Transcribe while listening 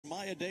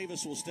Maya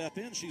Davis will step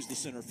in. She's the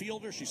center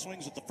fielder. She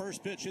swings at the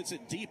first pitch, hits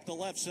it deep to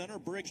left center.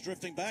 Briggs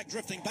drifting back,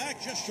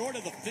 just short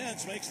of the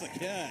fence, makes the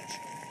catch.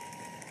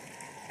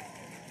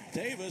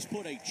 Davis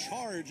put a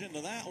charge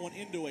into that one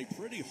into a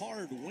pretty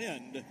hard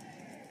wind.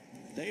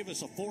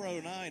 Davis, a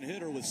 .409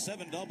 hitter with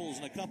 7 doubles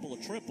and a couple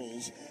of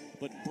triples,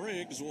 but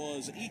Briggs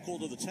was equal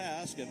to the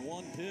task, and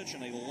one pitch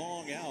and a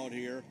long out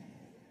here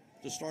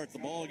to start the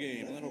ball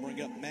game. And that'll bring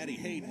up Maddie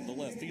Hayden, the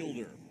left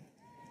fielder.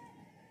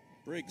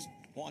 Briggs,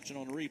 watching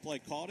on the replay,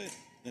 caught it,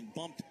 then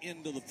bumped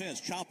into the fence.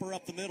 Chopper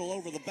up the middle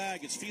over the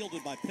bag. It's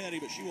fielded by Petty,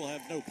 but she will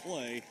have no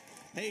play.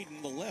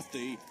 Hayden, the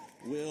lefty,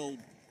 will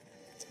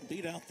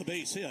beat out the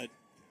base hit.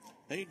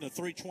 Hayden, a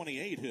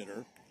 .328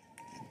 hitter.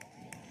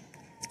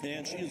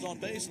 And she is on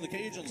base, and the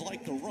Cajuns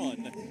like to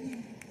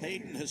run.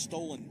 Hayden has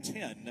stolen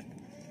 10,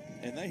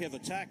 and they have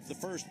attacked the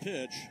first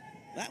pitch.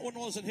 That one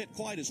wasn't hit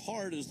quite as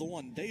hard as the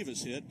one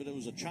Davis hit, but it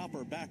was a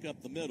chopper back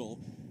up the middle.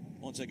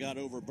 Once it got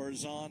over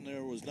Berzon,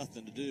 there was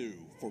nothing to do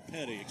for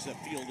Petty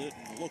except field it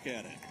and look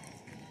at it.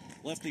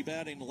 Lefty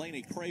batting,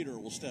 Lainey Crater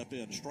will step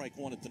in. Strike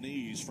one at the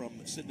knees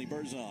from Sydney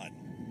Berzon.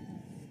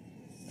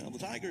 Now, the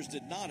Tigers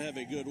did not have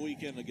a good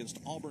weekend against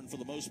Auburn for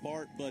the most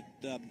part, but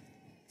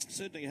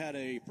Sydney had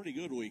a pretty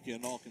good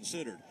weekend, all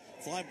considered.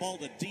 Fly ball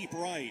to deep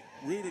right,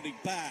 rooted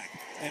it back,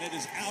 and it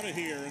is out of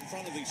here in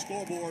front of the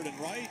scoreboard and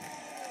right,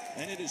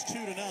 and it is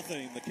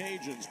 2-0. The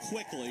Cajuns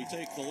quickly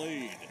take the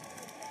lead.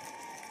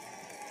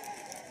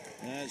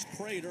 As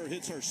Crater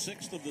hits her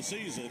 6th of the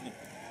season,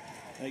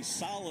 a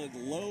solid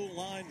low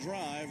line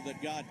drive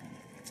that got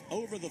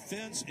over the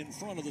fence in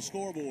front of the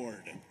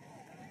scoreboard.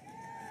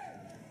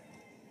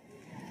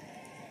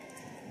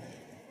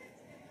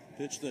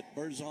 Pitch that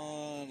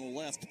Berzon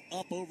left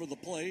up over the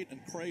plate, and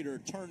Crater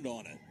turned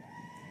on it.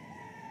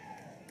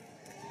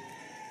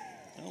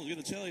 I was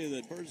going to tell you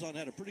that Berzon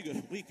had a pretty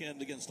good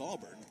weekend against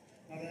Auburn.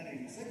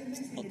 10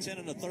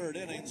 1/3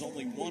 innings,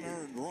 only 1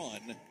 earned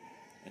run,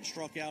 and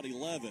struck out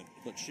 11.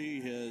 But she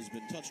has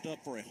been touched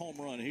up for a home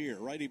run here.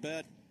 Righty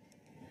bat,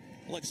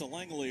 Alexa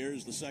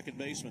Langoliers, the second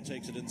baseman,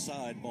 takes it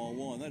inside, ball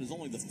one. That is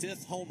only the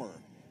 5th homer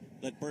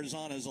that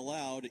Berzon has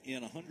allowed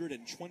in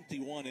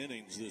 121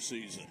 innings this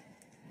season.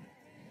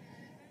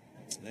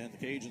 And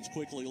the Cajuns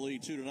quickly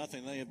lead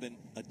 2-0. They have been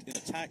in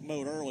attack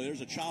mode early.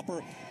 There's a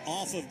chopper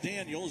off of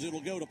Daniels.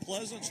 It'll go to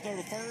Pleasance. Throw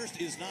to first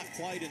is not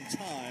quite in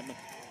time.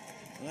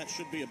 And that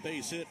should be a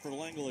base hit for the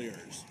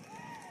Langoliers.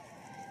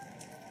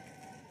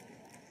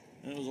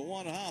 And it was a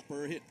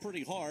one-hopper, hit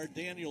pretty hard.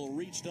 Daniel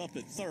reached up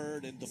at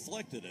third and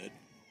deflected it.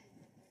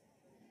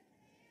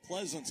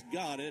 Pleasance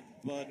got it,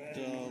 but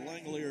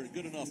Langolier,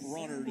 good enough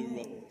runner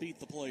to beat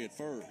the play at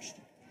first.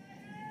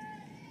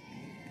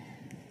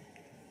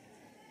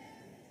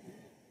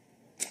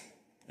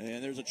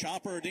 And there's a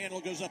chopper.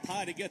 Daniel goes up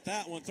high to get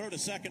that one. Throw to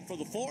second for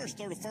the force.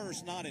 Throw to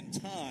first, not in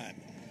time.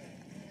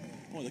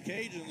 Well, the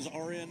Cajuns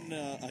are in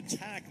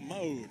attack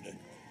mode.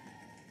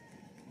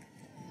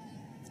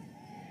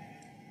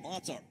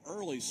 Lots of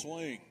early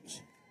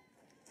swings.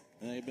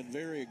 And they've been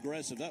very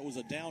aggressive. That was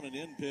a down and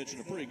in pitch and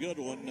a pretty good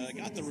one.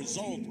 Got the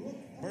result.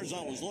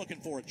 Berzon was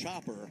looking for a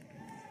chopper.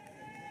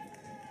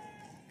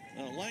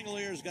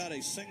 Langolier's got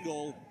a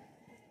single.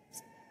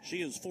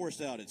 She is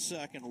forced out at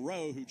second.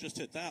 Rowe, who just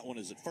hit that one,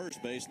 is at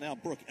first base. Now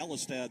Brooke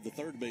Ellistad, the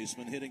third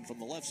baseman, hitting from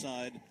the left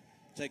side,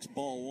 takes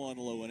ball one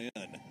low and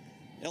in.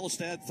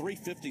 Ellistad,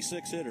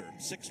 .356 hitter,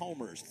 6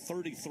 homers,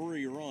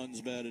 33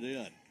 runs batted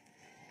in.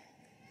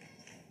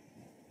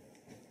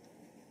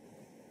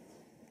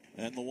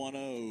 And the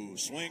 1-0,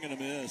 swing and a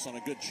miss on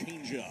a good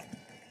changeup.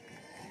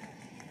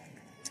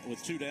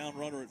 With 2 down,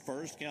 runner at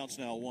first, counts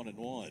now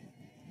 1-1.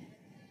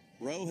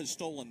 Rowe has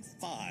stolen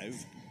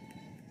 5.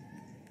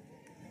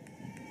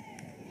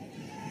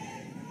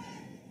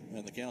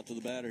 And the count to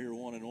the batter here,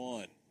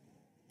 1-1.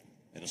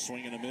 And a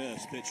swing and a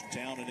miss. Pitch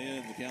down and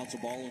in. The count's a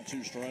ball and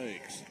 2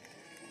 strikes.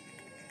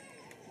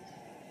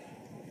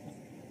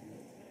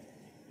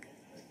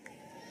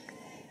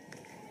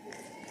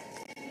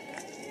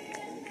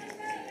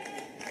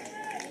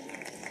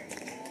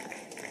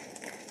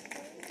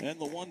 And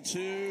the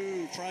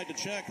 1-2 tried to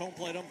check. Home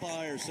plate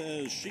umpire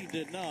says she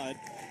did not.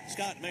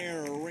 Scott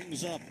Mayer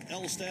rings up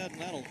Ellistad,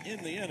 and that'll end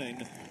the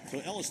inning. So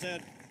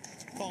Ellistad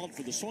called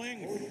for the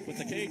swing, but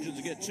the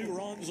Cajuns get 2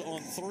 runs on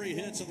 3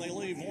 hits, and they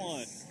leave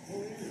 1.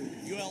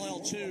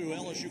 ULL 2,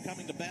 LSU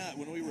coming to bat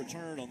when we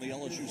return on the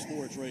LSU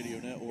Sports Radio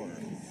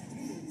Network.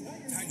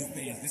 Tiger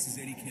fans, this is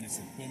Eddie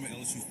Kennison, former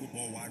LSU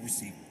football wide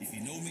receiver. If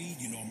you know me,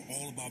 you know I'm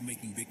all about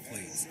making big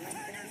plays.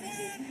 Tigers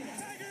win!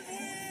 Tigers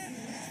win!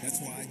 That's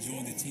why I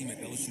joined the team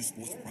at LSU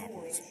Sports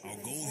Properties. Our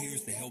goal here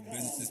is to help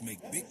businesses make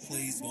big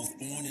plays both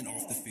on and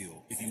off the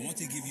field. If you want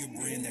to give your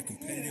brand that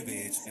competitive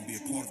edge and be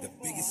a part of the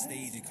biggest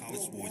stage in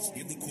college sports,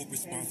 give the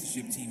corporate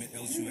sponsorship team at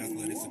LSU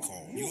Athletics a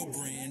call. Your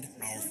brand,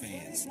 our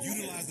fans.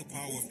 Utilize the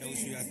power of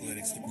LSU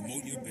Athletics to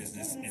promote your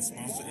business and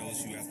sponsor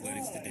LSU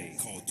Athletics today.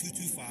 Call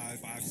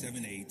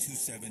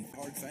 225-578-27.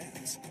 Hard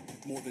fans.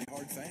 More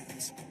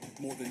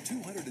than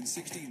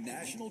 260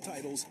 national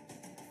titles,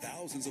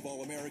 thousands of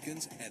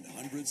All-Americans, and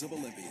hundreds of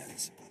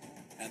Olympians.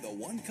 and the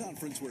one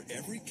conference where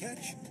every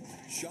catch,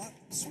 shot,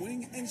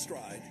 swing, and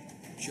stride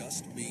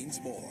just means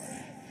more.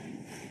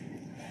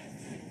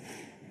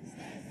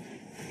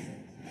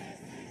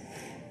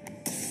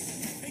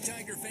 Hey,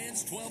 Tiger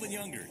fans, 12 and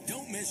younger,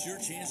 don't miss your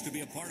chance to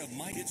be a part of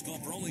My Kids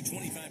Club for only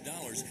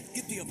 $25.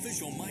 Get the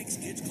official Mike's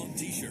Kids Club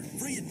t-shirt,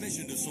 free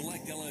admission to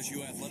select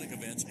LSU athletic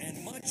events,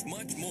 and much,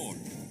 much more.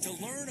 To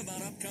learn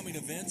about upcoming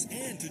events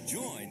and to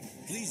join,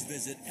 please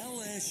visit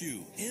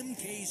LSUMKC.com.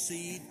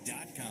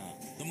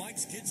 The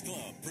Mike's Kids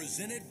Club,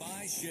 presented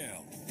by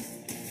Shell.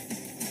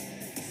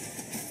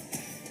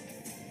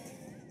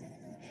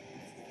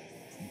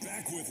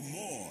 Back with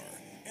more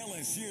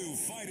LSU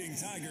Fighting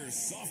Tigers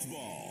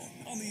softball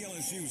on the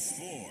LSU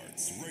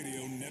Sports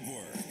Radio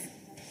Network.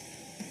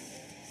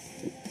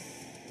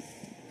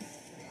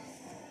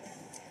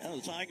 Now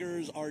the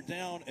Tigers are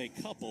down a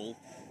couple.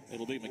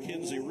 It'll be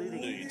Mackenzie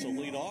Rudity to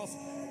lead off.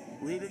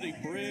 Rudity,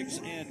 Briggs,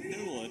 and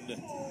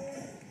Newland.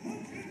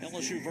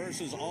 LSU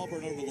versus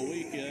Auburn over the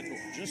weekend.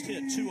 Just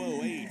hit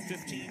 208,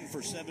 15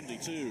 for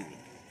 72.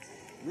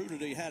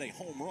 Rudity had a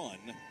home run.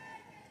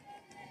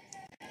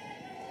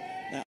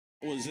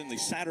 Was in the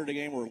Saturday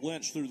game where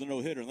Lynch threw the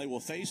no-hitter, and they will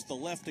face the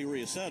lefty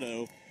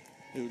Riasetto,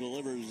 who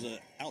delivers an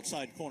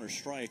outside corner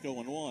strike,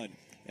 0-1.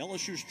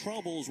 LSU's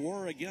troubles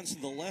were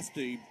against the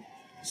lefty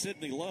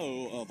Sidney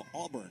Lowe of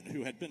Auburn,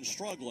 who had been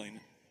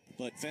struggling,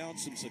 but found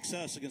some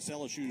success against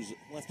LSU's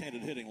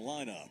left-handed hitting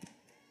lineup.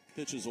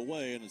 Pitches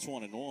away, and it's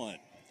 1-1.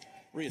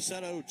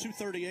 Riasetto,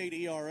 2.38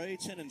 ERA,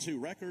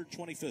 10-2 record,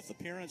 25th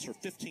appearance, her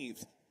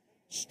 15th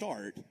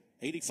start,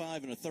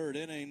 85 and a third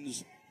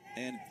innings,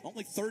 and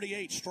only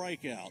 38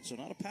 strikeouts, so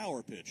not a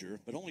power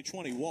pitcher, but only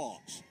 20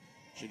 walks.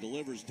 She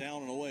delivers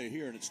down and away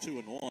here, and it's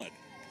 2-1.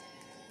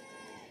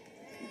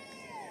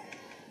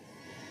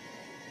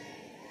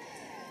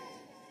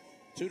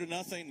 Two to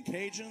nothing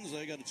Cajuns.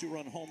 They got a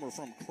two-run homer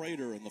from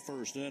Crater in the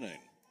first inning.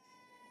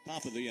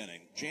 Top of the inning.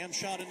 Jam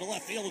shot into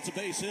left field. It's a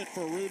base hit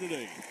for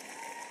Rudity.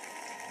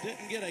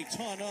 Didn't get a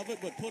ton of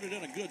it, but put it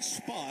in a good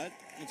spot.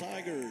 The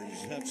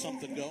Tigers have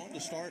something going to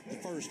start the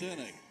first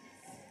inning.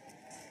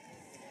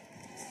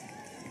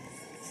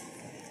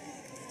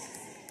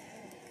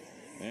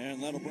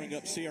 And that'll bring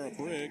up Sierra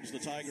Briggs, the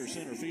Tigers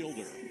center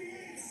fielder.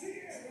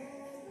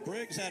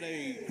 Briggs had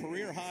a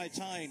career-high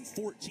tying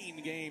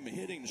 14-game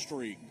hitting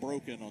streak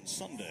broken on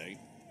Sunday.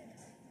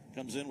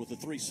 Comes in with a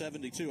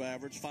 .372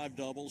 average, 5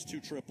 doubles, 2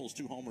 triples,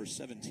 2 homers,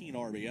 17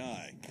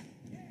 RBI.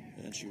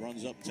 And she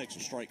runs up and takes a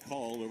strike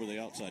call over the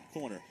outside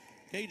corner.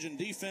 Cajun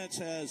defense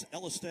has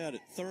Elistad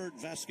at third,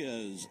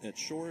 Vasquez at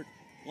short,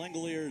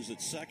 Langoliers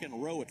at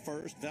second, Rowe at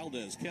first,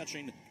 Valdez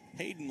catching,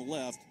 Hayden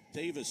left,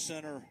 Davis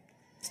center,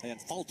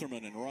 and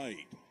Falterman in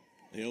right.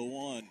 The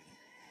 0-1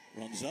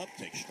 runs up,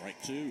 takes strike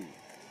two.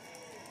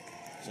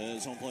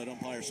 Says home plate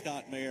umpire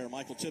Scott Mayer,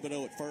 Michael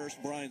Thibodeau at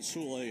first, Brian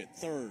Soule at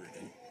third.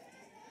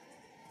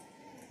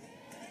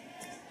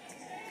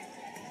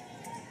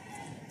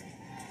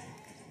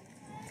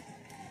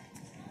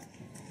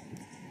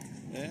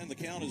 And the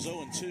count is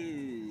 0-2.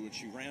 And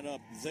she ran up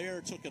there,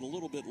 took it a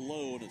little bit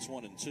low, and it's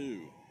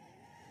 1-2.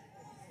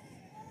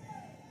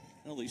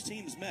 Now, these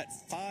teams met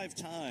 5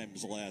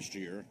 times last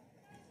year.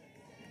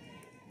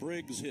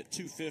 Briggs hit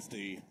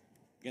 .250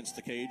 against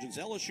the Cajuns.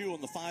 LSU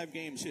in the 5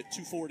 games hit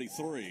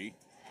 .243.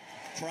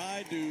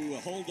 Tried to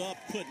hold up,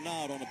 could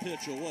not on a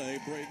pitch away.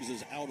 Briggs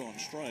is out on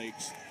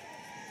strikes,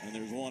 and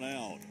there's one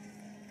out.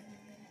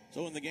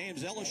 So in the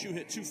games, LSU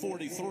hit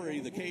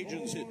 .243. The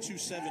Cajuns hit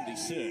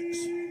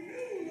 .276.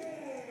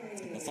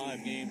 In the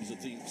 5 games that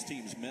these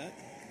teams met,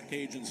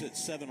 Cajuns hit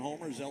 7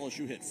 homers.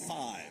 LSU hit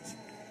 5.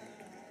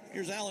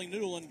 Here's Allie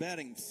Newland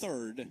batting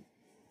third.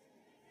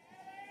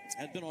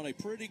 Had been on a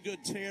pretty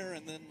good tear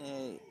and then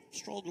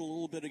struggled a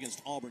little bit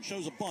against Auburn.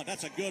 Shows a bunt.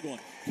 That's a good one.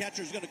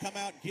 Catcher's going to come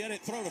out, get it,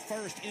 throw to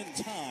first in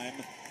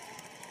time.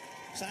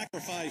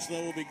 Sacrifice,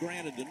 though, will be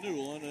granted to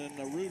Newland, and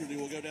Rudity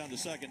will go down to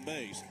second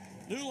base.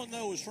 Newland,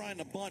 though, was trying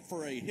to bunt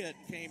for a hit.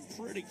 Came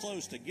pretty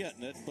close to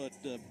getting it, but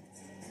good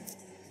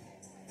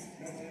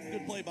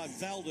play by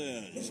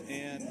Valdez.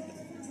 And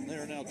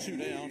they're now 2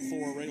 down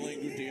for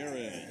Raylene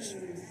Gutierrez.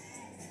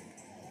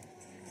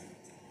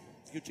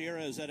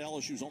 Gutierrez had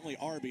LSU's only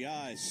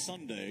RBI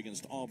Sunday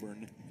against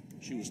Auburn.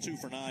 She was 2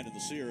 for 9 in the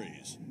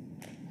series.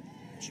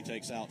 She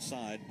takes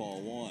outside,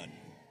 ball 1.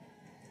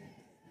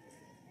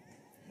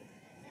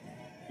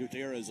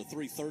 Gutierrez, a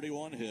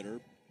 .331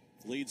 hitter,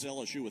 leads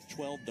LSU with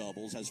 12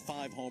 doubles, has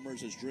 5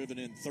 homers, has driven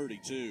in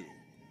 32.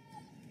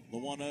 The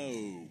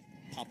 1-0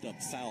 popped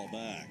up foul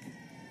back.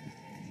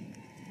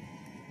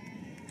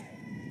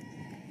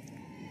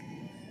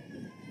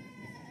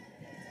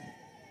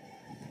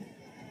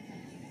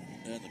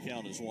 And the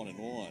count is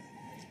 1-1.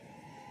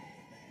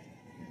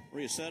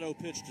 Riasetto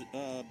pitched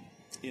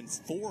in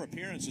 4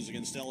 appearances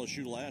against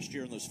LSU last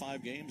year in those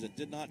 5 games and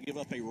did not give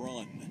up a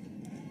run.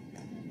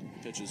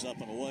 Pitches up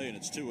and away, and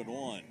it's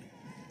 2-1.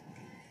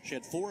 She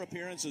had 4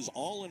 appearances,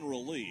 all in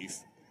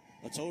relief.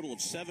 A total of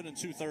 7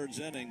 2/3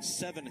 innings,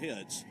 7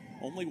 hits.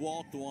 Only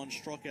walked 1,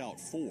 struck out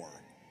 4.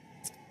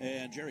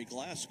 And Jerry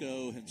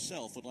Glasgow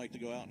himself would like to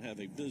go out and have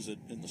a visit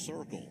in the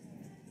circle.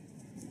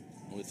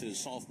 with his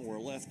sophomore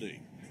lefty.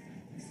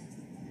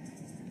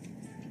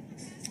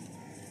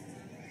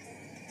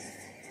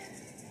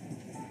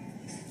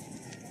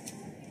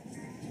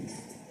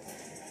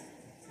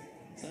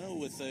 Well,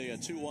 with a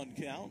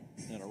 2-1 count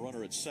and a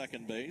runner at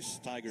second base,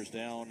 Tigers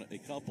down a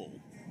couple.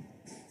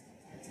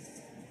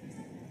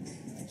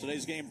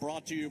 Today's game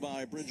brought to you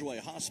by Bridgeway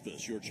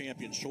Hospice, your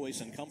champion's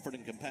choice in comfort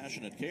and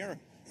compassionate care,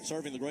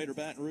 serving the greater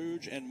Baton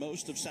Rouge and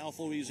most of South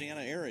Louisiana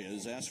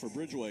areas. Ask for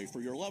Bridgeway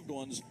for your loved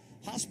ones'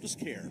 hospice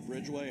care.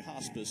 Bridgeway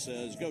Hospice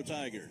says, go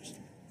Tigers.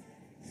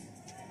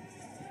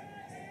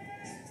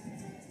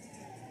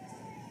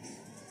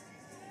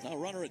 Now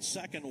runner at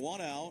second,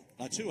 1 out,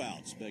 2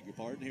 outs, beg your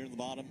pardon, here in the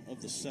bottom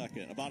of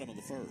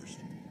the first.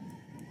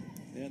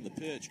 And the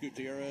pitch,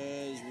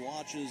 Gutierrez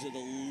watches it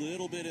a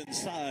little bit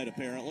inside,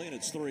 apparently, and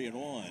it's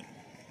 3-1.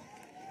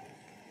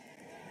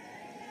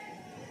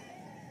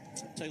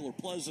 Taylor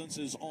Pleasance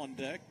is on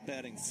deck,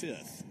 batting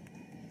fifth.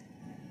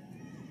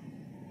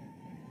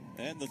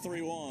 And the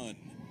 3-1.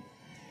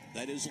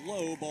 That is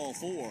low, ball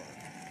 4.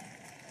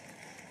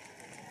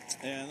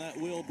 And that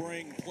will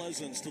bring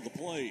Pleasance to the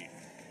plate.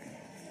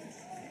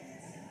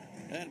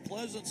 And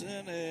Pleasance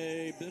in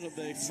a bit of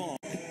a funk.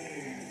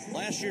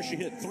 Last year she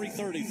hit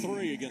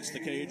 .333 against the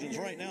Cajuns.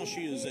 Right now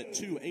she is at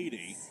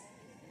 .280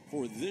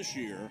 for this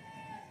year.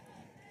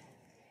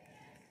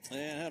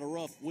 And had a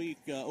rough week,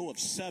 0 of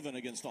 7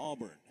 against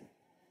Auburn.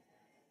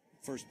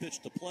 First pitch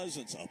to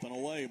Pleasance, up and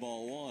away,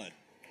 ball 1.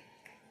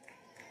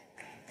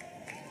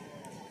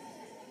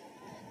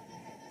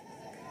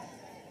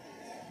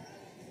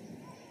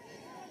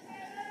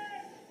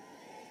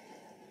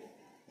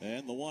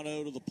 And the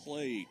 1-0 to the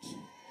plate.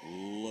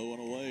 Low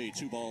and away,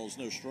 2 balls,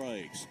 no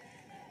strikes.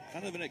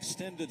 Kind of an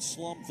extended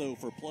slump, though,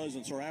 for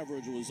Pleasance. Her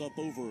average was up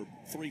over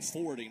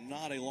 340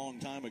 not a long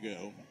time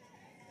ago.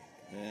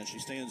 And she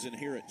stands in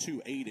here at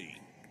 280.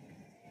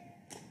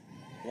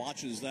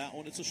 Watches that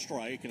one. It's a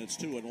strike, and it's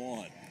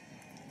 2-1.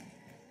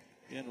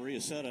 Again,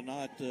 Riasetta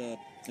not a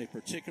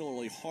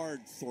particularly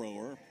hard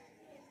thrower.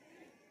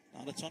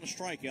 Not a ton of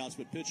strikeouts,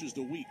 but pitches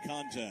to weak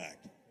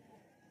contact.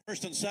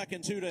 First and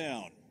second, 2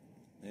 down.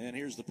 And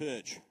here's the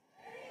pitch.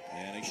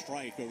 And a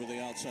strike over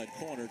the outside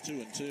corner,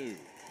 2-2.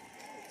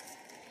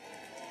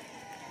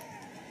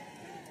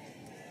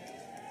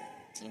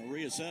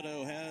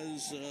 Riassetto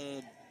has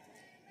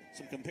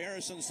some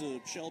comparisons to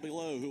Shelby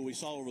Lowe, who we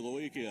saw over the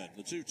weekend.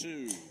 The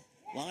 2-2.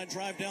 Line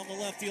drive down the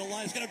left field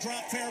line. It's going to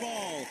drop, fair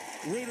ball.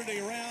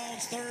 Rudy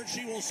rounds third.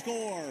 She will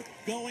score.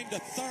 Going to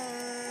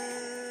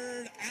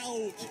third.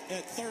 Out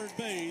at third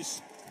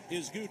base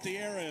is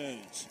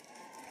Gutierrez.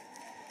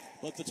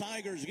 But the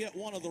Tigers get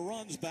one of the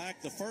runs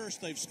back. The first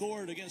they've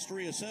scored against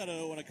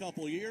Riassetto in a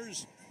couple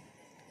years.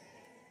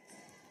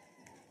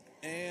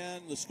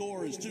 And the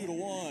score is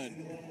 2-1.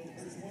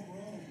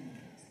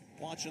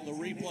 Watching the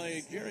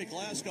replay, Jerry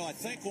Glasgow, I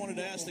think, wanted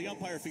to ask the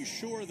umpire if he's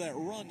sure that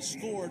run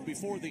scored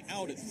before the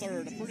out at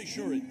third. I'm pretty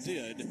sure it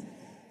did.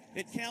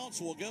 It counts.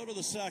 We'll go to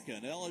the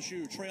second.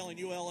 LSU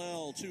trailing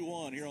ULL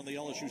 2-1 here on the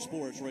LSU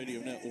Sports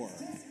Radio Network.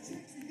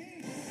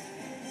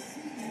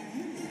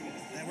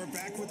 And we're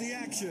back with the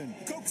action.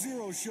 Coke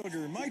Zero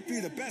Sugar might be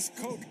the best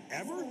Coke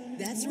ever.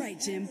 That's right,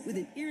 Jim. With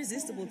an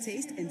irresistible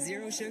taste and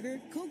zero sugar,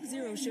 Coke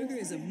Zero Sugar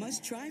is a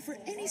must-try for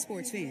any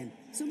sports fan.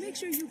 So make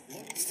sure you...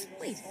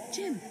 Wait,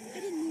 Jim, I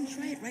didn't mean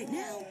try it right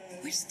now.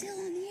 We're still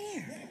on the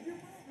air.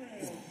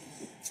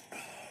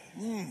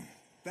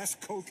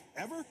 Best Coke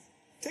ever?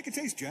 Take a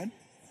taste, Jen.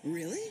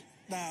 Really?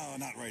 No,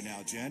 not right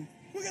now, Jen.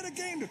 We got a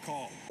game to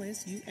call.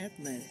 LSU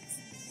Athletics.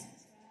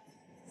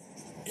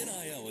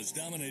 NIL is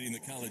dominating the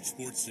college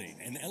sports scene,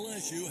 and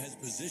LSU has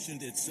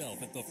positioned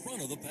itself at the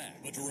front of the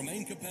pack. But to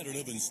remain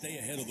competitive and stay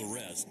ahead of the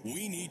rest,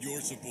 we need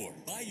your support.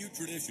 Bayou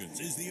Traditions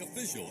is the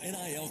official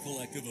NIL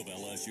collective of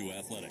LSU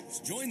Athletics.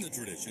 Join the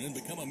tradition and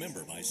become a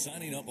member by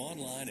signing up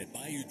online at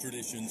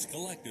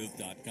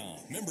BayouTraditionsCollective.com.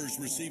 Members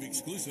receive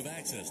exclusive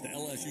access to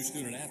LSU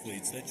student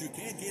athletes that you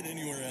can't get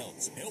anywhere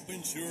else. Help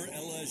ensure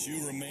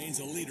LSU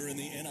remains a leader in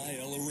the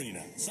NIL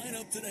arena. Sign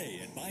up today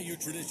at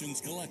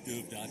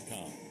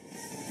BayouTraditionsCollective.com.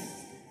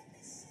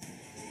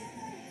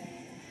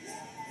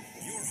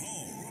 Your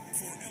home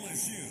for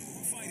LSU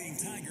Fighting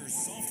Tigers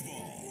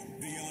softball.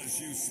 The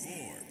LSU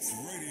Sports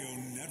Radio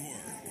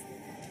Network.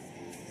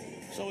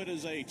 So it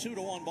is a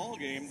 2-1 ball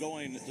game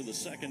going to the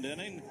second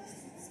inning.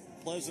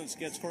 Pleasance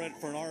gets credit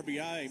for an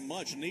RBI,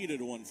 much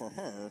needed one for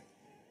her.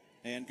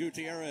 And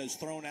Gutierrez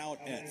thrown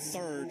out at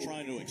third,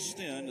 trying to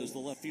extend as the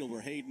left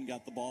fielder Hayden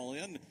got the ball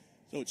in.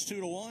 So it's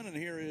 2-1, and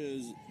here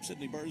is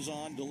Sydney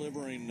Berzon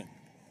delivering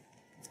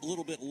a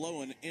little bit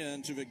low and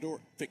in to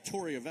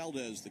Victoria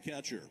Valdez, the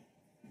catcher.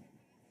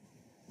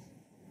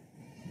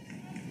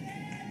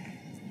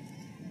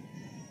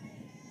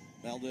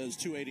 Valdez,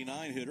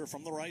 289 hitter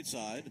from the right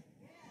side.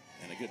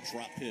 And a good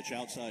drop pitch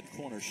outside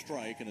corner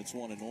strike, and it's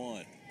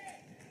 1-1.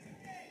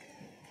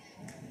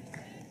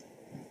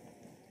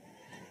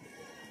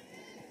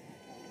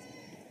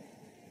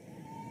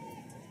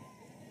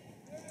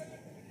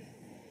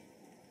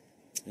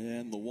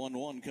 And the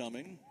 1-1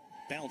 coming.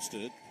 Bounced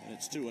it, and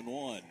it's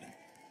 2-1.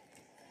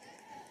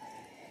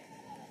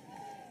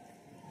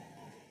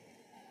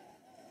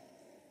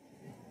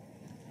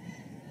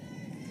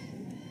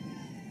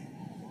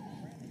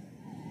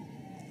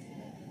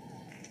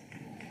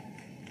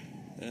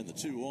 And the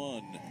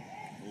 2-1,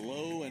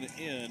 low and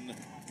in,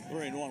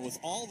 3-1. With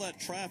all that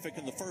traffic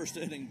in the first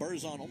inning,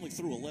 Berzon only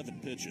threw 11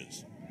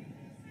 pitches.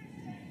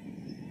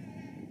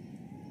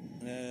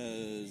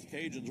 As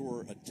Cajuns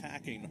were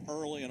attacking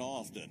early and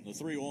often. The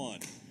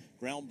 3-1,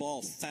 ground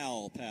ball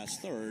foul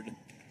past third.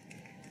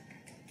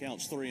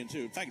 Counts 3-2.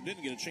 In fact,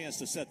 didn't get a chance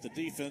to set the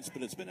defense,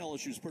 but it's been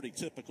LSU's pretty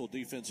typical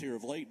defense here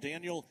of late.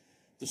 Daniel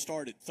to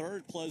start at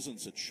third,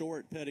 Pleasance at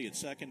short, Petty at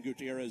second,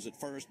 Gutierrez at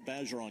first,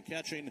 Bergeron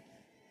catching,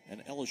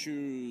 and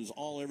LSU's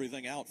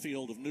all-everything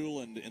outfield of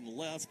Newland in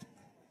left,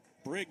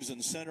 Briggs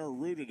in center,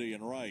 Rudity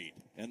in right.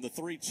 And the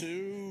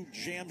 3-2,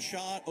 jam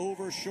shot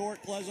over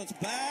short, Pleasance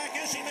back,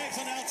 and she makes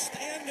an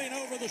outstanding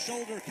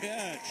over-the-shoulder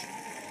catch.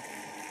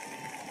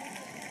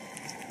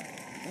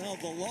 Well,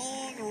 the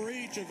long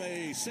reach of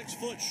a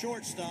 6-foot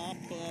shortstop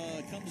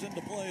comes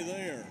into play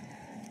there.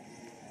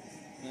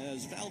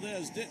 As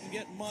Valdez didn't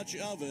get much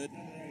of it,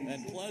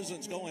 and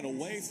Pleasance going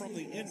away from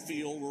the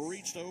infield,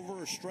 reached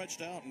over,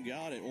 stretched out, and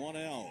got it, 1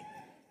 out.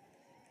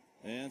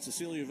 And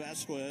Cecilia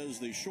Vasquez,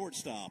 the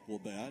shortstop, will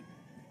bat.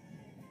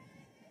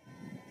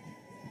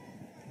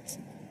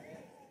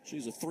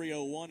 She's a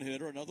 301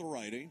 hitter, another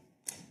righty.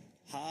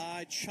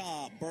 High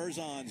chop.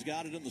 Berzon's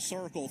got it in the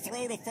circle.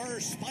 Throw to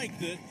first,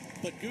 spiked it,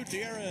 but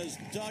Gutierrez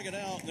dug it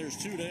out, and there's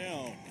 2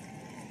 down.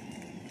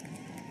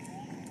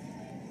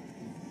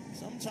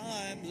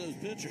 Sometimes those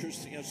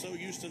pitchers, so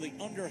used to the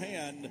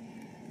underhand,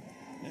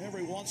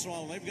 every once in a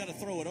while, when they've got to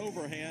throw it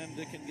overhand,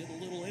 it can get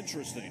a little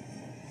interesting.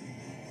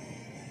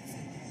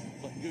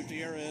 But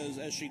Gutierrez,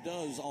 as she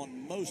does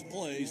on most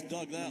plays,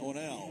 dug that one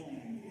out.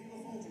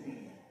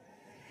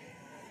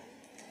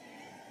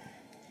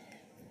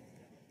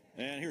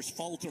 And here's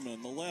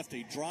Falterman, the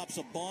lefty, drops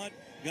a bunt,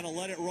 going to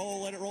let it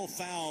roll,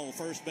 foul,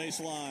 first base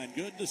line.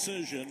 Good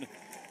decision,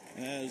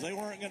 as they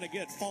weren't going to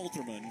get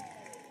Falterman.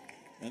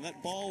 And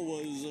that ball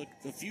was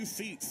a few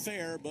feet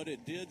fair, but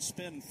it did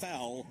spin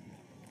foul,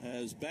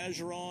 as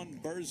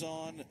Bergeron,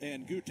 Berzon,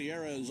 and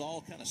Gutierrez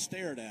all kind of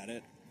stared at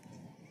it.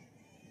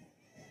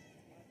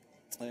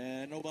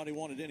 And nobody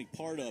wanted any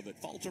part of it.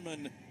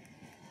 Falterman,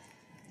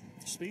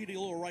 speedy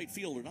little right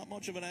fielder, not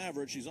much of an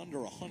average. She's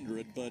under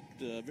 100, but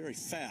very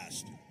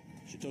fast.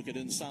 She took it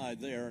inside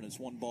there, and it's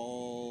 1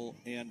 ball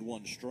and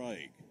 1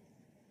 strike.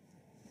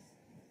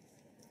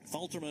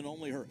 Falterman,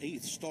 only her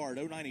 8th start,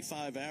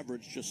 0.95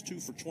 average, just 2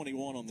 for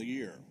 21 on the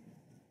year.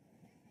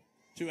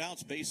 2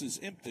 outs, bases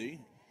empty.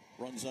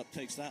 Runs up,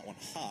 takes that one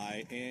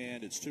high,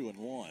 and it's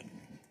 2-1.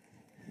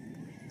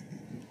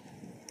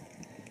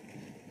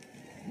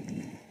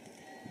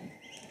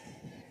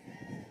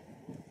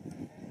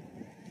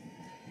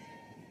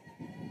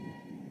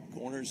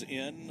 Corners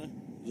in.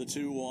 The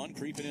 2-1,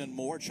 creeping in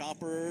more,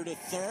 chopper to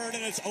third,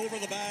 and it's over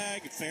the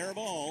bag, fair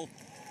ball.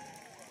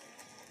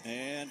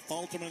 And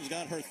Falterman's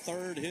got her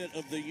 3rd hit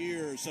of the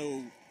year,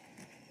 so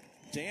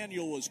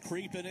Daniel was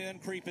creeping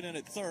in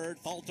at third.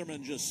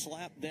 Falterman just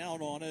slapped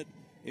down on it.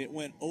 It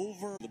went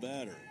over the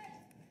batter.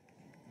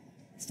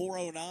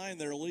 409,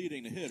 their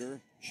leading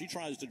hitter. She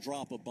tries to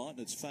drop a bunt, and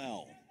it's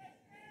foul.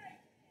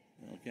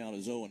 That'll count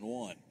as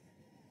 0-1.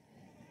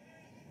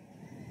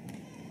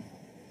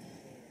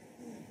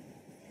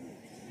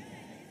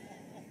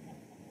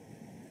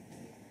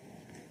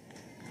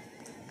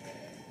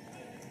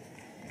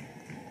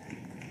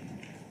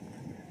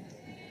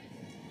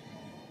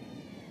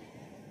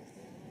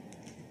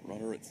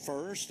 Runner at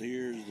first.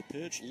 Here's the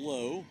pitch.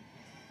 Low.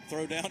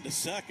 Throw down to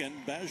second.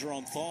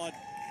 Bergeron thought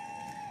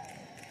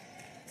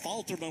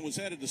Falterman was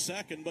headed to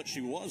second, but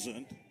she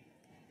wasn't.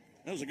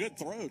 That was a good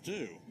throw,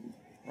 too.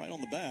 Right on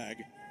the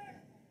bag.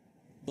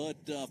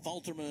 But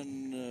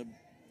Falterman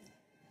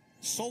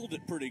sold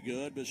it pretty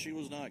good, but she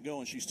was not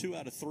going. She's 2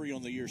 out of 3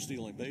 on the year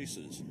stealing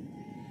bases.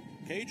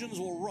 Cajuns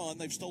will run.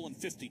 They've stolen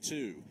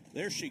 52.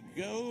 There she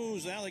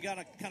goes. Now they got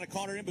to kind of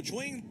caught her in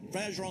between.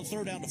 Bergeron's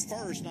throw down to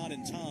first, not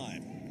in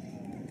time.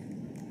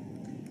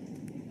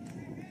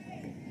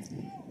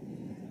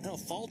 Now,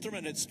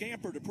 Falterman had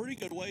scampered a pretty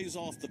good ways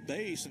off the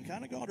base and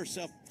kind of got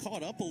herself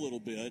caught up a little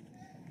bit.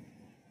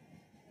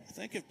 I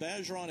think if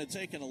Bergeron had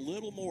taken a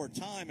little more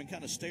time and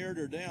kind of stared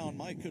her down,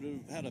 Mike could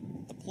have had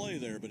a play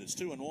there, but it's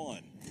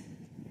 2-1.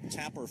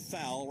 Tapper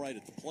foul right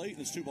at the plate,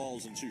 and it's 2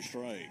 balls and 2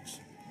 strikes.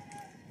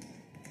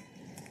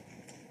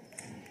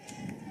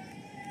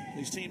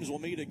 These teams will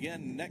meet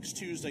again next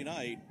Tuesday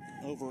night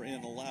over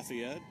in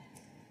Lafayette.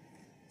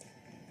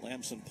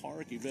 Lamson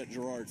Park, Yvette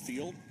Gerard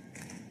Field.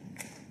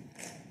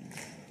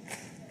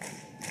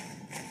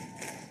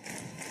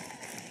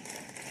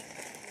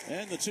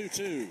 And the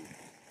 2-2.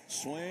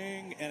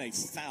 Swing and a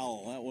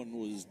foul. That one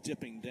was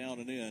dipping down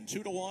and in.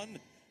 2-1.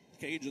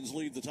 Cajuns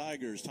lead the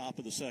Tigers, top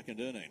of the 2nd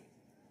inning.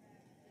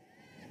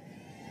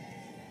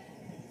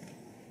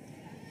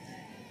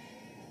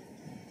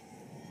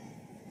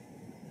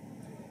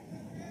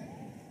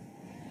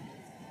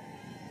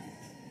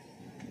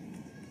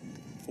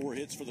 Four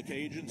hits for the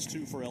Cajuns,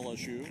 2 for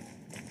LSU.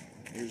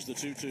 Here's the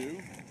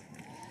 2-2.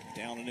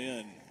 Down and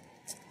in.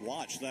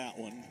 Watch that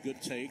one.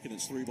 Good take, and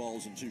it's 3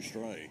 balls and 2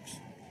 strikes.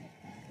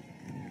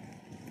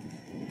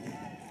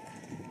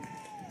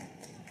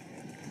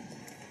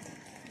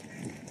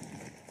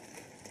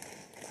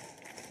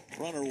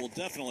 Runner will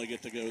definitely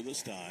get to go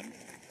this time.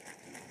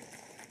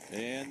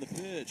 And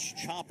the pitch,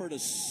 chopper to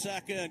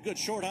second. Good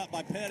short hop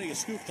by Petty. A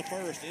scoop to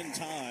first in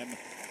time.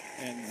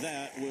 And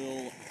that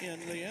will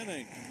end the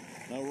inning.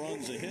 No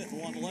runs, a hit,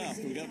 one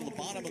left. We got to the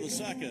bottom of the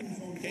second.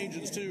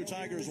 Cajuns 2,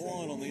 Tigers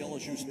 1 on the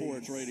LSU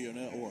Sports Radio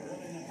Network.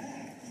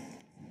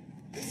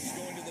 He's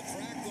going to the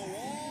track, the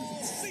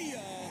wall. See ya!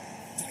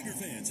 Tiger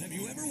fans, have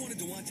you ever wanted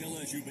to watch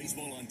LSU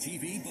baseball on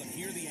TV but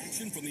hear the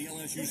action from the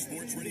LSU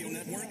Sports Radio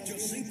Network?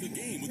 Just sync the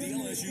game with the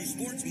LSU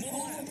Sports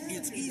mobile app.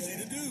 It's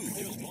easy to do.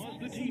 Just pause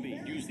the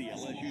TV. Use the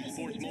LSU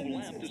Sports mobile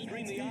app to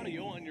stream the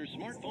audio on your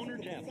smartphone or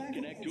tablet.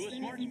 Connect to a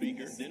smart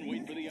speaker, then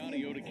wait for the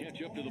audio to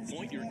catch up to the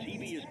point your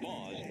TV is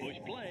paused. Push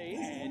play,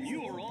 and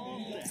you are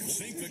all set.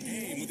 Sync the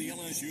game with the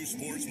LSU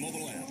Sports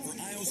mobile app for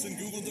iOS and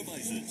Google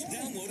devices.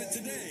 Download it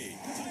today.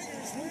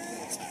 Tigers win!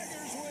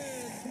 Tigers win!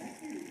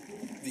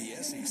 The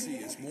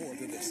SEC is more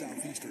than the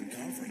Southeastern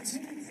Conference.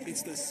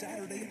 It's the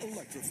Saturday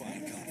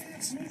electrifying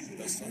conference,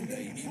 the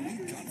Sunday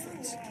elite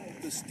conference,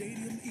 the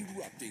stadium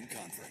erupting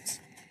conference,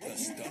 the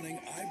stunning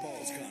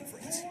eyeballs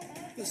conference,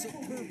 the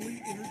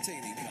superbly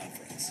entertaining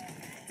conference,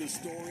 the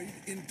storied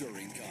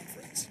enduring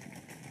conference,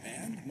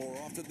 and more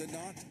often than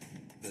not,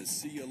 the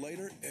see you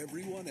later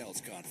everyone else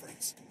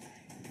conference.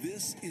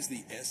 This is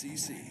the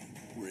SEC,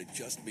 where it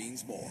just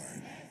means more.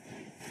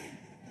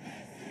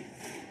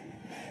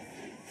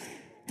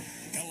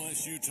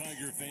 LSU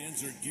Tiger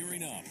fans are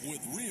gearing up with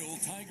real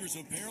Tigers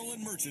apparel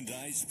and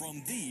merchandise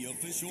from the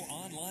official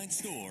online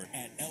store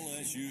at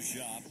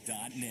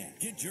lsushop.net.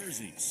 Get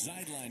jerseys,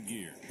 sideline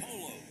gear,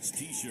 polos,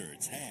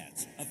 t-shirts,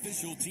 hats,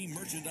 official team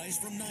merchandise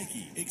from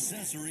Nike,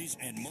 accessories,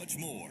 and much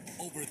more.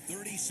 Over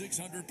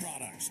 3,600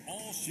 products,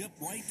 all shipped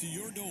right to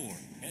your door.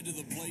 Head to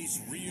the place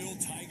real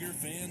Tiger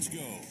fans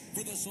go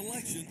for the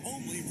selection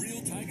only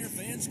real Tiger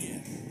fans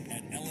get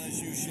at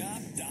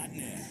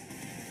lsushop.net.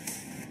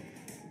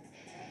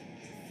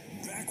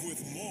 Back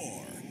with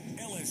more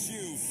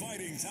LSU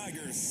Fighting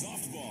Tigers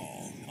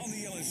softball on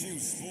the LSU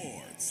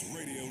Sports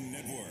Radio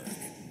Network.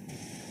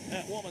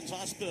 At Women's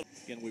Hospital,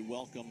 again, we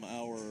welcome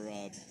our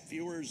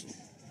viewers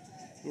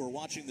who are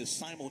watching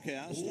this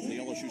simulcast of the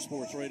LSU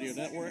Sports Radio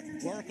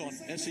Network on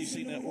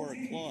SEC Network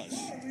Plus.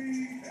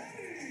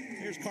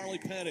 Here's Carly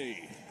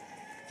Petty,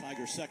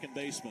 Tigers second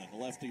baseman,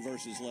 lefty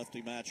versus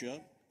lefty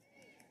matchup.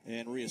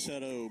 And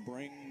Riasetto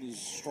brings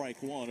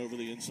strike one over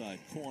the inside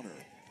corner.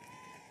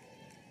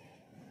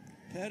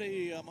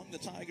 Petty among the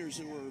Tigers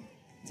who were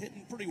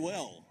hitting pretty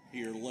well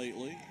here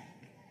lately.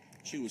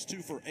 She was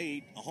 2 for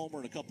 8, a homer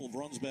and a couple of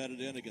runs batted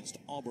in against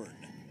Auburn.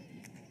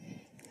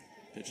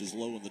 Pitch is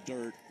low in the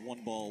dirt,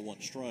 1 ball,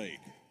 1 strike.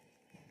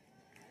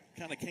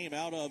 Kind of came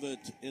out of it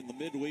in the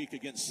midweek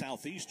against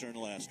Southeastern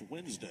last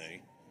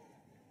Wednesday,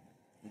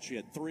 when she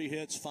had 3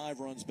 hits, 5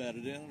 runs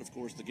batted in, and of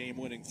course the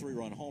game-winning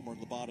 3-run homer in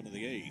the bottom of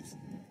the 8th.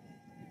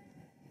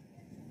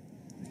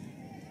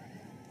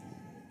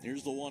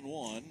 Here's the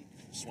 1-1.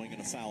 Swinging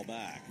a foul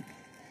back,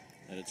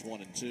 and it's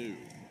 1-2.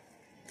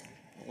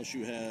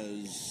 LSU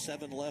has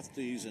 7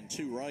 lefties and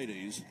 2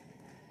 righties.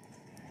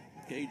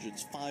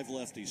 Cajuns 5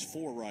 lefties,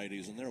 4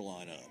 righties in their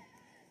lineup.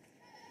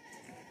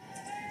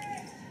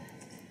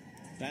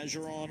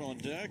 Bajeron on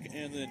deck,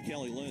 and then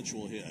Kelly Lynch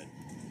will hit.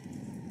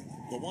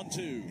 The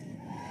 1-2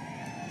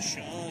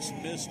 just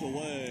missed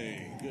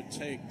away. Good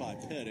take by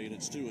Petty, and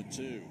it's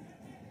 2-2.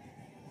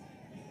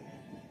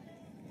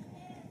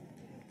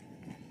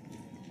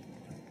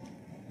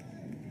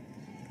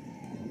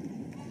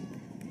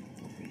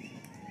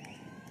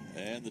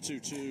 And the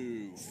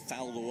 2-2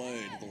 fouled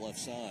away to the left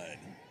side.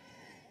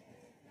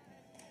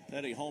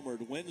 Petty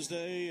homered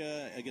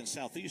Wednesday against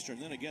Southeastern,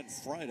 then again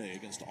Friday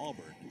against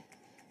Auburn.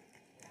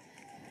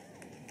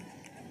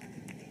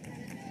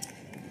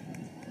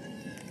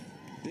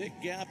 Big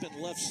gap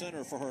in left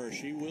center for her.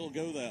 She will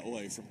go that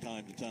way from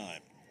time to time.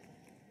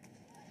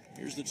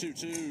 Here's the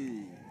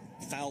 2-2,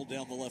 fouled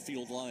down the left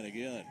field line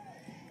again.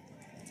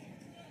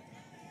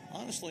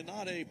 Honestly,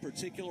 not a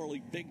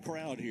particularly big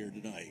crowd here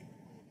tonight.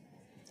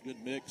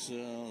 Good mix,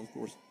 of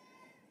course,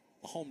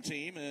 the home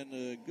team, and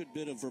a good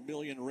bit of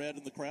vermilion red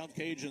in the crowd.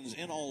 Cajuns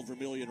in all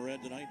vermilion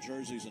red tonight,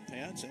 jerseys and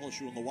pants.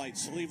 LSU in the white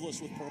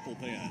sleeveless with purple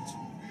pants.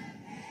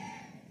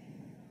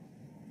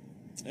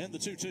 And the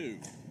 2-2.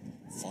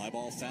 Fly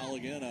ball foul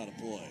again out of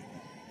play.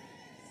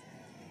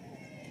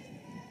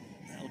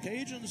 Now, the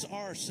Cajuns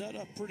are set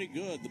up pretty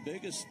good. The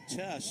biggest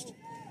test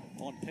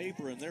on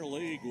paper in their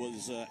league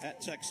was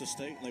at Texas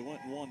State, and they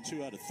went and won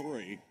 2 out of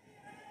 3.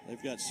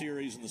 They've got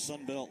series in the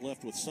Sun Belt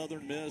left with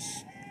Southern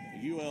Miss,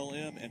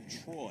 ULM, and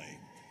Troy.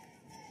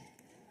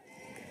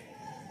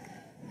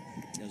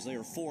 As they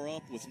are 4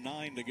 up with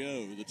 9 to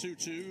go. The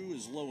 2-2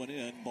 is low and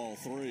in, ball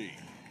 3.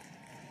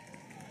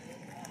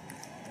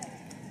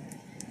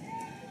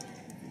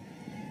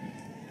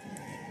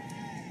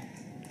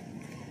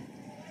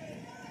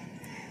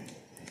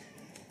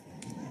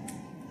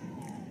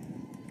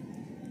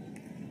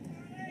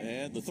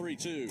 And the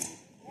 3-2.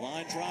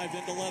 Line drive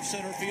into left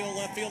center field.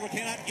 Left fielder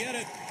cannot get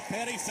it.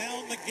 Petty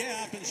found the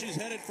gap, and she's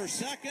headed for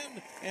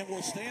second and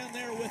will stand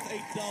there with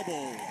a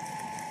double.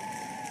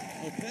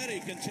 Well, Petty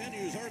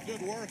continues her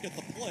good work at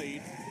the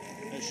plate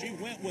as she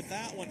went with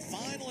that one.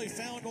 Finally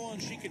found one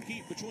she could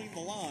keep between the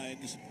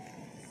lines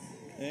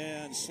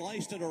and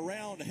sliced it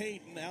around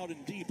Hayden out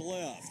in deep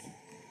left.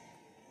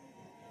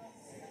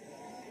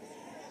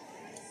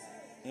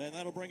 And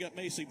that'll bring up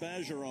Macy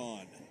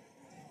Bergeron.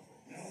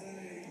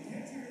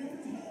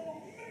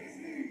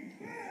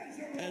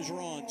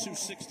 Bergeron,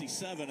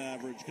 267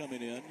 average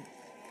coming in.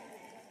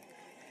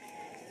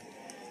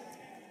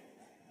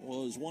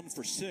 Was 1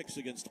 for 6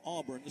 against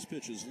Auburn. This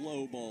pitch is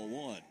low, ball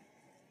 1.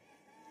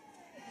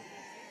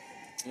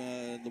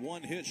 The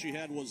one hit she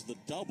had was the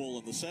double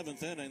in the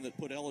 7th inning that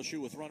put LSU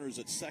with runners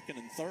at 2nd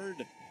and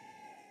 3rd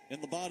in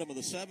the bottom of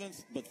the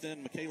 7th, but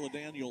then Michaela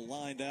Daniel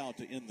lined out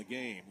to end the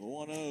game. The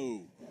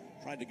 1-0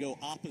 tried to go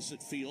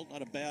opposite field.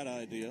 Not a bad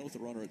idea with the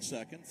runner at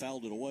 2nd.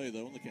 Fouled it away,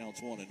 though, and the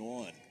count's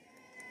 1-1.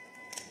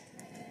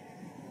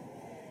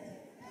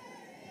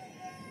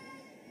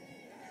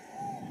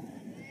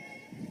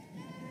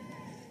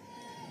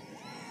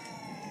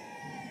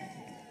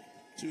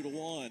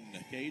 2-1.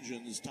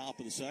 Cajuns top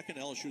of the 2nd.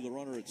 LSU the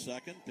runner at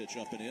 2nd. Pitch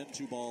up and in.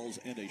 2 balls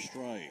and a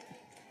strike.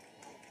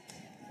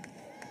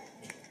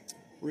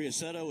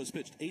 Riaceto has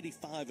pitched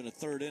 85 and a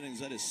third innings.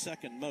 That is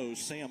second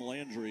most. Sam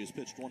Landry has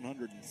pitched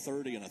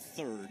 130 and a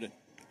third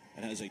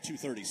and has a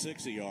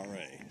 2.36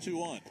 ERA.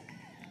 2-1.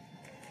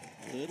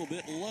 A little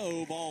bit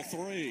low, ball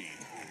 3.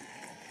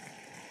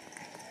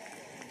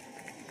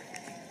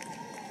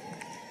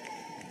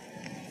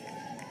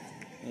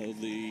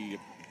 The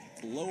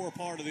lower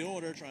part of the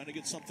order trying to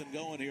get something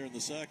going here in the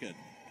 2nd.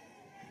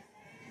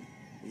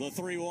 The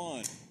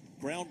 3-1.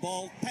 Ground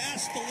ball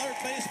past the third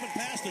baseman,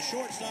 past the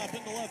shortstop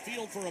into left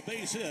field for a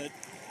base hit.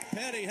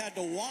 Petty had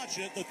to watch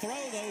it. The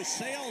throw, though,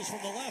 sails from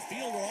the left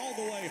fielder all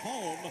the way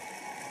home.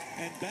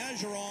 And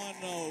Bergeron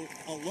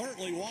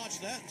alertly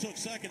watched that and took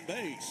second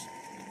base.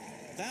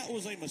 That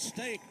was a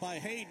mistake by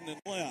Hayden in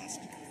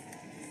left.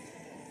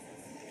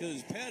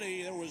 Because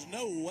Petty, there was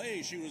no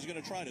way she was going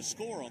to try to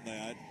score on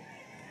that,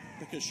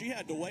 because she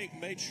had to wait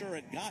and make sure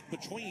it got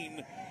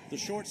between the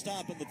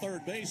shortstop and the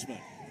third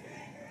baseman.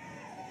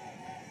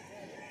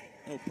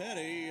 No,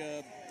 Petty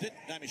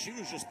she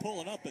was just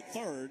pulling up at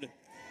third,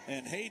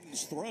 and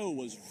Hayden's throw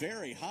was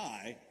very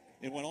high.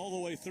 It went all the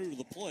way through to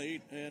the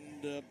plate,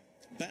 and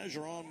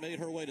Bergeron made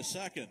her way to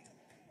second.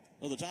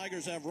 Well, the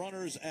Tigers have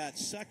runners at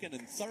 2nd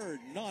and 3rd,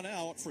 none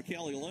out for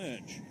Kelly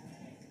Lynch.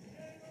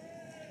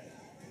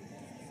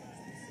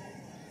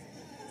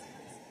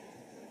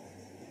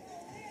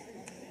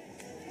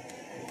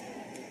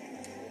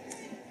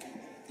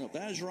 Now,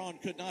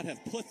 Bergeron could not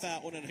have put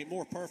that one in a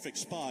more perfect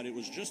spot. It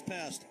was just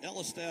past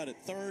Elistad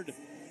at 3rd,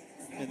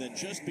 and then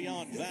just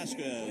beyond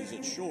Vasquez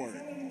at short.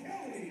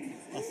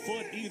 A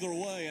foot either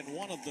way, and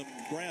one of them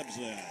grabs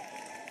that.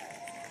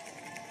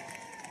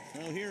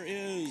 Now here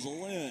is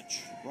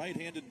Lynch,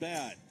 right-handed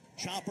bat.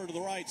 Chopper to the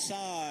right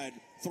side.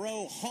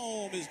 Throw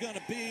home is going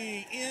to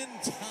be in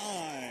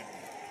time.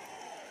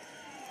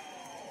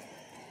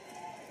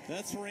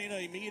 That's Serena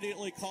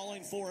immediately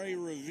calling for a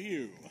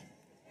review.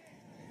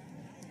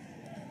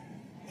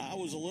 I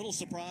was a little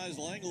surprised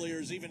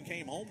Langoliers even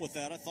came home with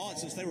that. I thought,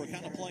 since they were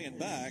kind of playing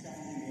back,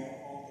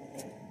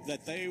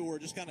 that they were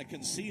just kind of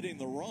conceding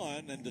the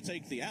run and to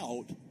take the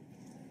out.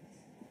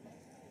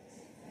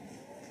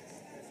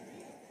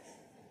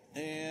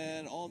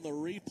 And on the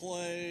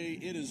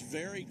replay, it is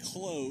very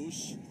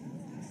close.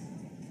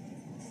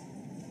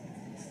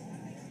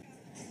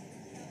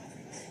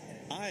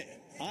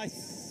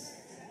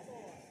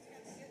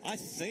 I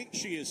think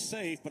she is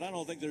safe, but I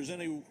don't think there's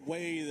any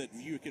way that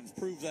you can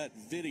prove that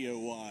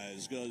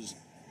video-wise, because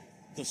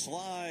the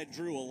slide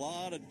drew a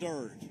lot of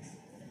dirt.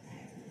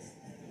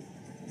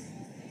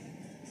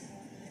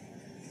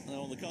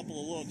 Now, on the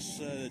couple of looks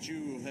that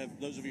you have,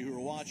 those of you who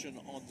are watching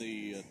on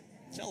the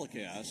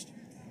telecast,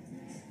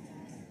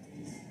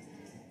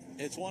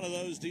 it's one of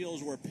those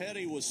deals where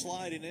Petty was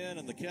sliding in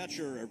and the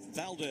catcher,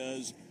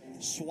 Valdez,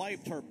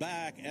 swiped her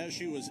back as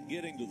she was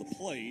getting to the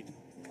plate.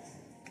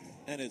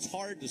 And it's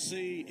hard to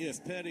see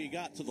if Petty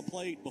got to the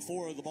plate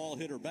before the ball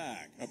hit her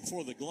back, or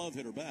before the glove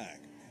hit her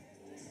back.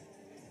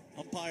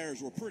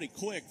 Umpires were pretty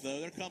quick, though.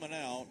 They're coming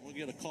out. We'll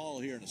get a call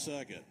here in a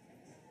second.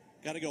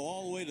 Got to go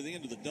all the way to the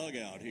end of the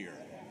dugout here.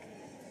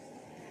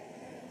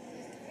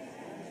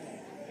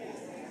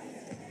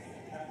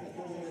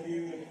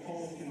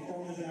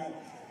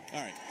 All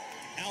right.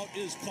 Out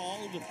is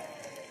called.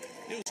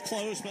 It was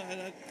close, but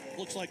that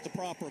looks like the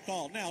proper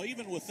call. Now,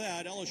 even with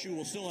that, LSU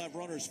will still have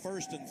runners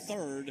 1st and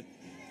 3rd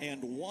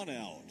and 1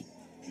 out.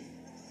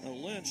 Now,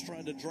 Lynch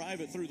trying to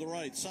drive it through the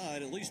right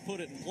side, at least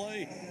put it in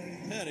play.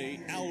 Petty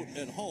out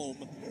at home,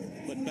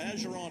 but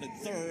Bergeron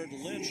at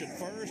 3rd, Lynch at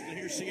 1st, and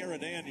here's Sierra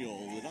Daniel,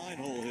 the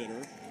 9-hole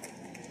hitter.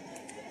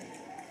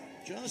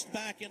 Just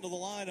back into the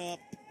lineup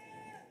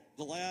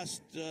the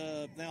last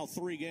now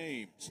 3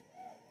 games.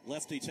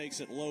 Lefty takes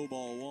it low,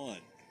 ball 1.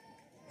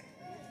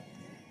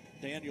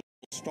 Daniel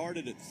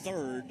started at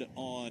 3rd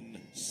on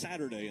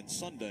Saturday and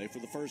Sunday for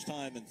the first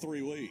time in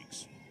 3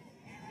 weeks.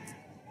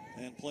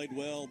 and played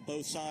well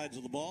both sides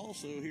of the ball.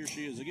 So here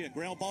she is again.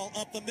 Ground ball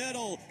up the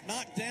middle,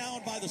 knocked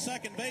down by the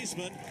second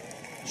baseman.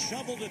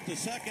 Shoveled it to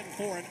second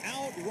for an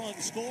out. Run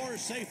score.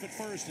 Safe at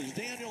first is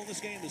Daniel.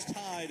 This game is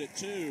tied at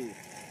 2.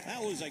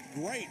 That was a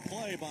great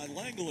play by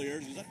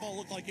Langeliers, because that ball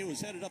looked like it was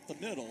headed up the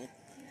middle.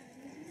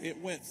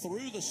 It went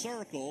through the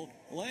circle.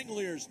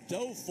 Langeliers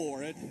dove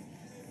for it,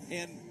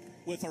 and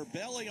with her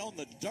belly on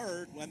the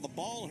dirt and the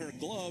ball in her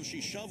glove,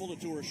 she shoveled it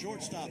to her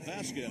shortstop,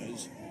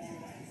 Vasquez.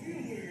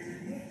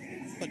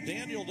 But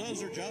Daniel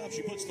does her job.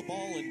 She puts the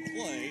ball in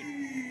play,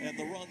 and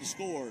the run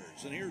scores.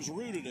 And here's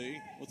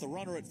Rudity with the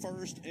runner at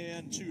first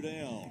and 2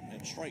 down.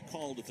 And strike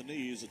called at the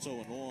knees. It's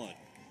 0-1.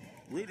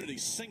 Rudity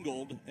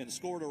singled and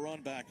scored a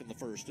run back in the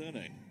first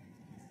inning.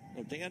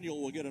 So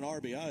Daniel will get an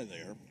RBI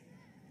there.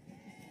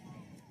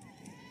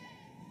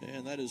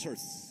 And that is her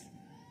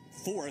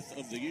fourth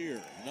of the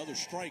year. Another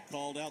strike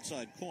called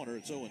outside corner.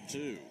 It's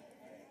 0-2.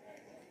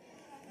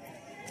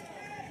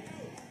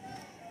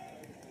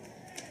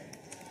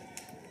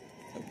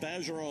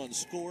 Bergeron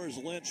scores.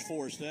 Lynch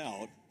forced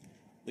out.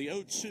 The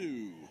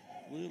 0-2,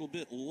 a little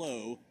bit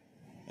low,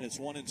 and it's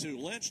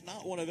 1-2. Lynch,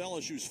 not one of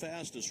LSU's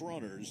fastest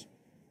runners.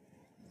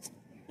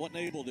 Wasn't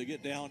able to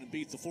get down and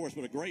beat the fourth,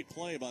 but a great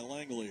play by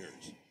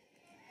Langeliers.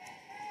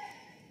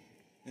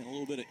 And a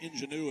little bit of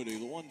ingenuity.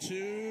 The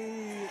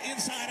 1-2,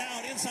 inside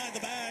out, inside the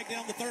bag,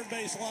 down the third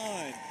base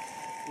line.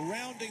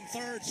 Rounding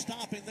third,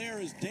 stopping there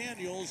is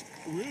Daniels.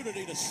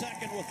 Rudity to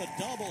second with a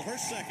double, her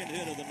second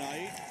hit of the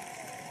night.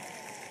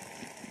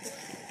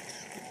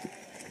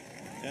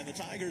 And the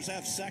Tigers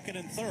have second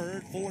and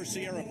third for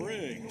Sierra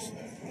Briggs.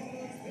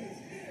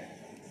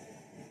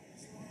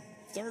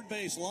 Third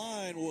base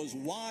line was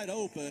wide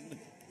open,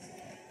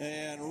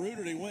 and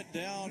Rudity went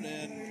down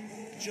and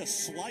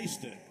just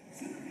sliced it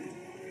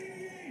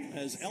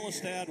as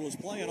Elistad was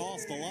playing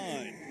off the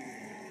line.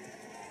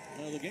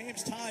 The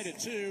game's tied at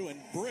 2, and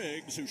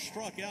Briggs, who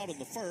struck out in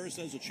the first,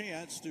 has a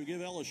chance to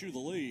give LSU the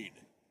lead.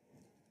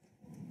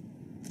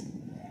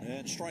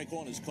 And strike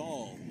one is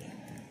called.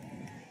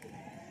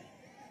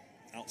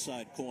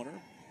 Outside corner.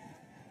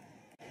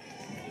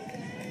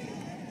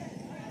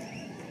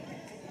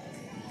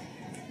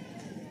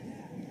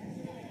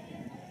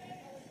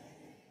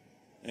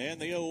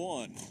 And the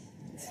 0-1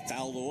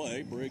 fouled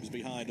away. Briggs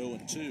behind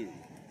 0-2.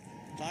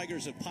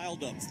 Tigers have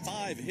piled up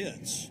 5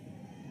 hits,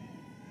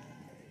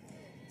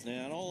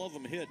 and all of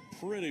them hit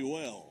pretty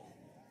well.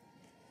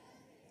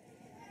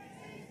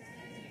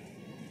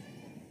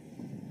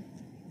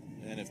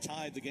 And have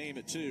tied the game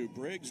at 2.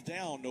 Briggs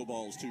down, no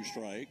balls, 2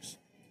 strikes.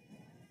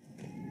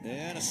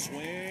 And a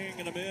swing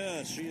and a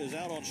miss. She is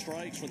out on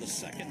strikes for the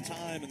second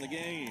time in the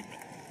game.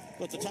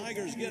 But the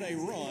Tigers get a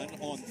run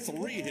on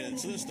 3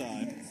 hits this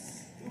time.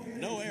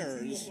 No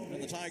errors, and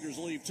the Tigers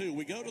leave 2.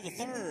 We go to the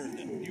third.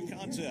 New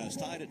contest,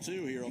 tied at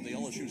 2 here on the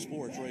LSU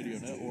Sports Radio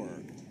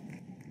Network.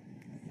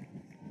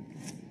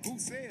 Who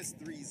says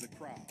three's a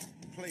crowd?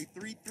 Play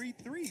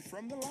 333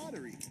 from the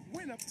lottery.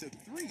 Win up to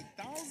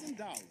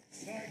 $3,000.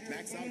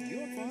 Max out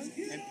your fun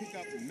and pick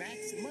up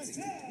max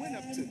money. Win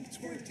up to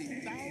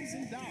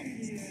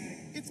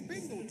 $20,000. It's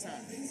bingo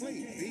time.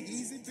 Play Big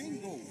Easy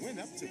Bingo. Win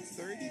up to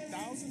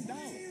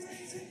 $30,000.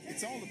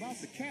 It's all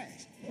about the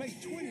cash. Play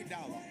 $20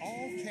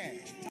 all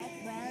cash. Top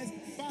prize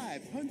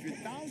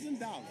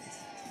 $500,000.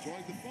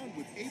 Join the fun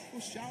with April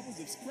showers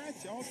of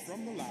scratch-offs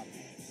from the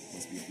lottery.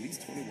 Must be at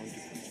least 21 to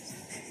purchase.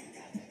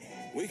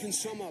 We can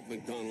sum up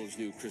McDonald's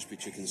new crispy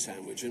chicken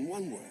sandwich in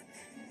one word.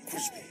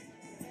 Crispy,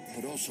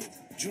 but also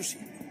juicy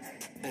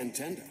and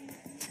tender.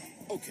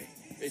 Okay,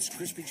 it's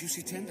crispy,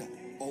 juicy, tender,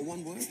 all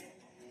one word.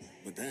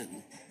 But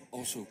then,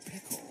 also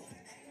pickle.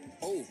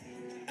 Oh,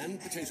 and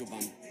potato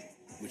bun,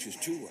 which is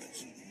 2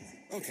 words.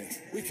 Okay,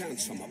 we can't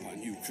sum up our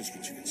new crispy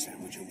chicken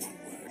sandwich in one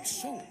word,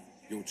 so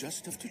you'll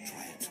just have to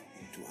try it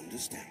to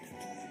understand it.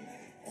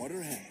 Order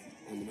ahead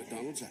on the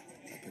McDonald's app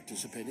at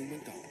participating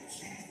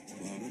McDonald's.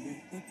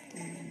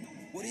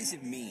 What does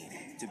it mean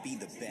to be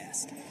the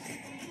best?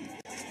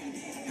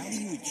 How do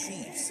you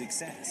achieve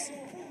success?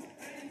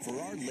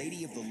 For Our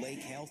Lady of the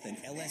Lake Health and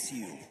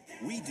LSU,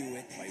 we do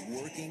it by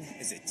working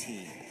as a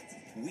team.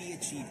 We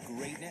achieve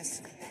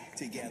greatness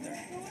together.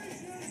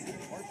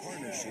 Our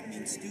partnership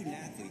means student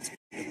athletes get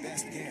the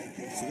best care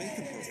so they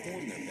can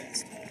perform their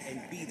best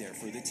and be there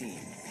for the team.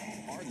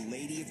 Our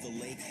Lady of the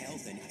Lake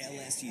Health and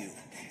LSU.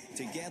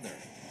 Together,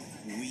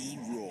 we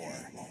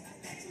roar.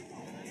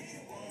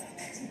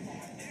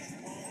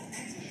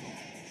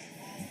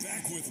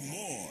 Back with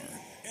more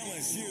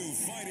LSU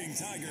Fighting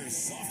Tigers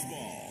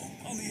softball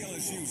on the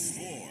LSU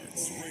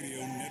Sports Radio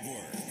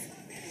Network.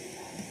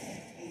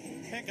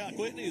 Hancock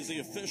Whitney is the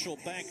official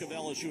bank of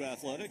LSU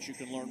Athletics. You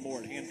can learn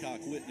more at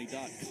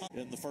HancockWhitney.com.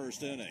 In the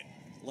first inning,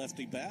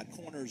 lefty bat,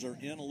 corners are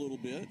in a little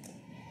bit,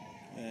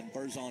 and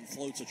Berzon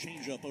floats a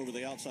changeup over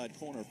the outside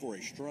corner for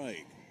a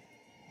strike.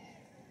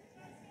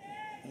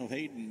 Oh,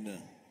 Hayden,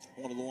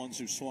 one of the ones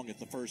who swung at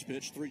the first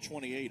pitch,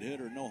 328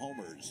 hitter, no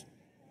homers.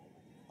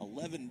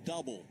 11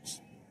 doubles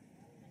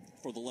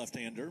for the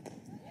left-hander.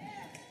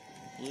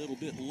 A little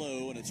bit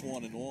low, and it's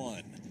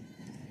 1-1.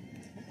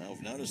 Now,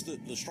 I've noticed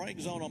that the strike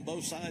zone on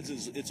both sides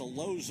it's a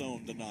low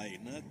zone tonight,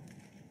 and that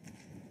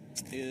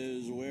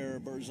is where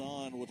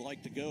Berzon would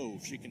like to go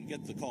if she can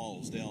get the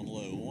calls down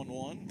low. 1-1.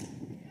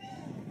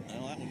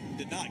 Well, that one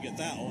did not get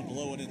that one.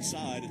 Low and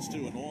inside, it's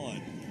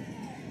 2-1.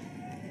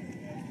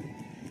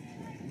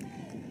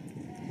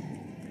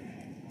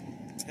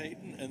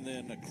 Hayden and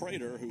then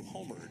Crater, who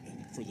homered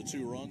for the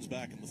 2 runs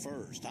back in the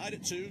first. Tied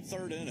at 2,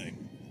 third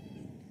inning.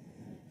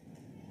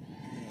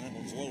 And that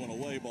one's low and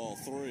away, ball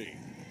 3.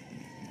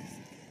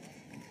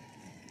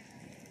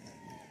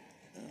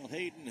 Well,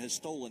 Hayden has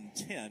stolen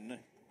 10.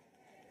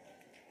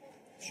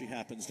 She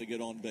happens to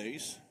get on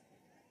base.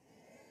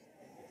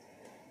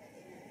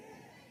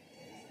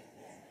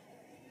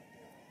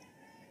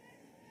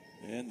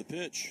 And the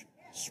pitch,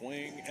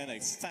 swing and a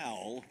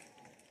foul.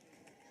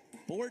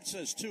 Board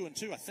says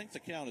 2-2. I think the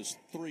count is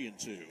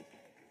 3-2.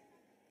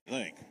 I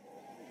think.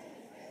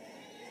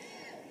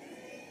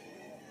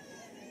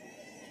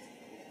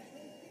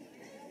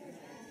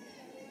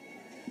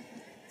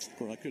 Of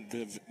course, I could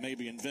have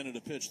maybe invented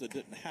a pitch that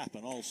didn't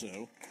happen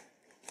also.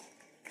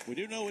 We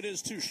do know it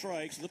is 2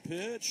 strikes. The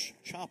pitch,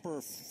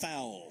 chopper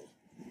foul.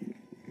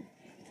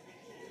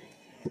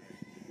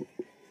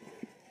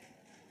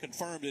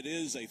 Confirmed it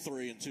is a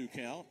 3-2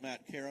 count.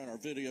 Matt Caron, our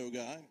video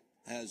guy,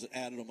 has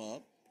added them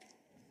up.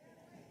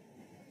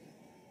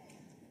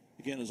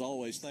 Again, as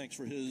always, thanks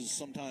for his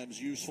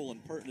sometimes useful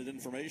and pertinent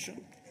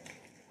information.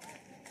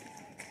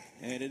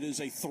 And it is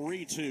a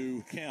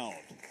 3-2 count.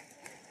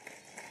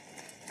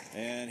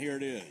 And here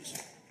it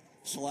is.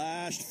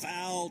 Slashed,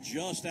 foul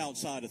just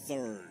outside of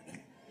third.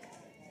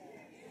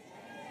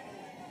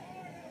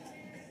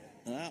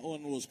 That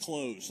one was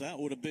close. That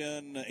would have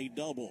been a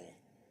double,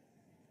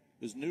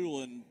 as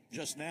Newland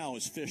just now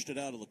has fished it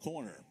out of the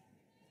corner.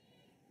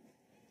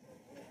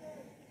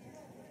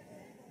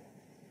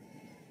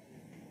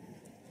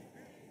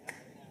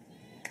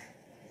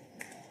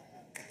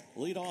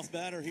 Leadoff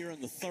batter here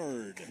in the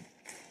third.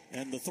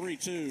 And the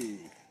 3-2.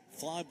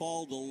 Fly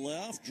ball to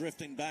left,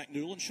 drifting back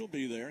Newland. She'll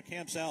be there.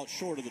 Camps out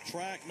short of the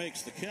track,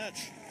 makes the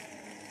catch.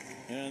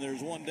 And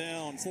there's one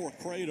down for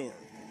Crater.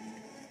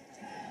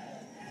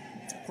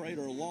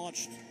 Crater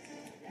launched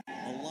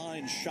a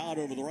line shot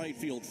over the right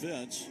field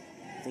fence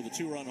for the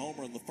 2-run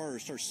homer in the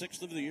first. Her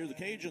 6th of the year. The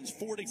Cajuns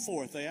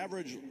 44th. They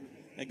average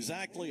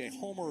exactly a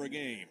homer a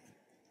game.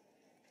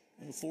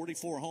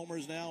 44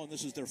 homers now, and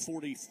this is their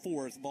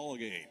 44th ball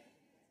game.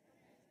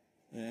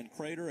 And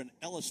Crater and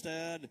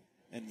Elistad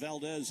and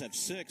Valdez have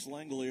 6.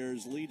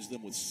 Langoliers leads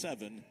them with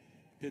 7.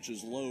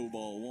 Pitches low,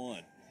 ball 1.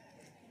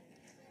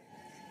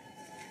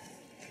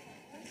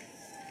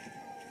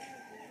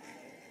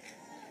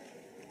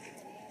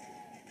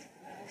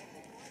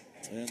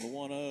 And the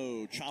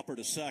 1-0, chopper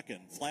to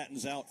second,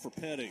 flattens out for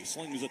Petty,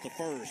 slings at the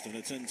first, and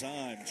it's in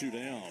time, 2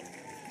 down.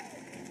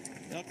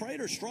 Now,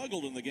 Crater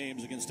struggled in the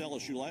games against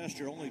LSU last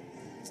year, only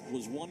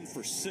was 1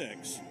 for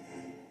 6,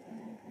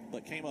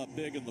 but came up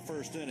big in the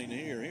first inning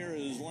here. Here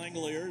is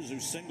Langoliers,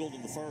 who singled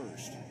in the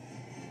first.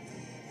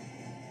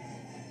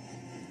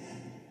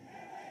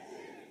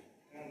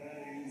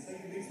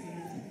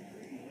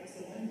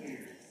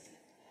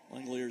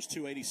 Langoliers,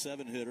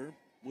 287 hitter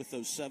with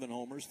those 7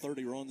 homers,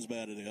 30 runs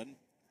batted in.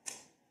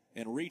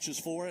 And reaches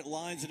for it,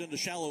 lines it into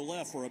shallow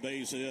left for a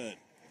base hit.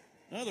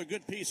 Another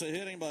good piece of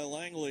hitting by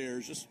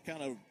Langoliers. Just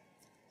kind of,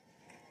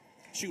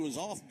 she was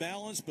off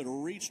balance, but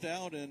reached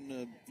out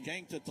and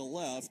yanked it to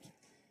left.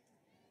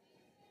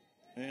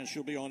 And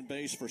she'll be on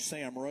base for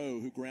Sam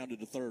Rowe, who grounded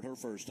to third her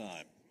first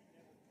time.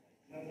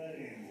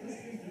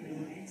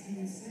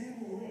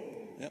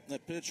 Yep,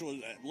 that pitch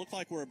looked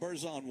like where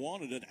Berzon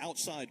wanted it,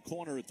 outside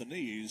corner at the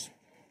knees.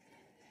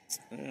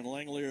 And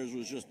Langoliers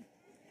was just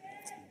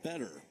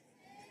better.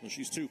 So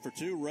she's 2 for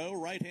 2. Rowe,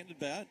 right-handed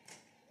bat,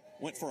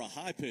 went for a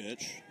high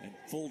pitch and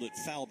pulled it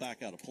foul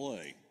back out of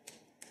play.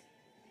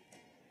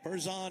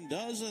 Berzon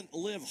doesn't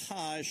live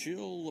high.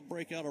 She'll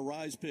break out a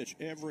rise pitch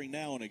every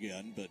now and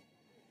again, but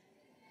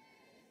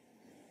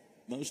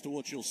most of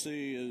what you'll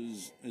see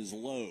is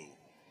low.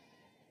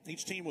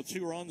 Each team with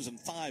 2 runs and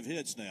 5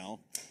 hits now.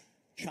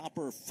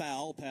 Chopper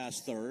foul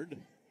past third.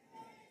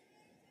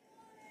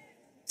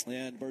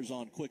 And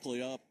Berzon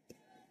quickly up.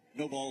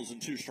 No balls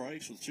and 2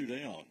 strikes with 2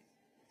 down.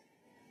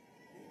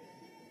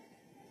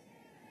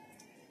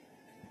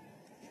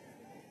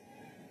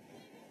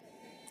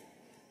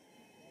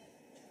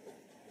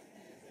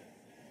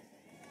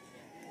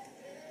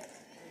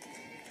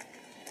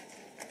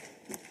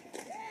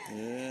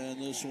 And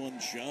this one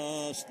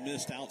just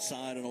missed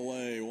outside and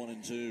away,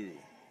 1-2.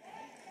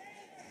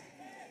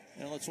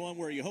 Now, it's one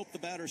where you hope the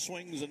batter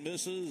swings and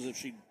misses. If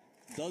she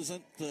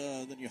doesn't,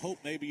 then you hope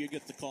maybe you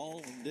get the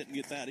call, and didn't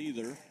get that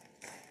either.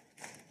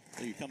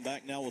 So you come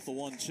back now with the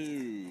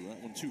 1-2.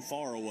 That one too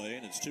far away,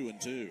 and it's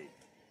 2-2.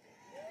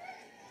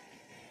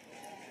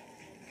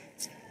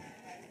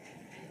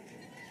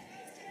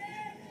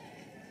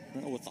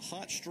 Well, with the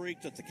hot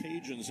streak that the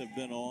Cajuns have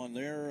been on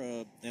there,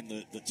 and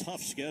the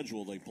tough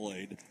schedule they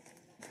played,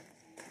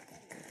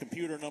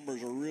 computer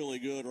numbers are really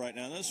good right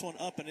now. This one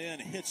up and in,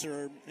 hits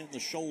her in the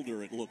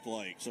shoulder, it looked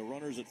like. So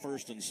runners at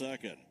first and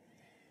second.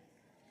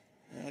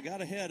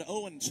 Got ahead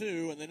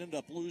 0-2 and then ended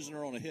up losing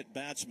her on a hit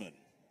batsman.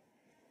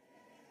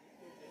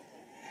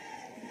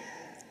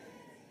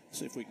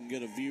 See if we can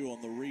get a view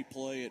on the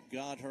replay. It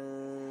got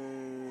her,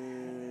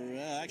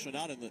 actually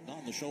not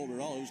on the shoulder at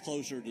all. It was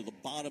closer to the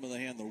bottom of the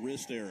hand, the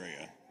wrist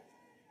area.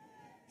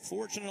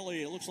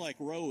 Fortunately, it looks like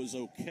Rowe is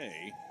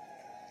okay.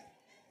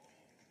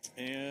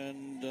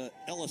 And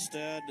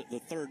Elistad, the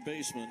third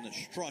baseman,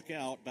 struck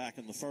out back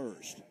in the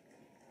first.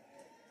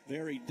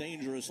 Very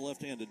dangerous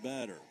left-handed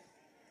batter.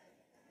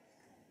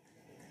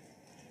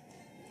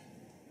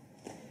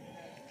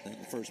 And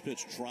the first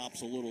pitch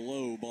drops a little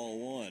low,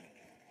 ball one.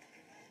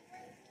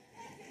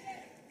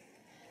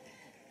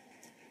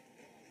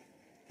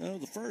 Now,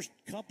 the first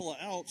couple of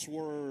outs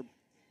were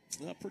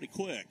pretty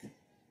quick.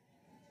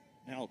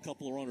 Now a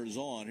couple of runners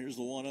on. Here's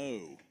the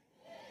 1-0.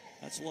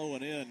 That's low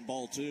and in,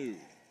 ball two.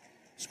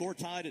 Score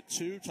tied at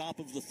 2, top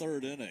of the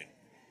third inning.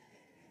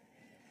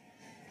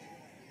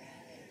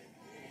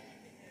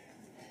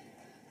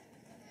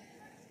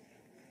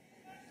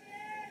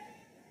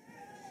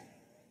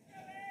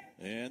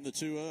 And the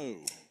 2-0.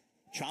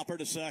 Chopper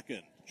to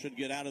second. Should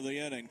get out of the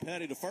inning.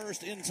 Petty to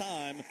first in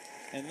time,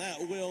 and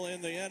that will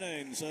end the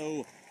inning.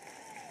 So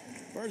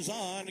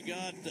Berzon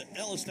got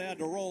Elistad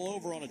to roll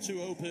over on a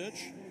 2-0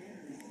 pitch.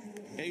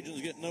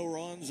 Cajuns get no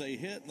runs, a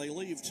hit, and they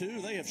leave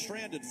 2. They have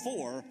stranded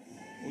 4.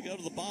 We go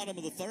to the bottom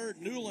of the third.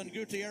 Newland,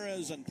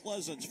 Gutierrez, and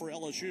Pleasance for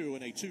LSU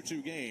in a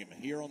 2-2 game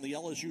here on the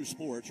LSU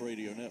Sports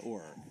Radio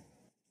Network.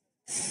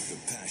 The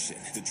passion,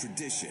 the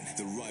tradition,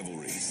 the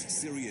rivalries.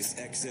 Sirius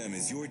XM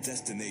is your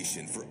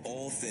destination for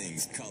all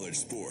things college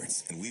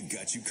sports, and we've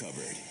got you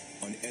covered.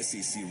 On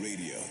SEC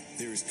Radio,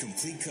 there is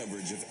complete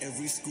coverage of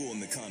every school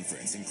in the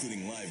conference,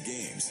 including live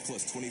games,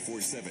 plus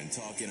 24/7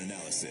 talk and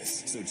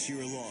analysis. So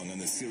cheer along on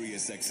the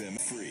Sirius XM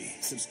free.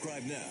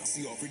 Subscribe now.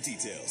 See offer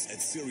details at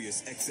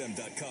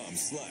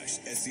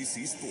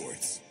SiriusXM.com/SEC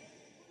Sports.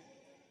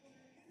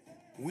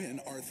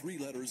 When are 3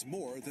 letters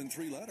more than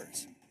 3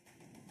 letters?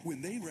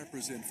 When they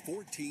represent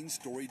 14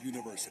 storied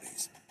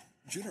universities,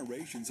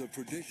 generations of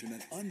tradition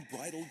and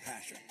unbridled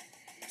passion,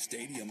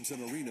 stadiums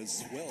and arenas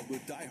swelled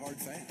with diehard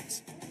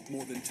fans,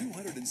 more than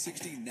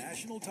 260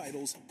 national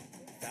titles,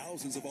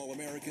 thousands of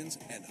All-Americans,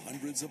 and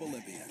hundreds of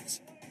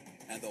Olympians.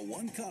 And the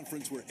one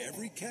conference where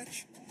every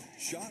catch,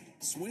 shot,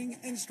 swing,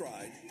 and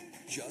stride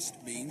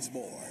just means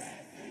more.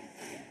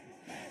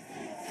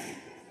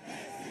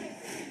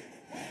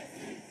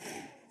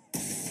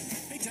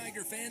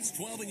 Tiger fans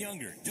 12 and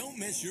younger, don't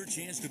miss your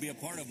chance to be a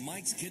part of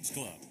Mike's Kids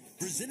Club.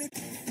 Presented.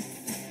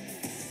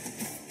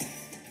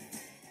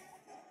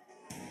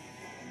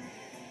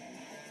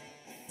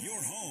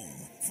 Your home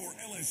for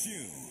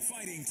LSU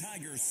Fighting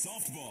Tigers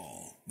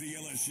softball. The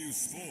LSU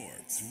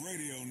Sports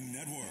Radio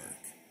Network.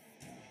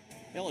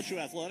 LSU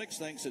Athletics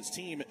thanks its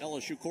team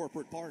LSU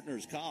corporate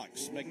partners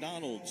Cox,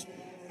 McDonald's,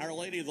 Our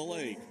Lady of the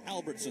Lake,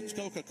 Albertsons,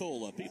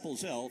 Coca-Cola,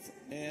 People's Health,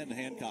 and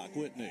Hancock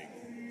Whitney.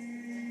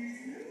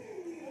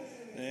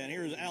 And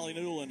here's Allie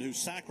Newland, who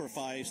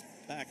sacrificed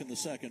back in the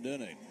second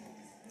inning.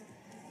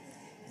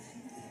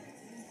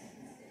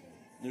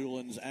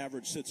 Newland's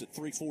average sits at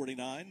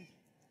 349.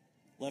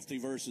 Lefty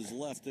versus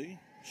lefty.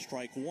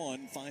 Strike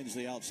one finds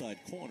the outside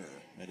corner,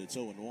 and it's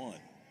 0-1.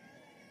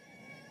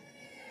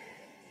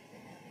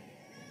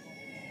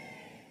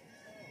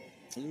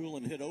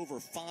 Newland hit over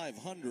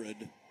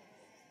 500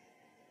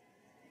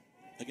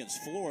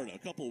 against Florida a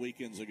couple of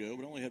weekends ago,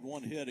 but only had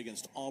one hit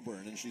against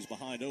Auburn, and she's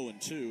behind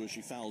 0-2 as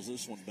she fouls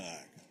this one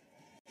back.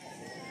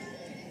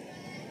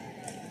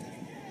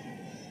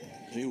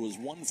 She was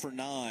 1 for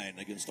 9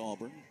 against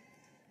Auburn,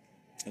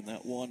 and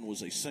that one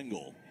was a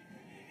single.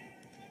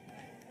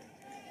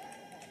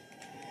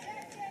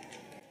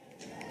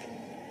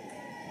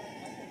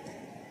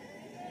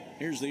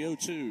 Here's the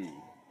 0-2,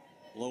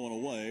 low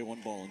and away,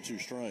 1 ball and 2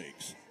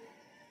 strikes.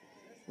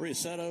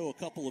 Riasetto, a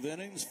couple of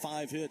innings,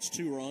 5 hits,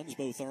 2 runs,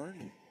 both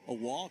earned, a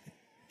walk,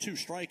 2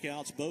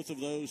 strikeouts, both of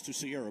those to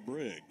Sierra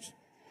Briggs.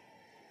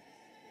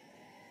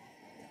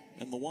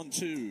 And the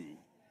 1-2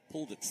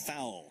 pulled it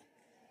foul.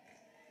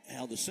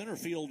 Now the center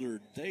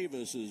fielder,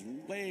 Davis, is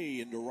way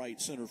into right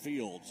center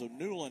field, so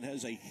Newland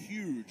has a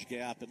huge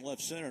gap in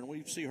left center, and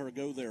we see her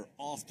go there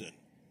often.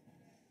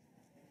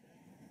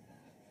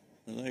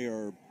 And they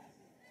are...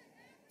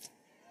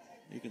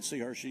 You can see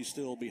her. She's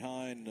still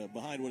behind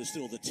what is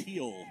still the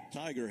teal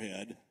Tiger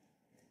head.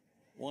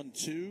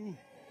 1-2,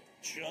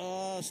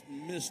 just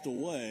missed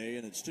away,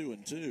 and it's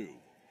 2-2.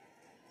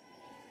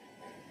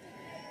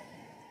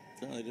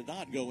 They did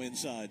not go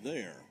inside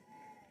there.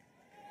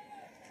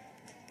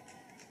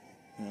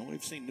 Now,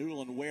 we've seen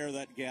Newland wear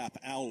that gap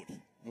out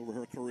over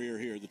her career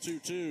here. The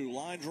 2-2,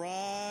 line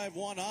drive,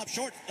 one up,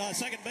 short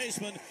second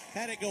baseman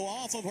had it go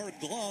off of her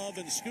glove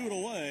and scoot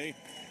away,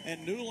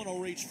 and Newland will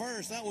reach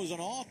first. That was an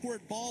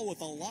awkward ball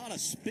with a lot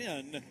of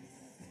spin.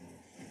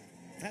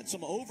 Had some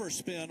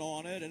overspin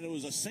on it, and it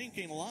was a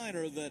sinking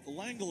liner that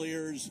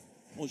Langoliers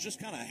was just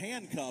kind of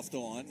handcuffed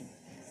on.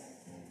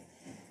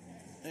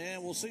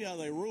 And we'll see how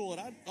they rule it.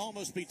 I'd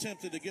almost be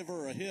tempted to give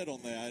her a hit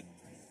on that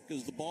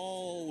because the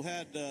ball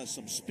had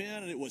some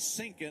spin and it was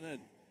sinking.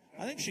 And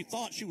I think she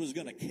thought she was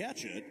going to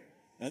catch it,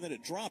 and then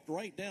it dropped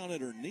right down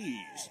at her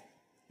knees.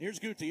 Here's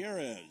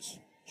Gutierrez.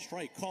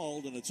 Strike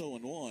called, and it's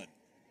 0-1.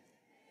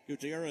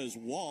 Gutierrez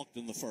walked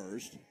in the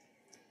first.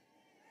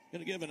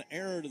 Going to give an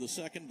error to the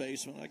second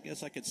baseman. I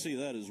guess I could see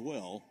that as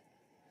well,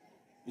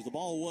 because the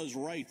ball was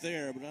right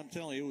there, but I'm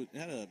telling you, it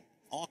had an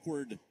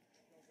awkward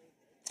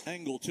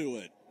angle to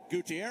it.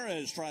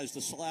 Gutierrez tries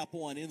to slap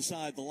one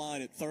inside the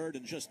line at third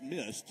and just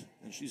missed,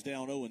 and she's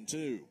down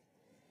 0-2.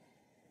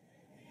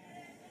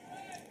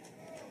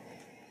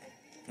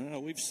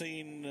 We've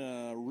seen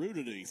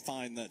Rudity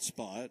find that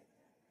spot.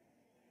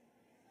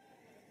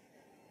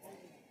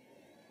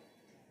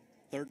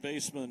 Third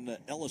baseman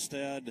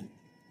Elistad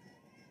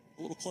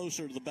a little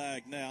closer to the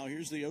bag now.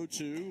 Here's the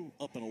 0-2,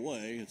 up and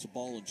away. It's a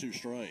ball and 2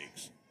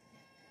 strikes.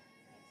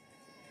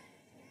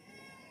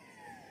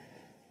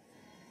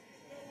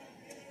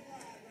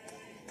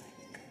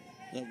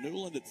 Now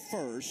Newland at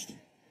first.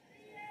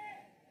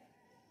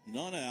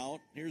 None out.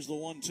 Here's the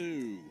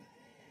 1-2.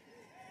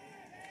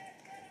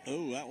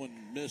 Oh, that one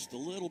missed a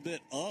little bit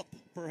up,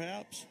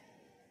 perhaps.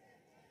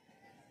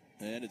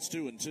 And it's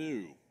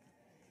 2-2.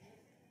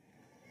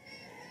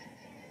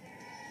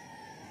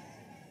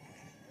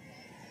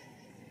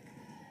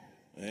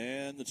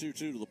 And the 2-2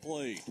 to the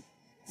plate.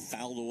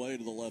 Fouled away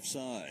to the left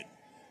side.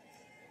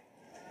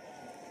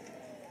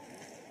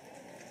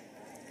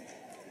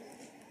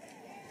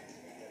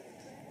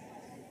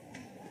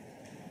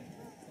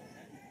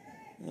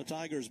 The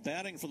Tigers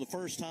batting for the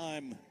first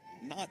time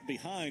not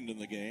behind in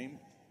the game,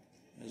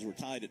 as we're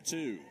tied at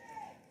 2.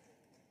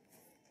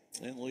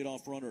 And the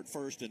leadoff runner at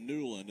first in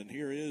Newland. And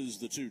here is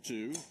the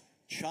 2-2.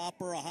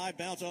 Chopper, a high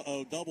bounce.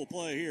 Uh-oh, double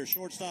play here.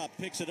 Shortstop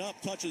picks it up,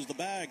 touches the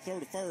bag, throw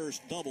to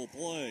first, double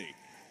play.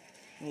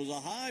 It was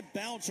a high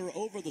bouncer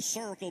over the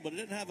circle, but it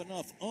didn't have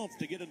enough oomph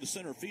to get into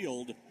center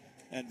field.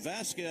 And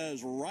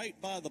Vasquez, right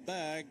by the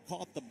bag,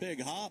 caught the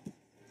big hop,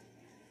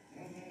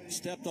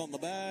 stepped on the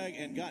bag,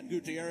 and got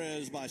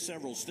Gutierrez by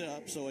several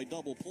steps. So a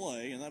double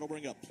play, and that'll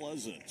bring up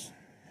Pleasant.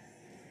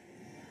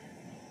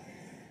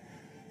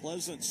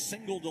 Pleasant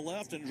singled to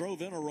left and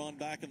drove in a run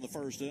back in the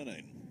first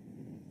inning.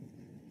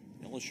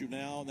 LSU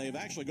now, and they've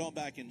actually gone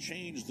back and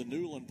changed the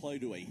Newland play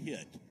to a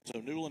hit. So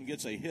Newland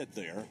gets a hit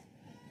there.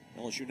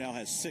 LSU now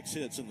has 6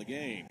 hits in the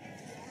game.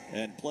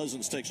 And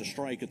Pleasance takes a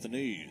strike at the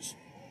knees.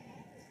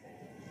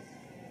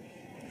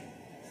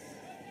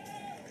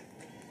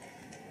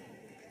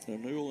 So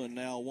Newland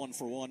now 1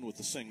 for 1 with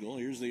the single.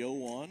 Here's the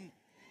 0-1.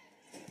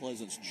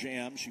 Pleasance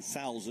jam. She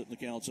fouls it, and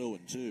the count's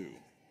 0-2.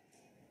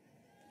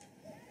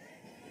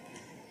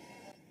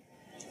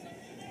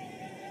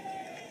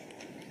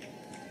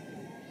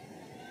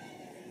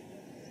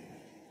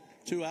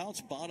 Two outs,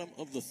 bottom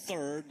of the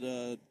third,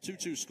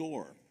 2-2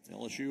 score.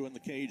 LSU and the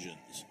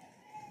Cajuns.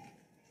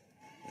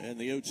 And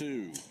the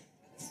 0-2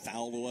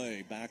 fouled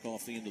away, back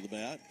off the end of the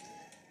bat.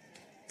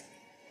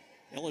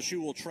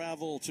 LSU will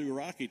travel to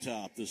Rocky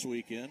Top this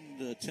weekend.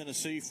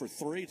 Tennessee for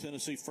 3.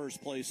 Tennessee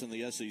first place in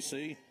the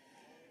SEC.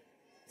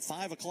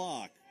 5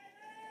 o'clock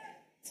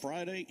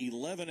Friday,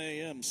 11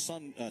 a.m.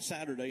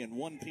 Saturday, and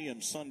 1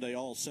 p.m. Sunday,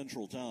 all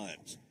Central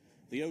times.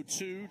 The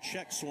 0-2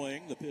 check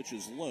swing. The pitch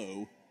is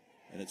low.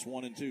 And it's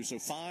 1-2. So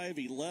 5,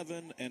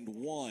 11, and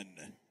 1.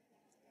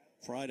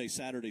 Friday,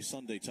 Saturday,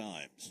 Sunday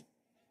times.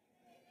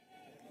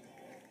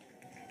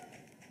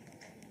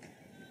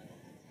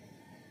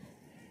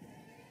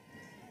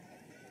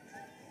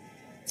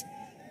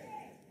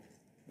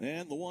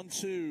 And the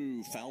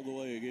 1-2 fouled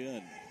away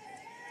again.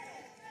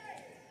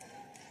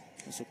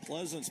 So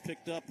Pleasance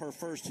picked up her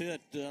first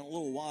hit in a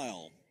little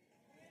while.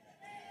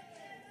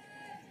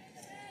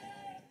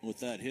 With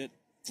that hit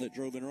that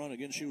drove in a run.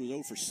 Again, she was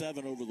 0 for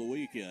 7 over the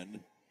weekend.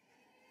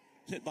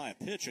 Hit by a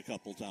pitch a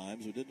couple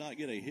times, but did not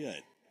get a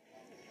hit.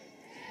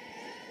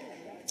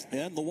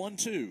 And the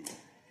 1-2.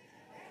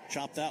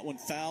 Chopped that one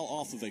foul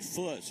off of a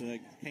foot, so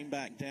it came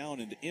back down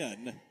and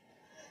in.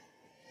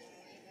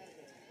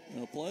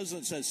 Now,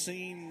 Pleasance has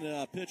seen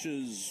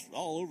pitches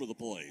all over the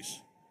place.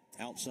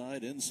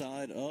 Outside,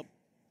 inside, up.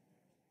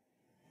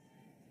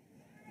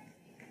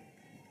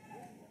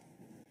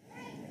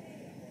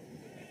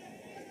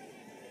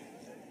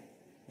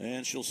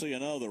 And she'll see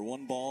another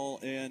 1 ball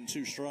and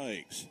 2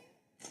 strikes.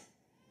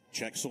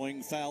 Check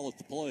swing foul at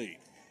the plate.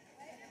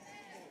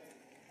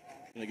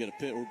 Going to get a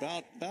pitch. We're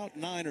about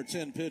 9 or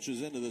 10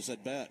 pitches into this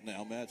at bat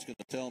now. Matt's going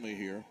to tell me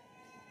here.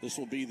 This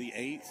will be the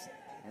 8th.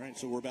 All right,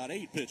 so we're about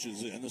 8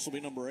 pitches in. This will be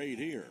number 8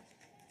 here.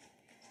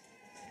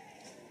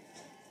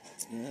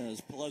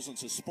 As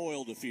Pleasance has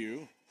spoiled a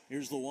few.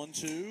 Here's the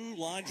 1-2.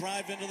 Line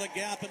drive into the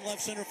gap, and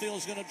left center field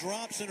is going to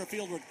drop. Center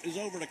field is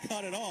over to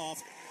cut it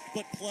off.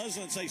 But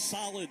Pleasance a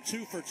solid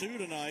 2 for 2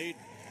 tonight.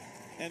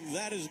 And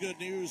that is good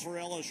news for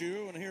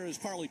LSU. And here is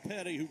Carly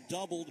Petty, who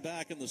doubled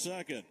back in the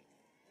second.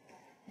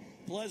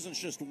 Pleasance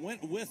just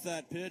went with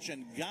that pitch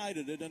and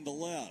guided it into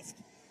left.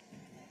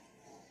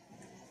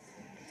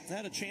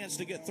 Had a chance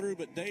to get through,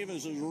 but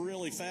Davis was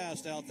really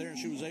fast out there, and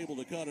she was able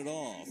to cut it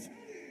off.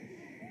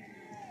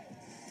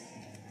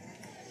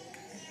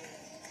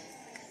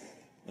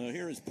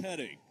 Here is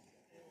Petty.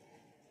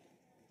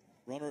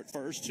 Runner at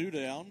first, 2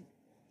 down.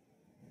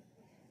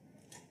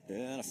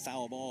 And a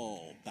foul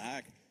ball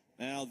back.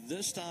 Now,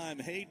 this time,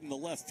 Hayden, the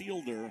left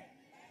fielder,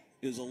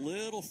 is a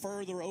little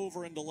further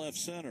over into left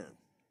center,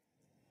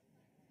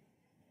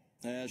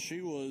 as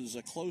she was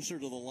closer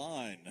to the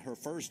line her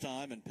first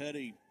time, and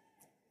Petty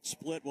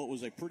split what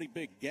was a pretty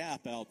big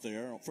gap out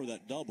there for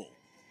that double.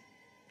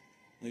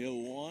 The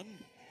 0-1,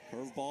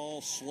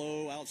 curveball,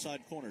 slow,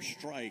 outside corner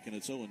strike, and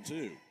it's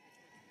 0-2.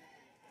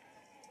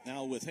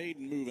 Now with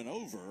Hayden moving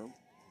over,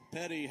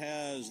 Petty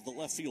has the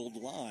left field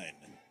line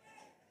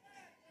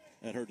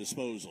at her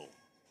disposal.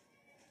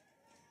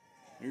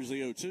 Here's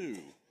the 0-2.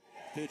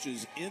 Pitch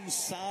is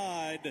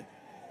inside.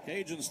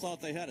 Cajuns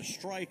thought they had a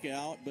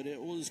strikeout, but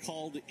it was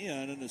called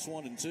in, and it's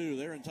 1-2.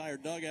 Their entire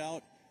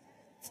dugout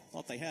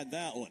thought they had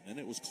that one, and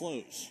it was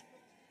close.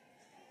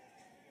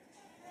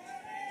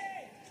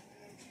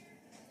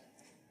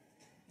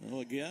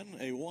 Well, again,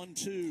 a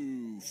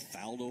 1-2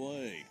 fouled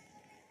away.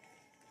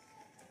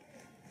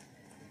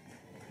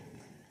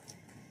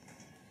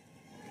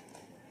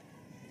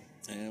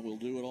 And we'll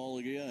do it all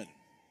again.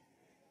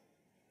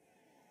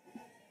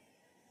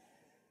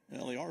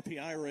 Well, the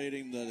RPI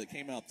rating that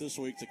came out this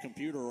week, the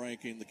computer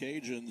ranking, the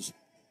Cajuns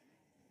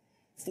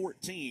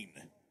 14.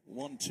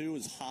 1-2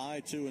 is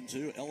high,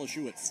 2-2.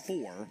 LSU at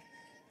 4.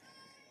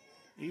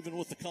 Even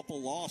with a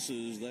couple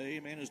losses, they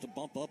managed to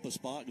bump up a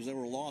spot because there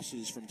were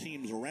losses from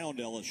teams around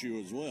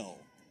LSU as well.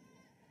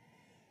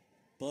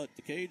 But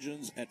the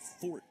Cajuns at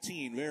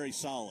 14, very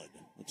solid.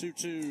 The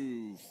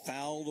 2-2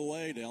 fouled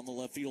away down the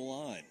left field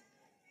line.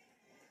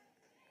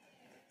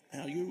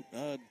 Now,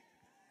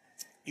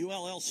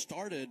 ULL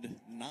started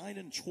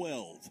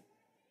 9-12,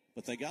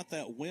 but they got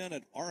that win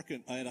at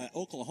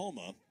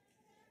Oklahoma.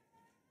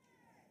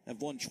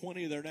 Have won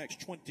 20 of their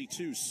next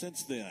 22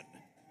 since then.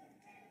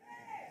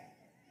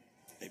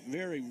 A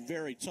very,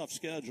 very tough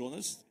schedule. And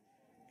this,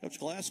 Coach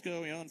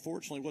Glasgow,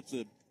 unfortunately, what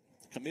the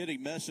committee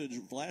message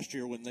last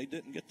year when they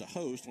didn't get to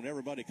host, when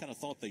everybody kind of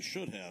thought they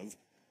should have,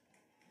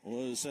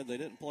 said they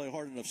didn't play a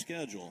hard enough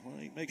schedule. Well,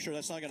 make sure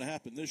that's not going to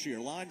happen this year.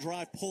 Line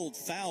drive pulled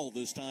foul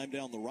this time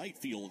down the right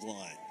field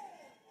line.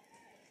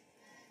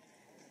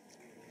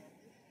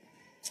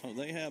 So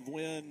they have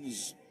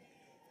wins.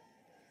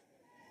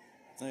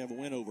 They have a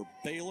win over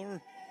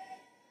Baylor.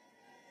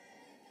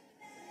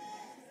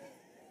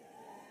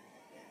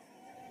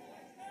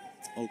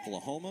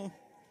 Oklahoma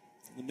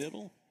in the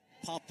middle.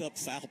 Popped up,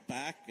 foul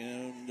back,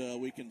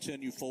 and we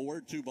continue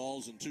forward. 2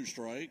 balls and 2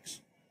 strikes.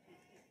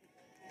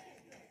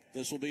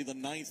 This will be the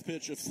 9th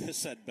pitch of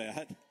this at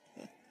bat.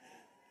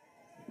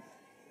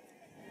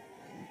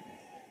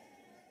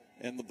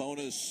 And the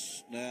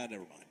bonus, never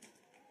mind.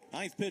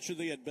 9th pitch of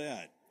the at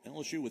bat.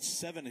 LSU with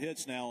 7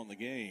 hits now in the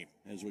game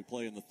as we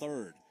play in the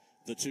 3rd.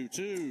 The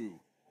 2-2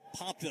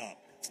 popped up.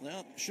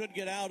 Well, should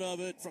get out of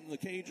it from the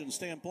Cajun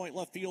standpoint.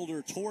 Left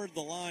fielder toward the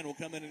line will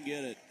come in and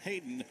get it.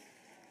 Hayden,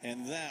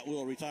 and that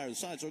will retire the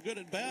side. So good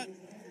at bat.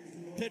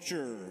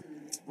 Pitcher,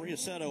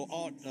 Riaceto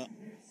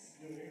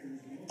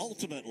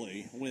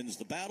ultimately wins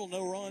the battle.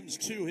 No runs,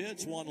 2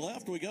 hits, 1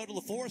 left. We go to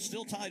the 4th,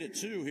 still tied at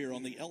 2 here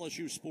on the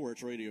LSU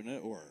Sports Radio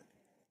Network.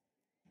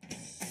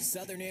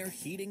 Southern Air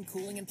Heating,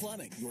 Cooling, and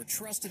Plumbing, your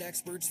trusted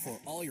experts for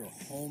all your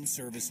home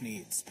service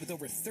needs. With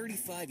over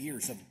 35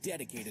 years of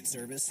dedicated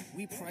service,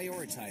 we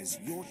prioritize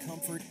your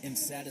comfort and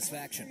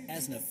satisfaction.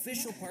 As an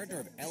official partner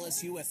of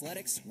LSU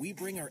Athletics, we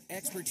bring our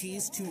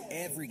expertise to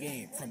every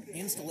game, from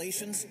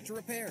installations to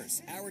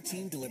repairs. Our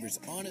team delivers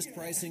honest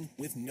pricing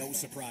with no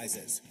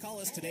surprises. Call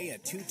us today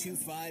at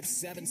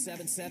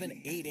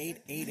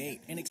 225-777-8888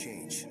 and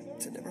exchange.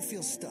 To never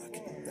feel stuck.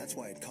 That's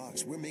why at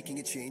Cox, we're making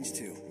a change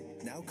too.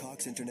 Now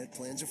Cox Internet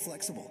plans are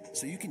flexible,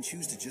 so you can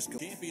choose to just go.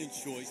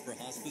 Champion's Choice for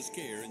Hospice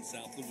Care in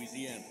South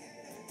Louisiana.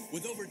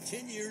 With over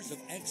 10 years of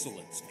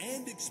excellence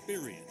and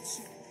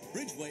experience,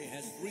 Bridgeway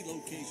has 3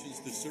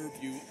 locations to serve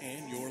you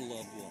and your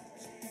loved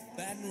ones.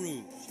 Baton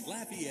Rouge,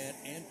 Lafayette,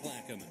 and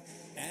Plaquemine.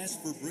 Ask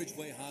for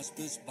Bridgeway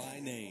Hospice by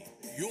name.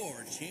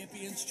 Your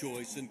champion's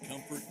choice in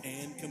comfort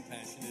and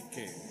compassionate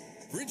care.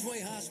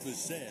 Bridgeway Hospice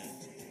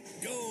says,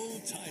 go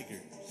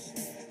Tigers.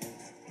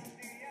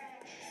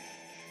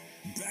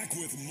 Back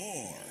with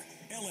more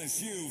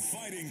LSU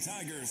Fighting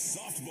Tigers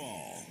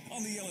softball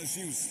on the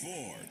LSU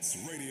Sports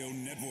Radio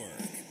Network.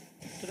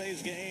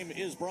 Today's game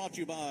is brought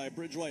to you by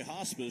Bridgeway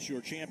Hospice, your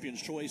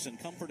champion's choice in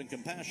comfort and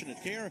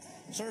compassionate care,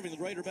 serving the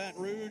greater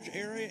Baton Rouge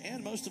area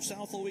and most of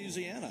South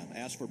Louisiana.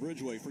 Ask for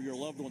Bridgeway for your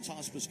loved one's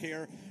hospice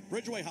care.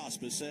 Bridgeway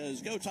Hospice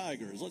says, go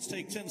Tigers. Let's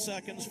take 10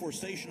 seconds for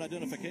station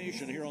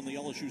identification here on the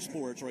LSU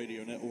Sports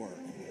Radio Network.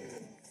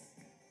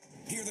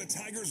 Hear the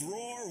Tigers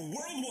roar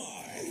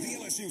worldwide. The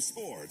LSU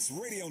Sports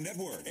Radio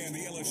Network and the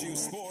LSU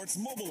Sports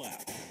mobile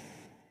app.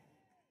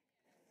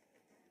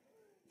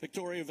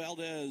 Victoria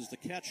Valdez, the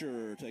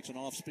catcher, takes an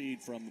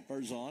off-speed from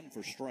Berzon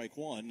for strike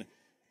 1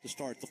 to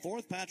start the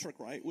 4th. Patrick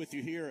Wright with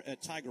you here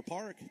at Tiger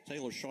Park.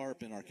 Taylor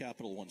Sharp in our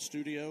Capital One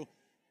studio.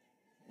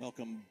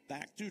 Welcome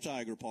back to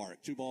Tiger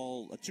Park. 2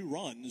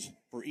 runs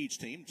for each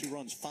team. 2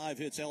 runs, 5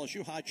 hits.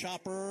 LSU high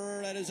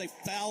chopper. That is a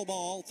foul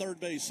ball, third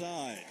base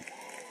side.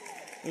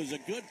 It was a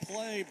good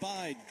play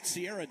by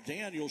Sierra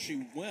Daniels.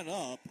 She went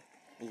up,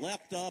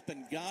 leapt up,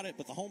 and got it,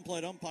 but the home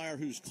plate umpire,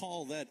 whose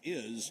call that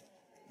is,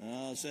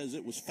 says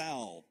it was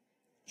foul.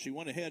 She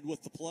went ahead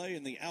with the play,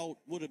 and the out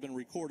would have been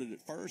recorded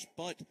at first,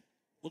 but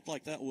looked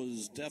like that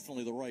was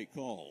definitely the right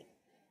call.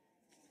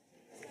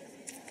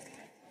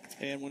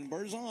 And when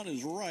Berzon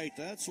is right,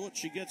 that's what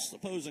she gets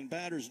opposing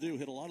batters do,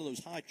 hit a lot of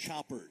those high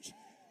choppers.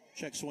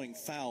 Check swing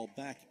foul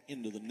back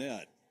into the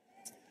net.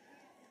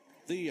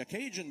 The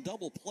Cajun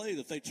double play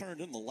that they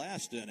turned in the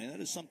last inning, that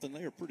is something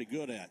they are pretty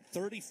good at.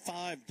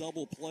 35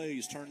 double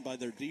plays turned by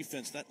their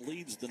defense. That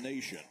leads the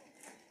nation.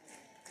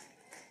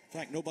 In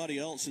fact, nobody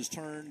else has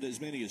turned as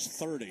many as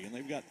 30, and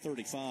they've got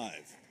 35.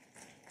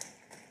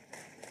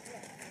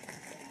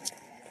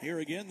 Here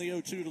again, the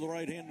 0-2 to the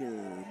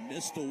right-hander.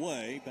 Missed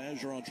away.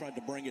 Bergeron tried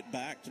to bring it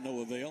back to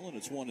no avail, and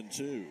it's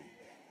 1-2.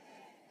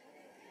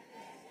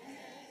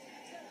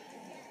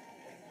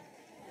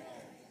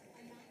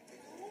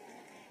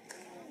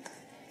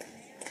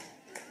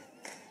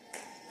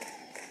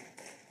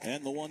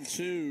 And the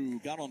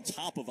 1-2 got on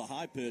top of a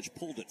high pitch,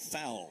 pulled it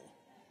foul.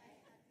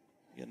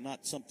 Again,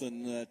 not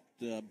something that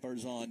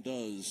Berzon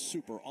does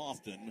super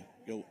often,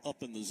 go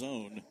up in the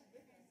zone.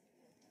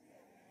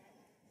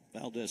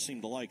 Valdez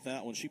seemed to like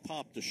that one. She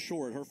popped to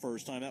short her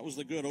first time. That was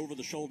the good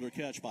over-the-shoulder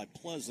catch by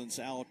Pleasance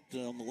out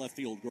on the left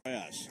field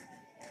grass.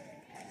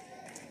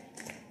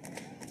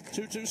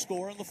 2-2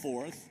 score in the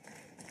fourth.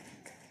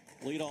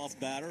 Leadoff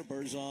batter,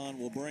 Berzon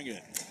will bring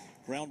it.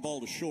 Ground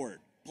ball to short.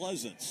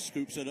 Pleasance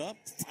scoops it up,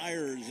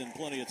 fires in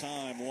plenty of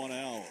time, one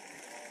out.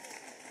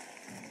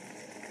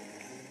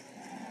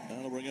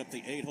 That'll bring up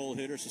the 8-hole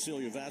hitter,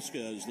 Cecilia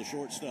Vasquez, the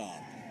shortstop.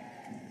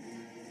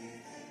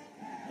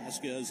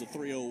 Vasquez, a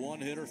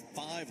 .301 hitter,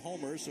 5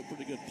 homers, so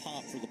pretty good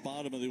pop for the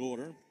bottom of the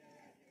order.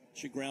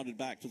 She grounded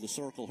back to the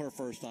circle her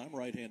first time,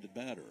 right-handed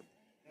batter.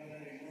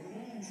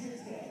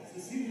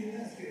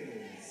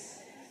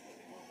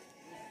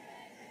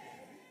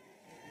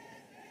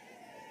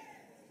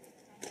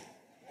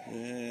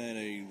 And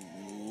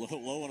a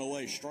low and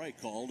away strike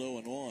called,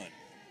 0-1.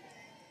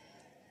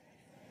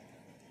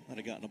 Might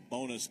have gotten a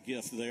bonus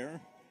gift there.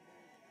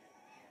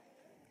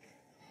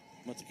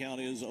 But the count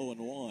is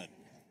 0-1.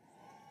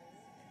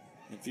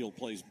 Infield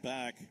plays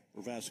back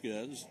for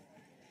Vasquez.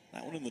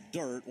 That one in the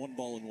dirt, 1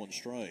 ball and 1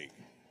 strike.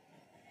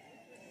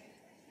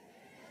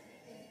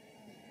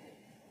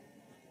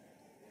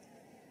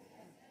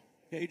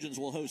 Cajuns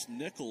will host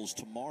Nichols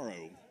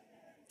tomorrow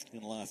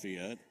in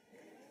Lafayette.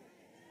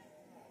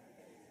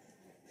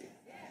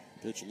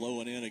 Pitch low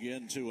and in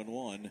again,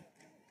 2-1.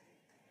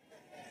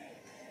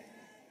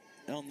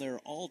 On their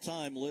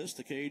all-time list,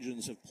 the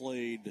Cajuns have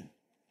played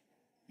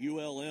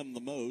ULM the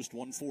most,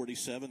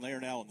 147. They are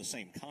now in the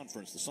same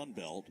conference, the Sun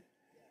Belt.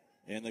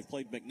 And they've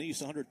played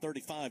McNeese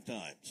 135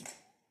 times.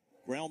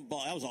 Ground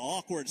ball, that was an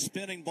awkward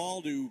spinning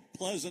ball to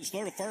Pleasance,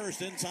 throw to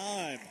first in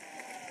time.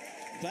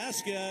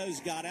 Vasquez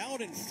got out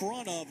in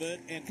front of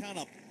it and kind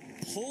of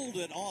pulled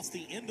it off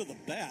the end of the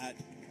bat.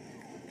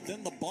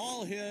 Then the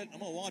ball hit, I'm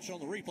going to watch on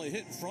the replay,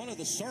 hit in front of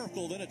the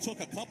circle. Then it took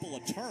a couple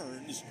of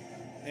turns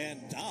and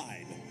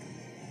died.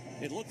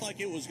 It looked like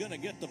it was going to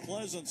get to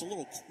Pleasance a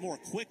little more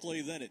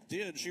quickly than it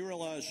did. She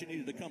realized she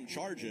needed to come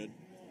charge it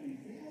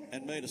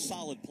and made a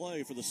solid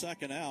play for the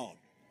second out.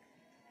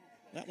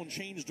 That one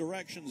changed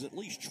directions at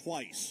least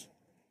twice.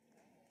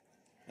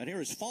 And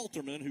here is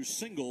Falterman, who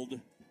singled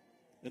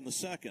in the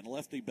second.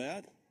 Lefty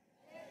bat.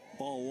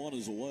 Ball 1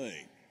 is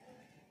away.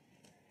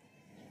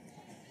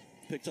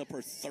 Picked up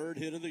her 3rd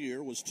hit of the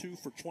year, was 2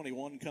 for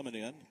 21 coming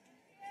in.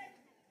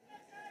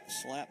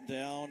 Slapped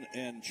down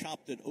and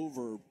chopped it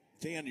over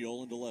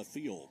Daniel into left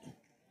field.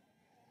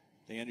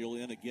 Daniel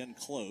in again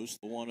close.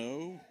 The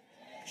 1-0.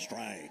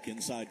 Strike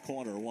inside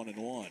corner,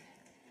 1-1.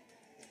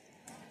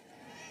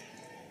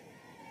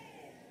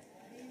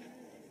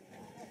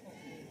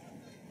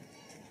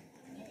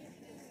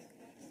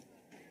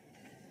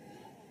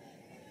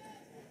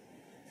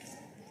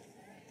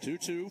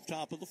 Two-two,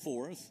 top of the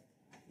fourth.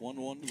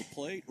 1-1 to the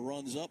plate,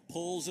 runs up,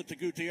 pulls it to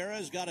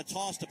Gutierrez, got a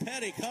toss to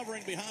Petty,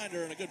 covering behind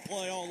her, and a good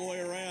play all the way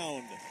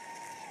around.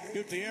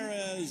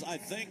 Gutierrez, I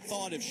think,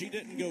 thought if she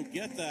didn't go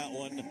get that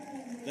one,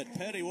 that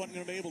Petty wasn't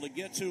going to be able to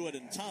get to it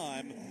in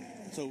time.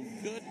 So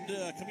good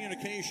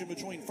communication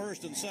between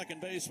first and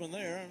second baseman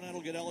there, and that'll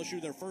get LSU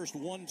their first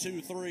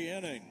 1-2-3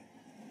 inning.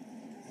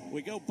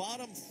 We go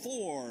bottom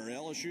 4,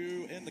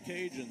 LSU and the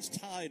Cajuns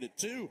tied at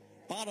 2.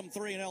 Bottom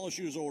 3 in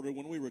LSU's order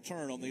when we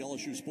return on the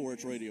LSU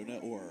Sports Radio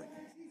Network.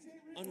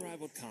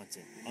 Unrivaled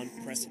content,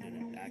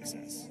 unprecedented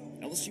access.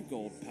 LSU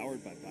Gold,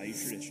 powered by Bayou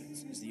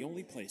Traditions, is the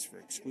only place for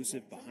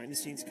exclusive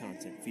behind-the-scenes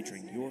content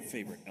featuring your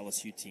favorite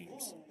LSU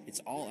teams.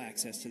 It's all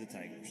access to the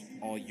Tigers,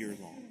 all year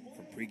long,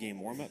 from pregame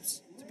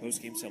warm-ups to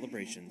postgame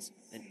celebrations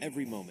and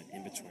every moment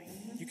in between.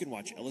 You can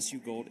watch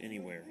LSU Gold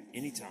anywhere,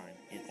 anytime,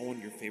 and on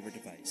your favorite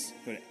device.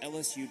 Go to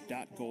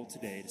lsu.gold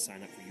today to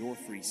sign up for your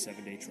free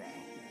 7-day trial,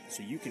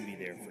 so you can be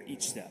there for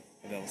each step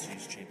of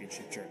LSU's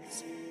championship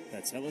journeys.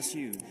 That's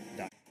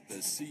lsu.gold.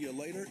 the see you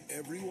later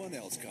everyone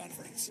else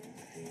conference.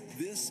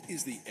 This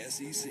is the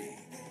SEC,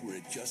 where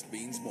it just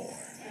means more.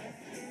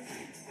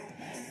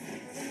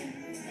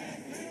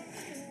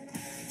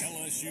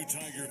 LSU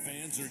Tiger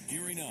fans are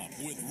gearing up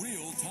with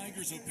real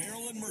Tigers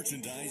apparel and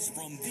merchandise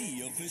from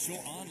the official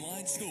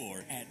online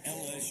store at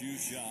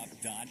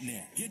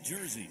lsushop.net. Get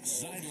jerseys,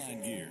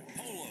 sideline gear,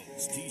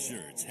 polos,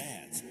 t-shirts,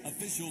 hats,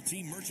 official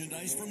team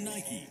merchandise from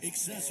Nike,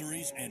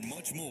 accessories, and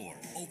much more.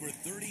 Over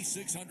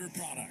 3,600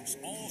 products,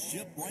 all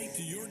shipped right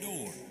to your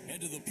door.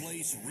 Head to the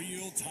place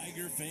real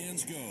Tiger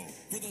fans go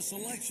for the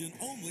selection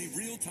only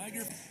real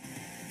Tiger.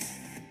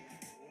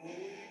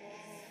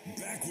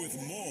 Back with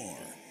more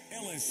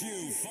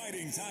LSU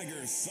Fighting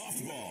Tigers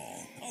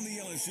softball on the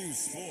LSU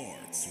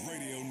Sports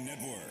Radio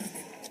Network.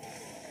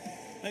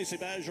 Macy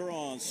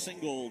Bergeron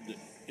singled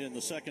in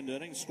the second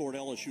inning, scored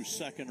LSU's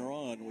second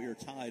run. We are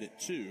tied at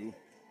 2.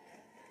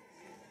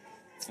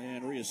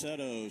 And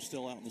Riasetto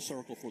still out in the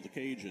circle for the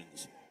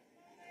Cajuns.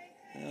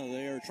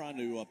 They are trying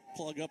to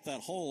plug up that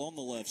hole on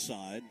the left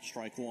side.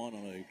 Strike one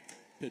on a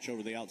pitch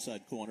over the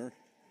outside corner.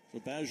 So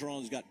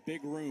Bergeron's got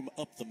big room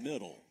up the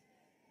middle.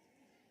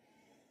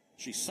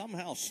 She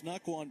somehow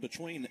snuck one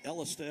between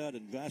Elistad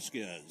and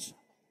Vasquez.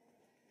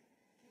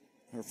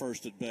 Her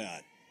first at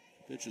bat.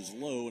 Pitch is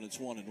low, and it's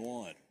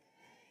 1-1.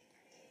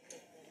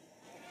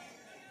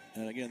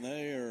 And again,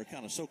 they are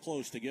kind of so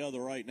close together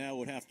right now.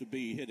 Would have to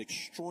be hit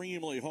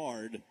extremely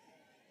hard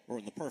or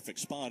in the perfect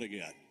spot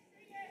again.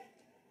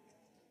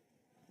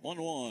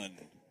 1-1.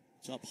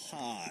 It's up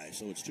high,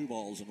 so it's 2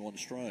 balls and 1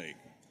 strike.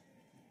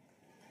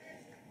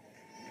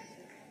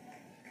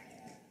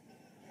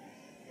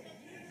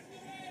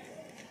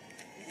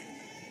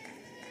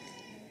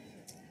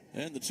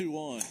 And the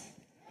 2-1.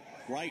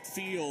 Right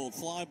field,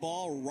 fly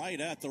ball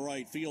right at the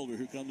right fielder,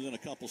 who comes in a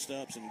couple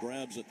steps and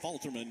grabs it.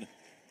 Falterman,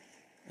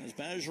 as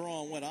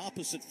Bergeron went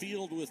opposite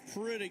field with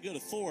pretty good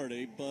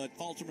authority, but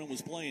Falterman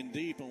was playing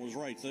deep and was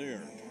right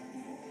there.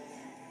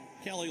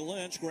 Kelly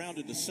Lynch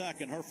grounded to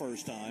second her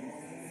first time.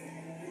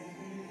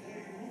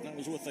 That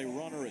was with a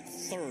runner at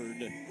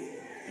third,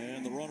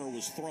 and the runner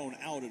was thrown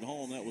out at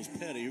home. That was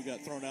Petty, who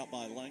got thrown out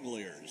by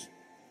Langoliers.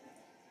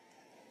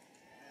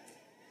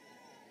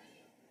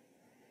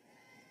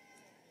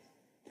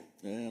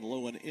 And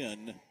low and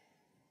in,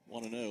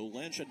 1-0.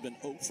 Lynch had been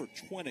 0 for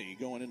 20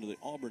 going into the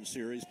Auburn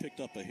series,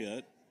 picked up a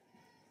hit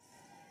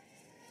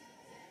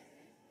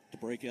to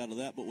break out of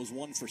that, but was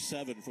 1 for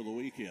 7 for the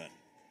weekend.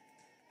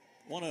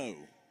 1-0.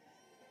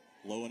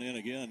 Low and in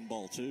again,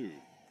 ball 2.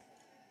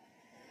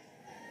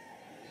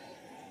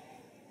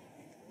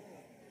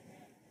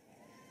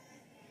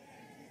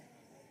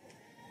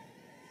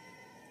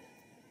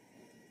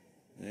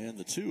 And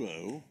the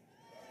 2-0.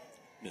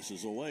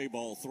 Misses away,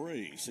 ball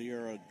 3.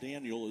 Sierra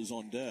Daniel is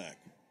on deck.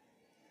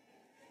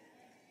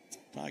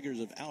 Tigers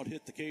have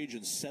out-hit the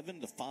Cajuns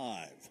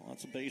 7-5.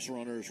 Lots of base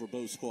runners for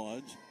both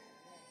squads.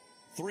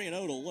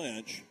 3-0 to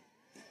Lynch.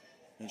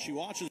 And she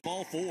watches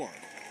ball 4.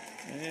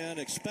 And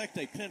expect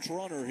a pinch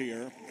runner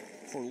here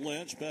for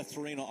Lynch. Beth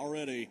Farina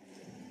already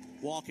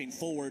walking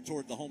forward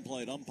toward the home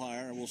plate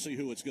umpire, and we'll see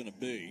who it's going to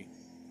be.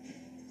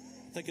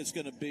 I think it's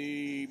going to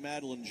be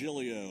Madeline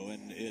Giglio,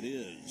 and it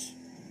is.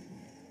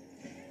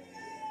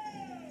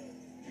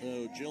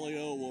 So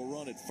Giglio will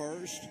run it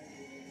first.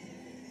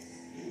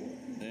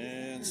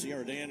 And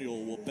Sierra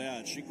Daniel will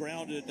bat. She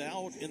grounded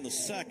out in the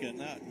second.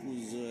 That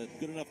was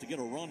good enough to get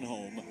a run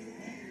home.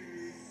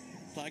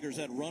 Tigers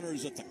had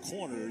runners at the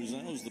corners.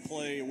 That was the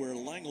play where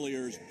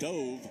Langoliers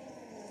dove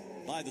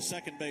by the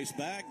second base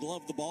back,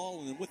 gloved the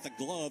ball, and then with the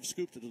glove,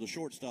 scooped it to the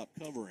shortstop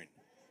covering.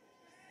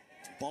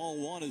 Ball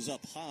 1 is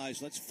up high,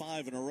 so that's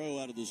 5 in a row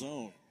out of the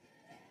zone.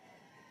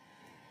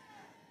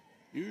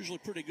 Usually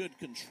pretty good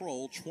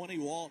control, 20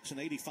 walks and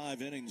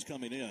 85 innings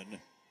coming in.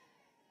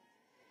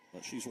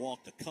 But she's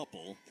walked a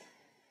couple.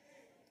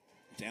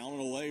 Down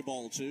and away,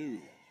 ball 2.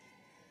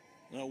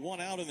 Now 1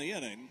 out in the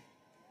inning.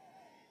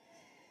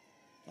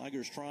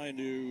 Tigers trying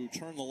to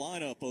turn the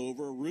lineup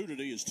over.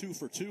 Rudity is 2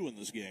 for 2 in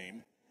this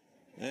game.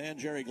 And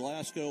Jerry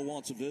Glasgow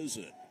wants a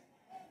visit.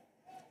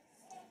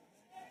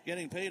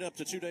 Getting paid up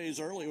to 2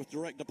 days early with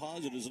direct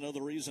deposit is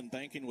another reason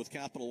banking with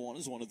Capital One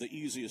is one of the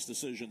easiest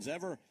decisions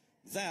ever.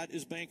 That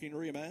is banking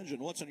reimagined.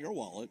 What's in your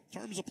wallet?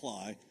 Terms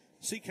apply.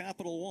 See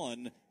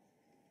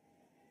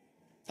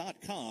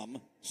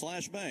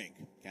CapitalOne.com/bank.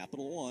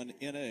 Capital One,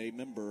 N.A.,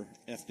 member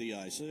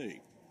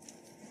FDIC.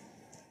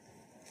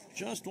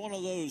 Just one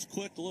of those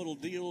quick little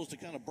deals to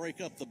kind of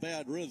break up the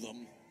bad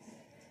rhythm.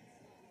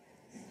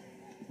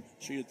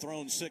 She had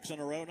thrown 6 in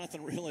a row.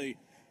 Nothing really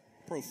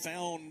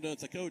profound that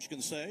the coach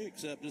can say,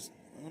 except just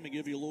let me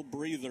give you a little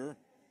breather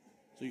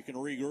so you can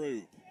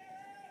regroup.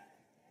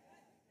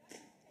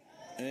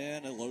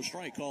 And a low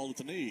strike called at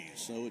the knees,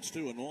 so it's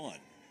 2-1.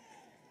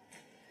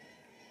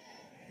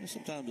 And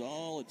sometimes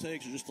all it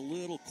takes is just a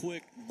little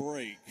quick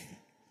break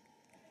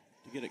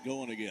to get it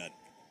going again.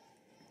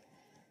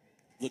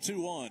 The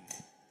 2-1.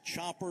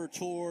 Chopper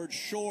towards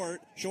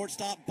short.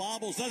 Shortstop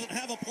bobbles, doesn't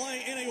have a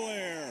play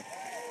anywhere.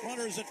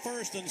 Runners at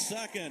first and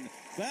second.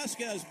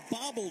 Vasquez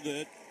bobbled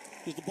it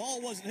because the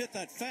ball wasn't hit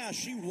that fast.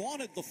 She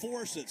wanted the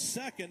force at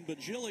second, but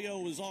Giglio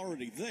was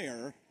already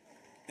there.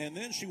 And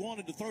then she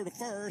wanted to throw to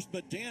first,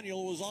 but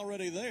Daniel was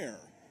already there.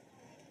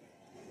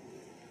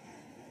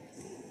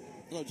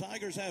 The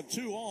Tigers have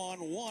 2 on,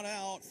 1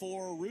 out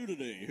for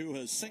Rudity, who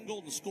has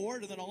singled and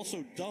scored and then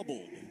also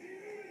doubled.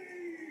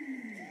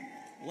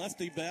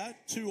 Lefty bat,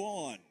 2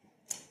 on.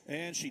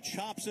 And she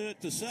chops it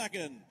to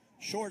second.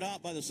 Short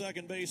out by the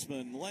second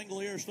baseman.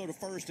 Langoliers throw to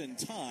first in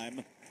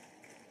time.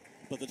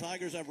 But the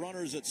Tigers have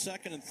runners at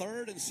second and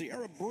third. And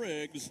Sierra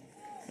Briggs,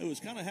 who has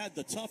kind of had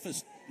the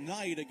toughest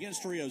night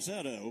against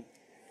Riosetto.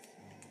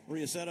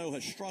 Riosetto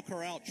has struck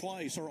her out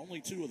twice, her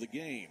only 2 of the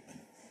game.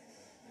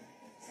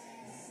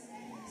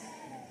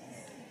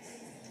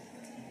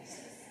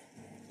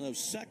 So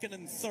second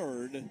and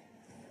third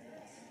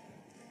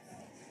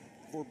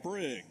for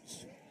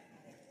Briggs.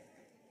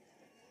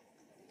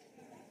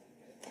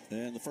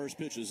 And the first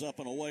pitch is up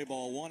and away,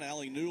 ball 1.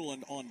 Allie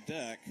Newland on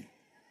deck.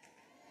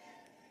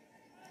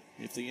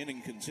 If the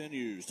inning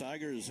continues,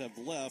 Tigers have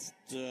left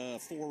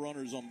 4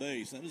 runners on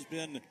base. That has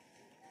been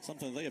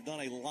something they have done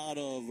a lot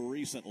of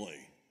recently.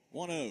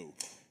 1-0.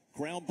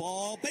 Ground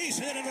ball, base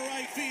hit into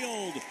right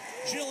field.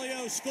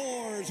 Giglio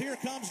scores. Here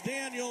comes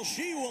Daniel.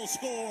 She will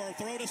score.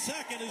 Throw to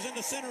second is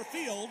into center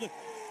field.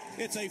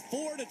 It's a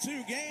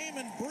 4-2 game,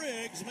 and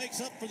Briggs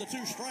makes up for the 2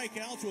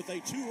 strikeouts with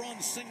a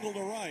 2-run single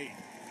to right.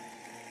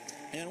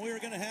 And we are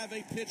going to have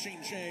a pitching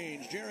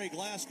change. Jerry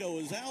Glasgow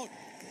is out.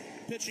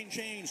 Pitching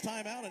change,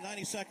 timeout, a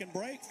 90-second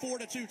break.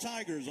 4-2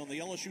 Tigers on the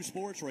LSU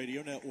Sports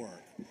Radio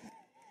Network.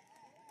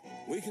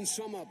 We can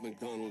sum up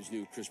McDonald's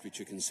new crispy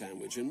chicken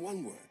sandwich in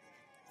one word.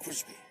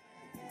 Crispy,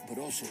 but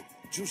also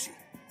juicy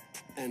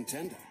and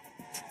tender.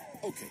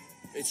 Okay,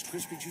 it's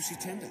crispy, juicy,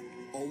 tender.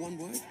 All one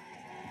word.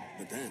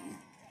 But then,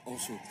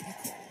 also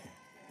pickle.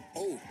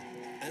 Oh,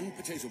 and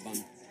potato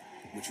bun,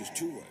 which is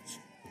 2 words.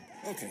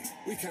 Okay,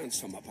 we can't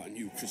sum up our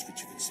new crispy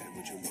chicken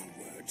sandwich in one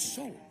word,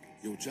 so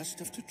you'll just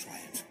have to try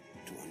it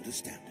to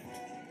understand it.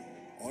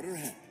 Order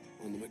ahead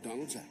on the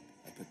McDonald's app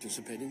at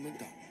participating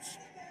McDonald's.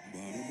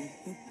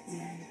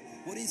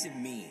 What does it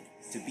mean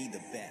to be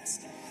the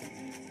best?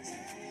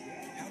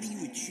 How do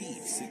you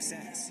achieve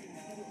success?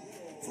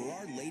 For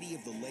Our Lady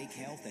of the Lake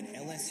Health and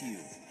LSU,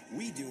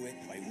 we do it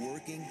by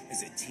working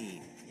as a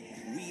team.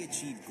 We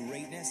achieve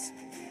greatness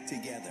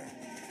together.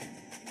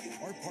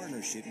 Our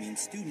partnership means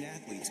student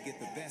athletes get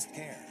the best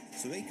care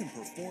so they can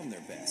perform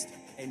their best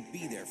and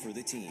be there for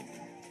the team.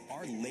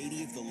 Our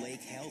Lady of the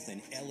Lake Health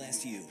and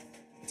LSU.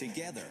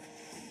 Together,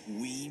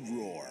 we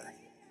roar.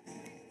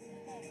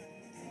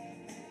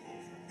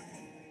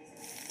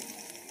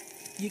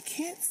 You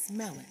can't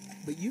smell it,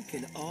 but you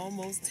can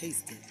almost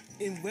taste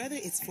it. And whether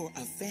it's for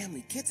a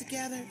family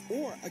get-together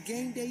or a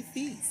game day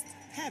feast,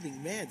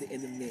 having Manda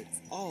in the mix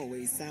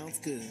always sounds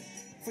good.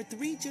 For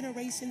 3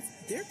 generations,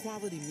 their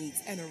quality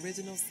meats and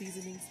original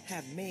seasonings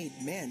have made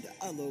Manda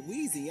a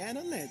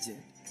Louisiana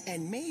legend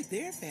and made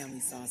their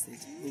family sausage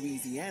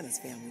Louisiana's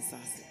family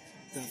sausage.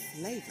 The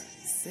flavor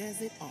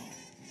says it all.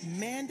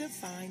 Manda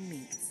Fine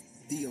Meats,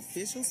 the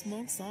official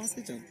smoked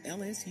sausage of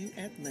LSU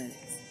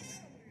Athletics.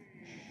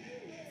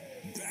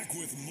 Back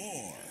with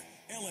more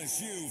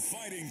LSU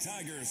Fighting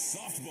Tigers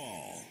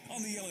softball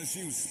on the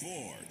LSU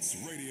Sports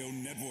Radio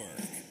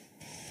Network.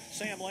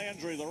 Sam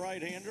Landry, the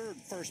right-hander.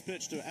 First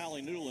pitch to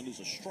Allie Newland is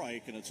a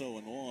strike, and it's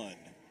 0-1.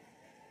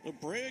 The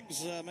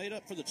Briggs made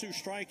up for the 2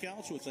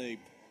 strikeouts with a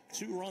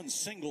 2-run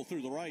single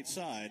through the right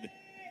side.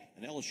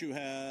 And LSU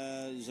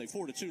has a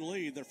 4-2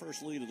 lead, their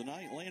first lead of the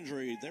night.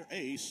 Landry, their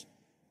ace,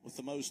 with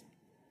the most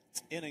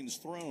innings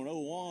thrown.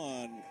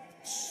 0-1.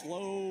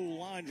 Slow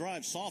line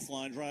drive, soft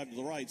line drive to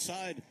the right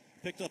side.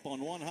 Picked up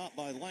on 1 hop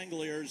by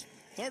Langoliers.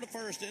 Third to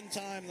first in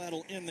time,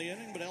 that'll end the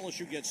inning, but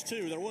LSU gets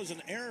 2. There was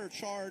an error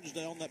charged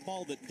on that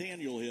ball that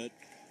Daniel hit.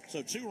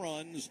 So 2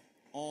 runs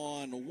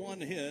on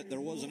 1 hit. There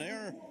was an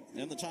error,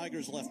 and the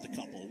Tigers left a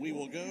couple. We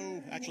will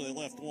go, actually they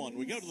left 1.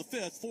 We go to the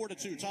 5th,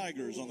 4-2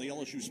 Tigers on the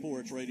LSU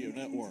Sports Radio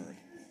Network.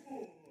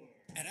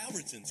 At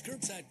Albertsons,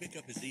 curbside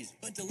pickup is easy,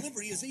 but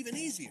delivery is even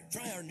easier.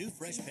 Try our new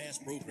Fresh Pass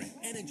program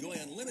and enjoy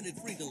unlimited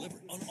free delivery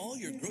on all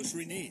your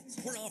grocery needs.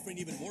 We're offering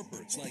even more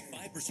perks like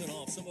 5%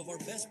 off some of our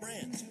best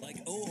brands like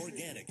O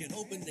Organic and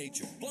Open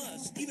Nature.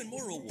 Plus, even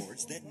more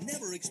rewards that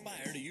never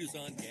expire to use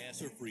on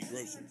gas or free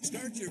groceries.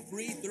 Start your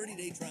free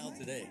 30-day trial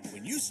today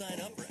when you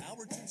sign up for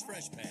Albertsons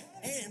Fresh Pass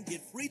and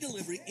get free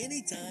delivery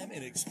anytime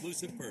and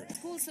exclusive perks.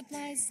 School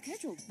supplies,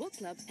 scheduled book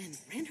club, and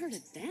rent her to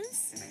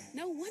dance?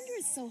 No wonder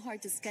it's so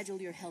hard to schedule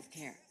your health care.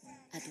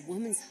 At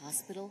Women's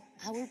Hospital,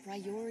 our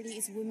priority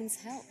is women's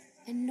health.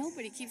 And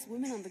nobody keeps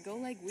women on the go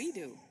like we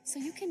do. So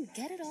you can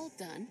get it all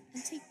done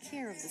and take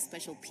care of the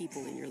special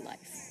people in your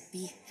life.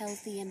 Be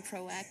healthy and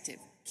proactive.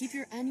 Keep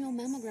your annual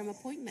mammogram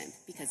appointment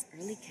because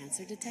early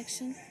cancer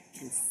detection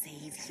can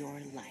save your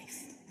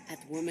life. At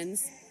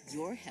Women's,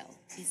 your health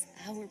is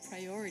our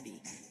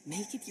priority.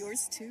 Make it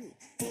yours too.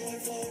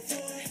 444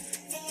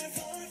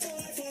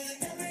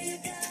 the number you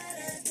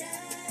gotta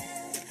dial.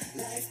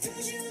 Life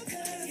throws you a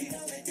curve, you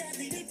know that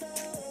deadly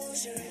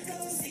devotion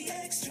goes the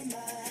extra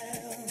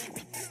mile.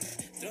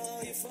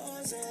 Throw your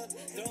fours up,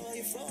 throw your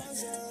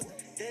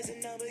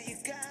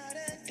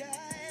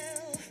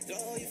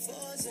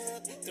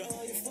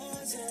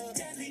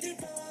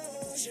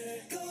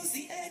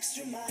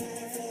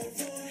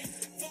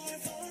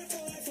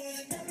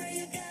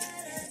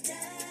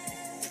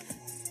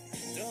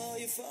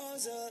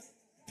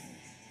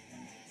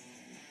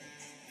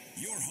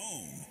your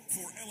home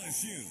for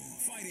LSU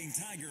Fighting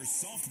Tigers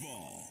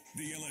softball.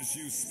 The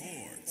LSU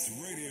Sports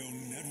Radio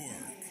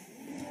Network.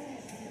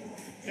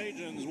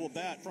 Cajuns will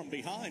bat from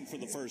behind for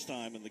the first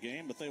time in the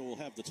game, but they will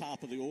have the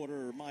top of the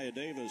order, Maya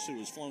Davis, who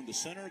has flown to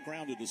center,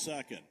 grounded to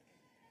second.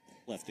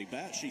 Lefty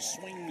bat, she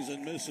swings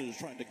and misses,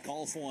 trying to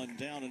golf one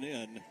down and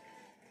in,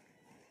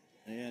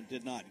 and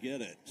did not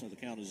get it, so the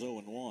count is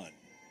 0-1.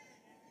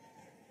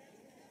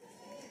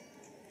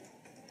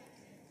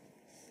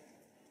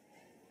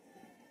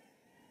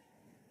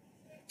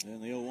 And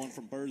the 0-1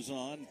 from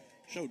Berzon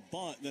showed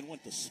bunt, then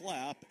went to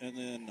slap, and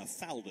then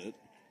fouled it.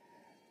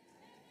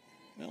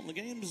 Well, in the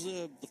games,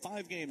 the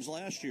 5 games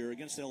last year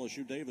against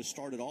LSU, Davis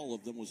started all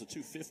of them, was a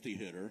 .250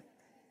 hitter.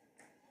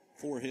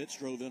 4 hits,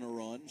 drove in a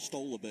run,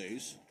 stole a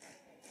base.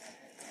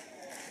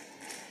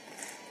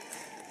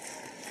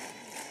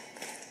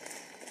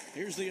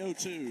 Here's the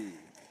 0-2.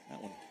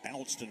 That one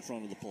bounced in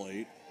front of the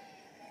plate.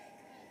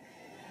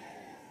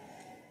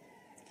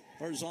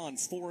 Berzon,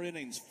 4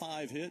 innings,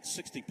 5 hits,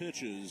 60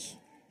 pitches.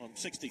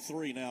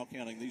 63 now,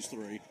 counting these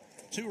 3.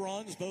 2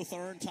 runs, both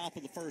earned, top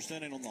of the first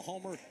inning on the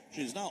homer.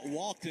 She has not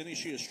walked any.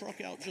 She has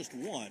struck out just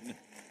 1,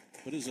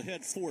 but is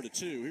ahead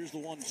 4-2. Here's the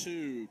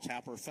 1-2,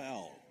 tapper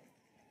foul.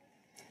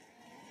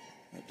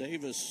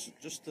 Davis,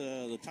 just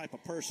the type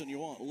of person you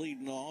want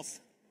leading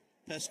off.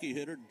 Pesky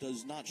hitter,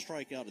 does not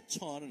strike out a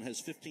ton and has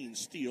 15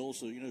 steals,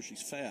 so you know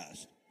she's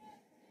fast.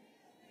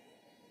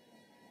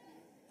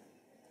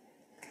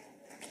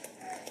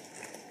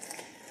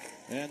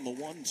 And the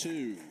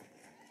 1-2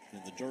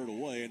 in the dirt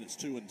away, and it's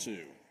 2-2.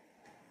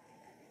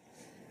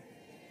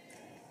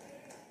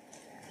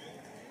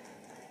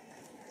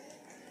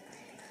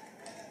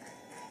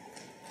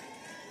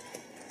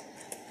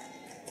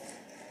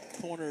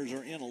 Corners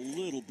are in a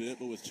little bit,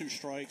 but with 2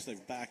 strikes,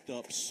 they've backed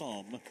up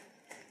some.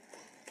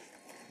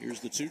 Here's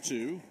the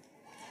 2-2.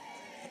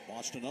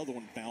 Watched another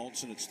one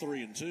bounce, and it's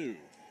 3-2.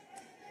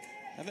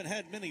 Haven't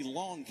had many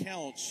long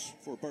counts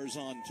for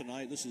Berzon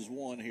tonight. This is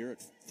one here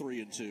at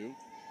 3-2.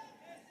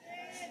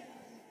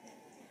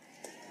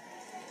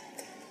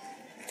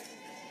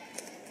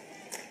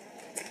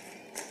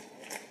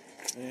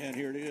 And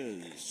here it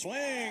is. Swing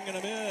and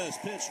a miss.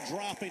 Pitch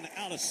dropping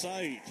out of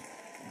sight.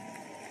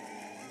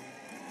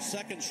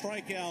 Second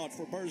strikeout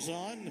for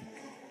Berzon.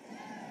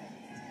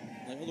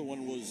 The other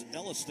one was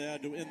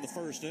Elistad to end the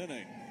first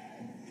inning.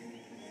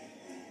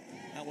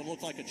 That one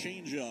looked like a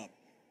changeup.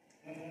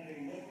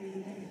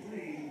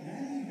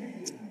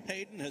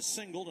 Hayden has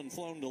singled and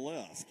flown to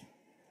left.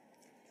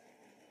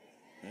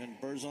 And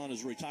Berzon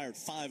has retired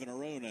 5 in a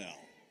row now.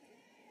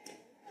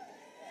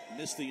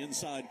 Missed the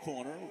inside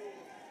corner.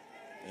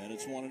 And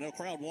it's 1-0.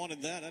 Crowd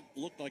wanted that. It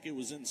looked like it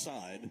was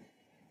inside.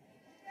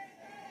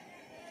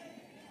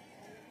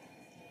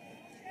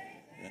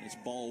 And it's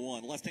ball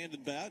 1.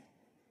 Left-handed bat.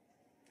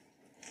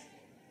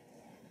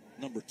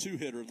 Number 2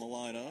 hitter in the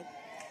lineup.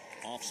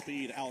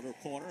 Off-speed outer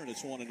corner, and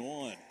it's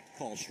 1-1.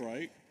 Call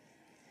strike.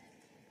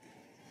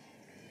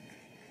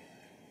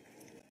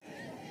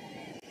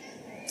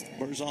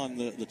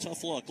 Berzon, the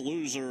tough luck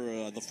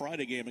loser the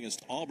Friday game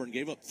against Auburn,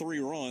 gave up 3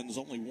 runs.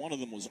 Only one of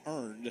them was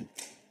earned.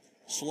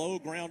 Slow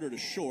grounder to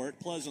short.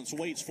 Pleasance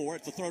waits for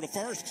it. The throw to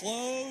first.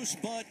 Close,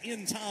 but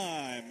in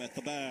time at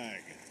the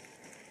bag.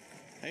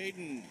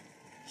 Hayden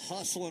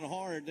hustling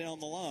hard down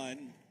the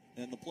line,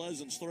 and the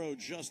Pleasance throw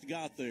just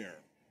got there.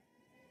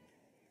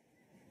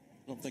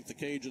 I don't think the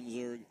Cajuns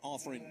are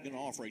going to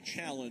offer a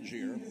challenge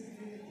here.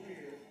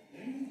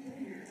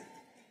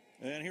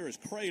 And here is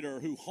Crater,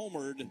 who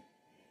homered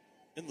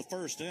in the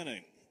first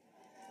inning.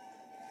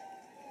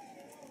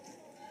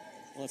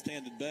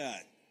 Left-handed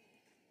bat.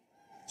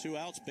 2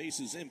 outs,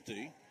 bases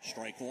empty.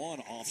 Strike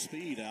 1, off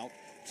speed,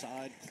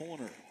 outside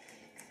corner.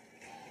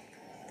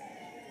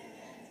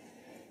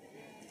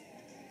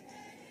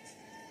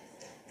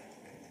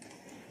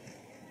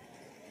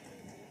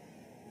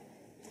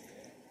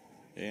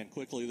 And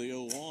quickly the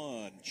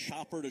 0-1.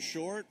 Chopper to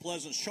short.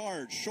 Pleasance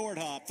charge. Short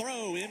hop.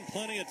 Throw in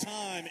plenty of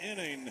time.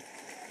 Inning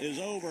is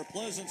over.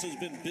 Pleasance has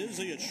been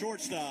busy at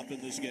shortstop in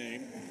this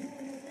game.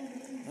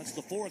 That's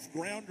the 4th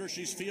grounder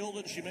she's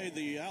fielded. She made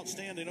the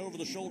outstanding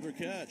over-the-shoulder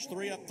catch.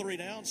 3 up, 3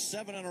 down.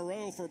 7 in a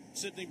row for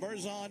Sydney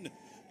Berzon.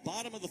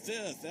 Bottom of the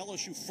 5th.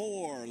 LSU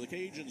 4. The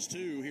Cajuns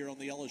 2 here on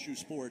the LSU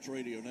Sports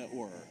Radio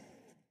Network.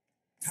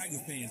 Tiger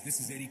fans, this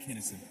is Eddie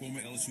Kennison, former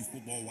LSU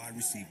football wide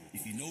receiver.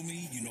 If you know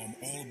me, you know I'm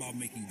all about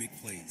making big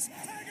plays.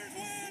 Tigers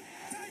win!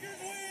 Tigers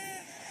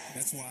win!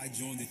 That's why I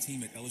joined the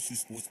team at LSU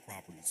Sports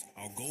Properties.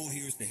 Our goal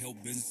here is to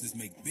help businesses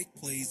make big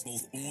plays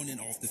both on and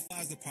off the field.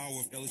 Utilize the power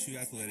of LSU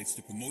Athletics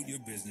to promote your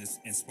business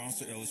and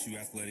sponsor LSU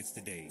Athletics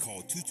today.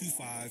 Call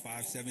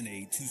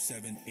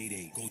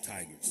 225-578-2788. Go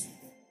Tigers.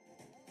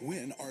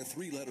 When are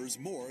 3 letters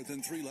more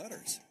than 3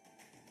 letters?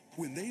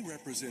 When they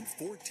represent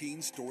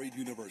 14 storied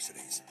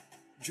universities,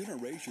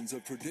 generations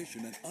of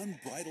tradition and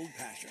unbridled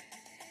passion,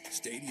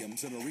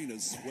 stadiums and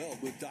arenas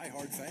swelled with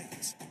diehard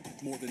fans,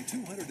 more than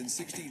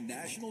 260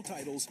 national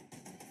titles,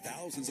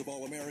 thousands of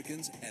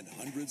All-Americans, and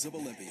hundreds of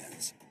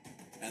Olympians.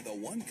 And the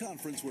one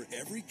conference where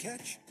every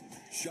catch,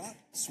 shot,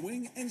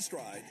 swing, and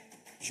stride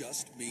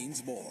just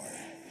means more.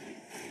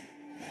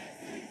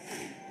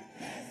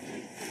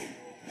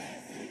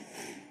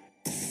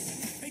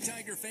 Hey,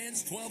 Tiger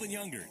fans 12 and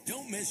younger,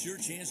 don't miss your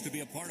chance to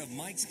be a part of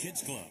Mike's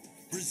Kids Club.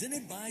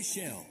 Presented by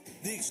Shell,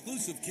 the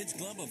exclusive kids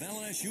club of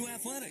LSU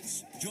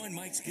Athletics. Join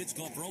Mike's Kids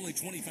Club for only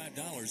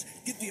 $25.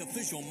 Get the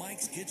official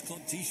Mike's Kids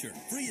Club t-shirt,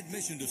 free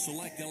admission to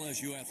select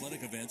LSU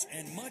athletic events,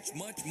 and much,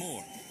 much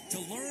more. To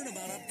learn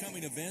about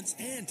upcoming events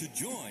and to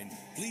join,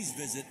 please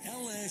visit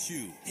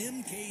LSUMKC.com.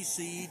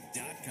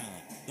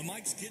 The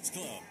Mike's Kids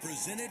Club,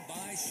 presented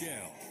by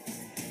Shell.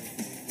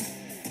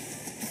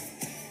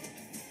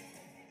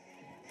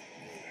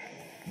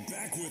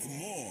 Back with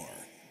more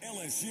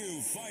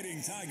LSU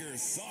Fighting Tigers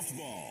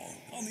softball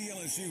on the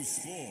LSU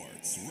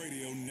Sports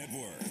Radio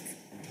Network.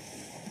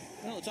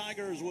 Well, the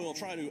Tigers will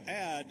try to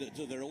add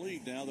to their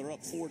lead now. They're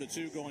up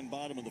 4-2 going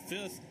bottom of the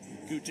fifth.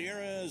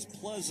 Gutierrez,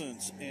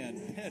 Pleasance,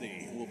 and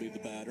Petty will be the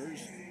batters.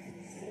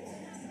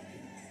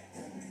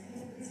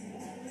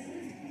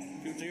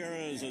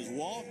 Gutierrez has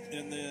walked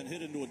and then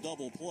hit into a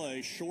double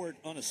play, short,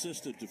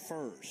 unassisted to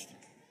first.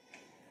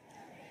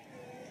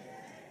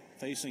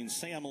 Facing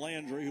Sam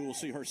Landry, who will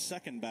see her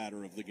second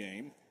batter of the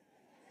game.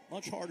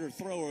 Much harder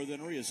thrower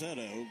than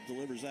Riazetto.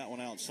 Delivers that one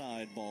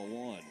outside, ball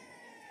one.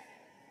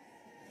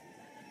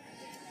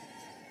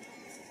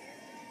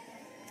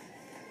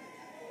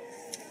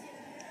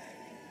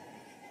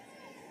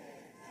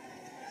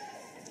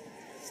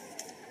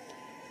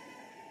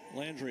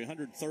 Landry,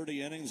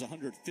 130 innings,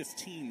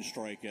 115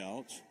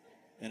 strikeouts,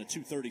 and a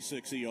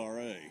 2.36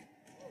 ERA.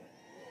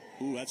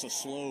 Ooh, that's a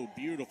slow,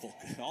 beautiful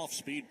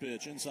off-speed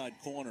pitch, inside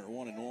corner,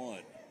 1-1.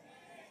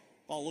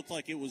 Ball looked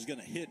like it was going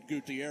to hit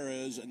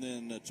Gutierrez and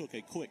then took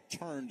a quick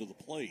turn to the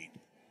plate.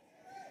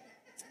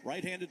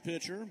 Right-handed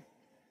pitcher.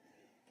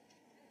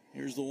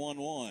 Here's the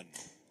 1-1.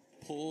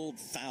 Pulled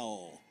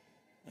foul.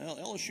 Well,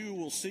 LSU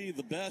will see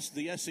the best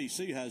the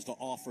SEC has to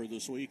offer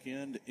this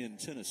weekend in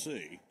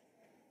Tennessee.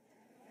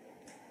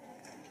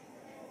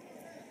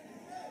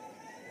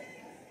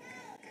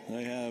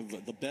 They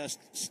have the best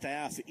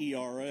staff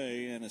ERA,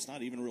 and it's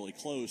not even really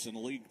close in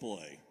league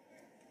play.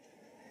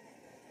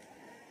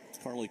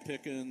 Carly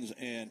Pickens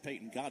and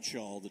Peyton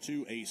Gottschall, the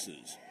two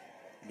aces.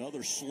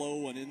 Another slow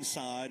one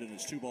inside, and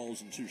it's 2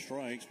 balls and 2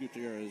 strikes.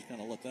 Gutierrez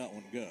kind of let that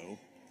one go.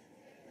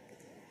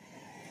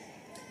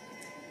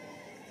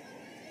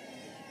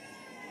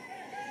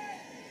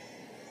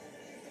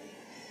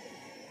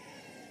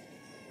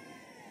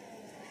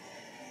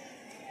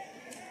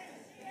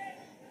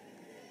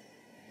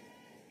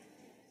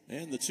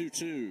 And the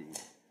 2-2.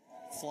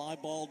 Fly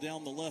ball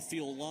down the left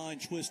field line,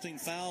 twisting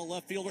foul.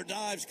 Left fielder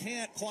dives,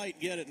 can't quite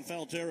get it in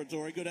foul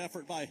territory. Good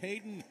effort by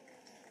Hayden.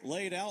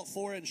 Laid out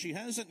for it, and she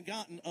hasn't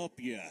gotten up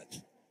yet.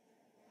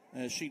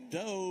 As she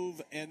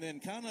dove, and then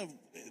kind of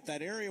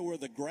that area where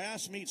the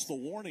grass meets the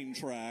warning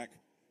track,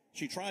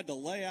 she tried to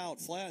lay out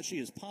flat. She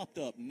has popped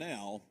up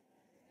now.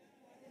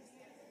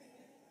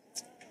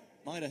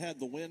 Might have had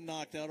the wind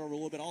knocked out over a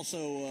little bit.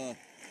 Also,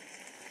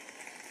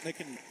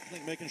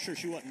 making sure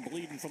she wasn't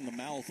bleeding from the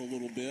mouth a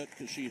little bit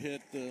because she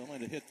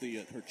might have hit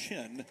her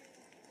chin.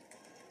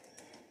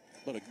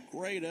 But a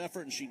great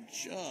effort, and she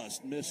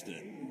just missed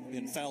it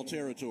in foul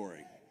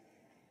territory.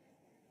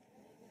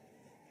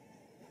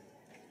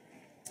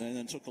 And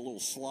then took a little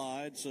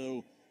slide.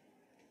 So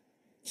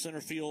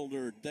center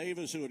fielder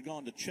Davis, who had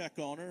gone to check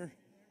on her,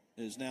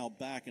 is now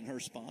back in her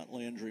spot.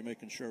 Landry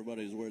making sure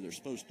everybody's where they're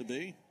supposed to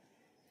be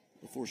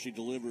before she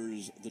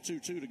delivers the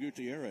 2-2 to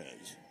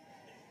Gutierrez.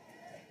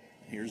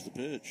 Here's the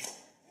pitch.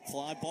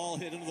 Fly ball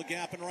hit into the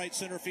gap in right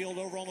center field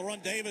over on the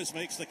run. Davis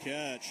makes the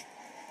catch.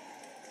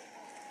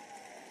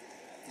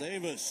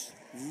 Davis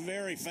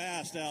very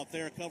fast out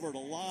there, covered a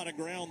lot of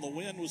ground. The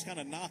wind was kind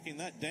of knocking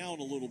that down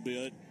a little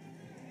bit,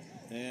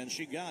 and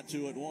she got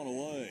to it, one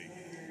away.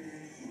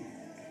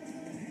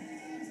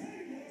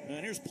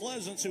 And here's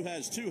Pleasance, who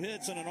has 2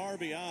 hits and an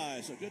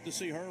RBI, so good to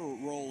see her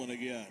rolling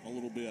again a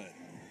little bit.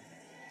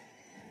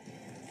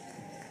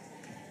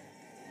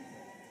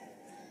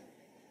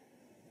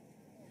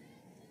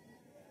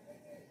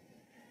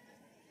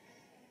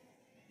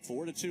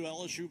 Four to 2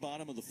 LSU,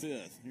 bottom of the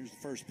fifth. Here's the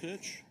first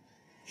pitch.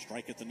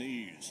 Strike at the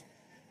knees.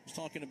 I was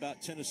talking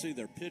about Tennessee.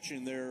 They're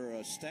pitching.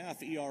 Their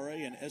staff ERA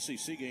in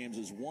SEC games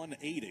is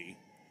 1.80.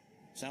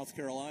 South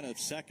Carolina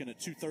second at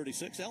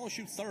 2.36.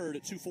 LSU third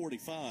at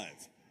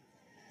 2.45.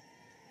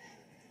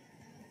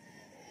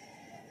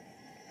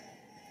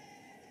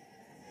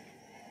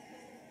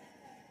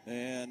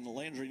 And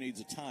Landry needs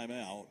a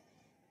timeout.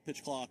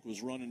 Pitch clock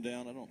was running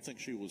down. I don't think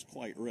she was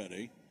quite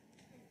ready.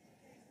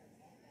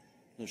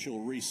 So she'll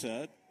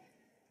reset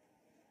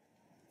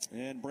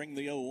and bring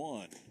the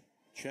 0-1.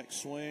 Check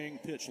swing,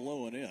 pitch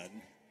low and in.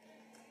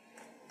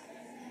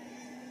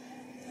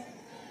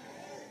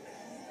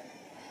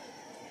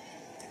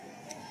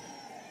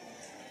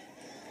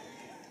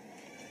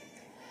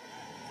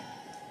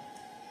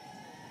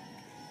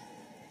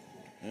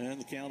 And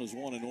the count is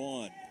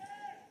 1-1.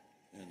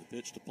 And the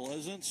pitch to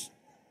Pleasance.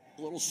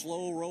 A little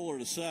slow roller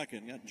to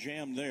second. Got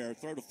jammed there.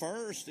 Throw to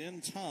first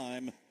in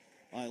time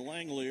by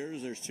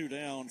Langeliers. There's 2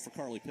 down for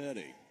Carly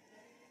Petty.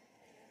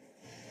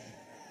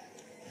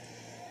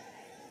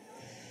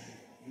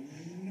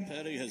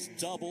 Petty has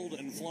doubled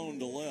and flown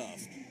to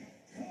left.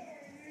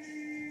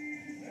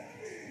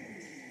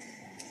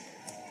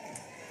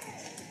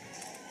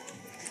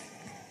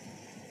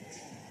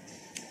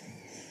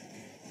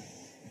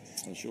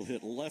 So she'll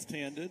hit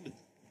left-handed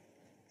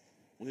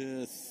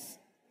with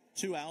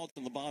 2 outs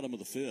in the bottom of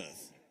the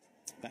 5th.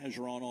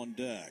 Bergeron on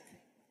deck.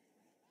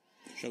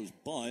 Shows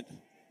bunt.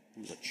 It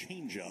was a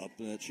changeup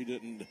that she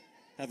didn't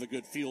have a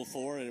good feel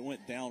for, and it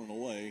went down and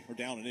away, or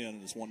down and in,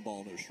 and it's 1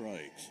 ball, no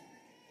strikes.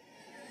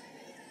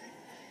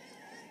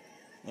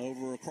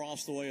 Over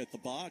across the way at the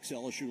box,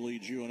 LSU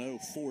leads UNO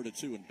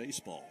 4-2 in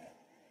baseball.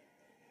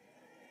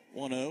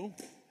 1-0.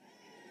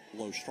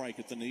 Low strike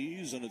at the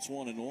knees, and it's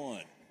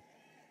 1-1.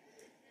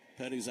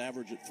 Petty's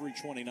average at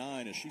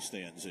 329 as she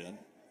stands in.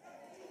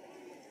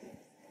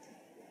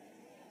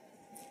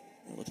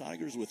 Well, the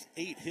Tigers with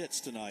 8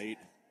 hits tonight.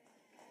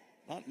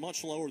 Not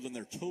much lower than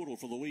their total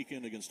for the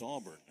weekend against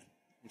Auburn,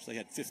 which they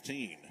had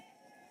 15.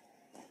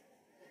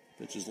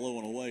 Pitch is low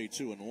and away,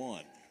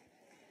 2-1.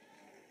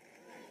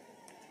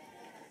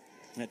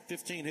 Had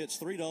 15 hits,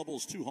 3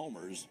 doubles, 2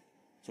 homers.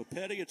 So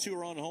Petty a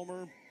 2-run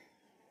homer,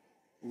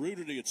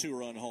 Rudity a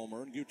 2-run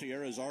homer, and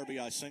Gutierrez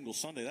RBI single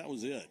Sunday. That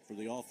was it for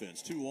the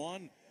offense.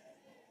 2-1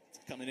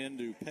 coming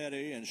into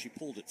Petty, and she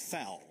pulled it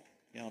foul.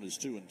 Count is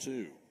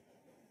 2-2.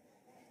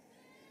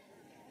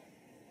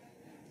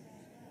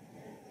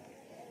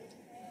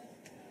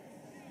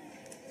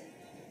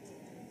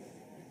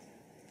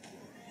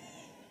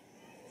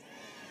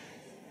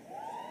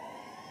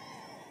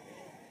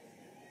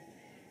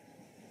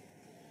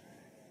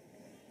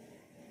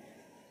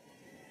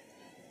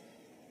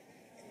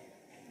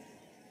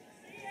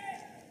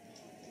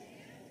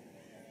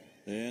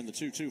 And the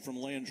 2-2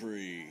 from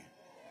Landry.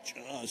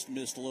 Just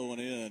missed low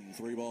and in.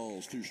 3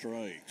 balls, 2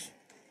 strikes.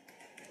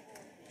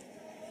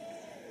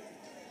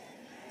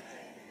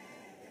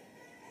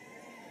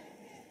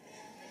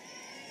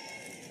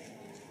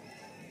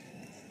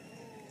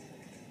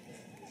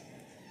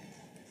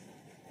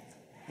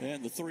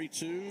 And the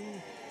 3-2.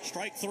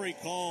 Strike 3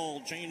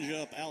 called. Change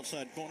up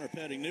outside corner.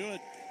 Petty knew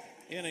it.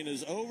 Inning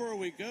is over.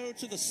 We go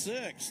to the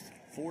 6th.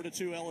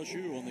 4-2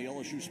 LSU on the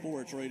LSU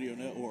Sports Radio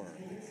Network.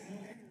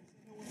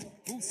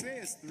 Who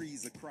says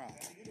three's a crowd?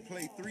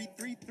 Play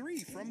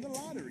 333 from the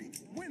lottery.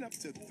 Win up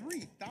to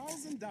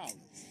 $3,000.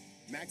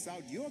 Max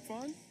out your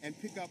fund and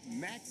pick up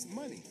max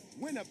money.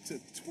 Win up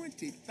to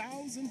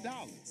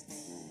 $20,000.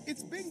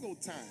 It's bingo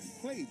time.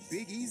 Play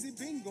Big Easy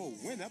Bingo.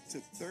 Win up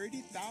to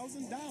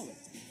 $30,000.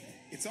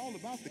 It's all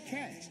about the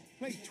cash.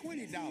 Play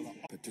 $20.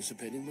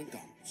 Participating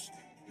McDonald's.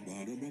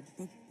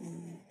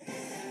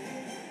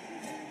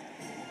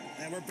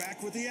 And we're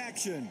back with the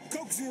action.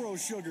 Coke Zero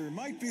Sugar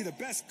might be the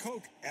best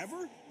Coke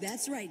ever.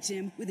 That's right,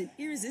 Jim. With an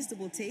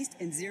irresistible taste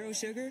and zero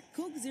sugar,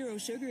 Coke Zero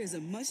Sugar is a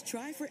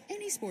must-try for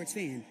any sports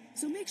fan.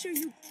 So make sure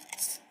you...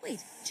 Wait,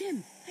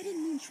 Jim, I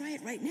didn't mean try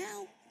it right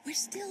now. We're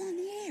still on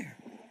the air.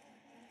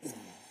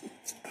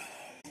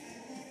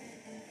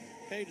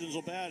 Cajuns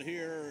will bat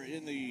here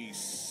in the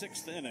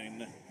 6th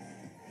inning.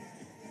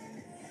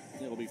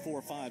 It'll be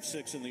 4, 5,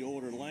 6 in the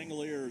order.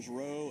 Langoliers,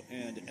 Rowe,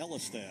 and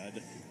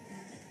Elistad.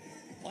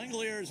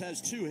 Langoliers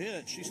has 2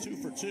 hits. She's 2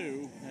 for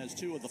 2. Has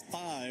 2 of the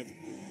 5.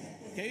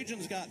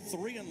 Cajuns got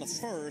 3 in the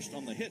first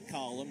on the hit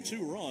column,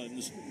 2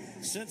 runs.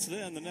 Since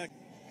then, the next...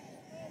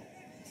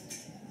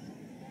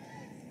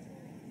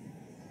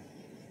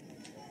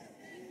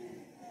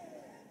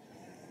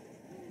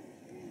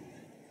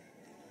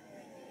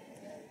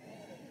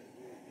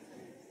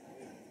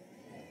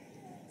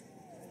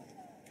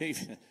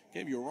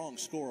 Gave you a wrong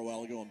score a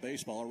while ago in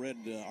baseball. I read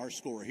our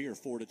score here,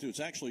 4-2. It's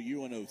actually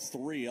UNO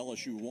 3,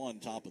 LSU 1,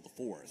 top of the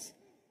 4th.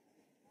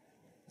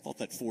 I thought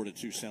that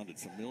 4-2 sounded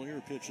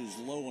familiar. Pitch is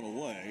low and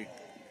away,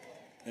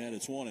 and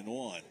it's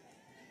 1-1.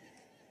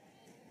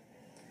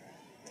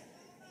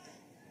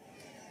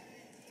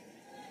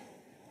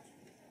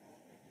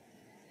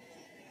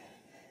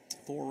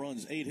 Four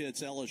runs, 8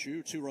 hits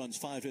LSU, 2 runs,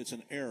 5 hits,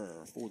 an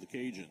error for the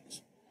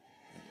Cajuns.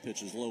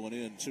 Pitch is low and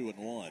in,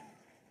 2-1.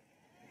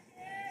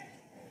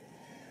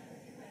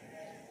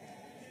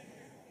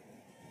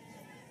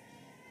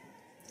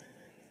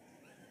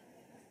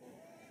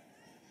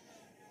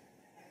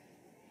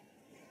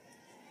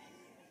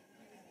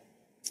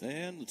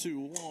 And the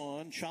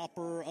 2-1,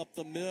 chopper up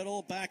the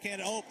middle,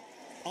 backhand,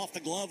 off the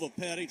glove of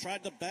Petty.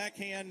 Tried to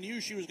backhand, knew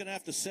she was going to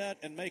have to set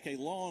and make a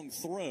long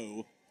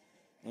throw.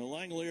 The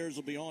Langoliers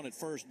will be on at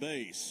first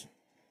base.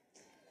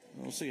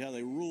 We'll see how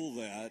they rule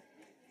that.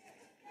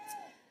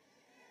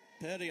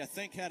 Petty, I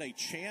think, had a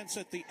chance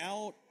at the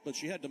out, but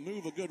she had to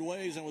move a good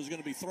ways and was going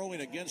to be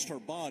throwing against her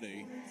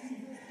body.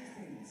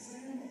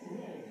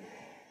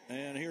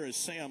 And here is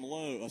Sam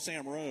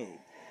Rowe.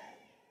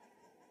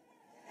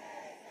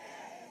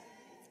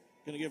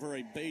 Going to give her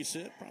a base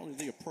hit, probably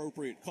the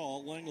appropriate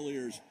call.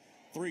 Langoliers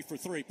 3 for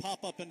 3.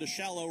 Pop up into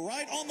shallow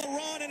right on the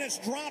run, and it's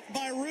dropped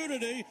by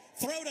Rudity.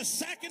 Throw to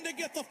second to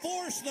get the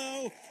force,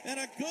 though, and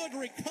a good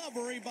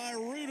recovery by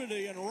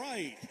Rudity and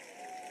right.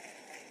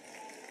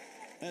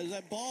 As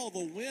that ball,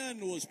 the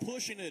wind was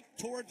pushing it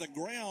toward the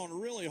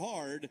ground really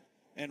hard,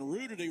 and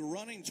Rudity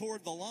running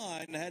toward the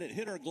line had it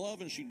hit her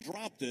glove and she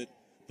dropped it,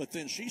 but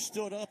then she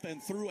stood up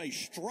and threw a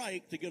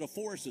strike to get a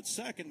force at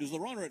second because the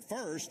runner at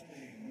first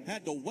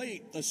had to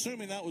wait,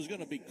 assuming that was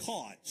going to be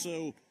caught.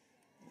 So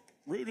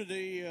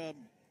Rudity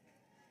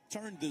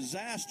turned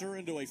disaster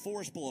into a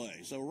force play.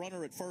 So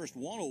runner at first,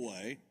 one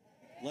away.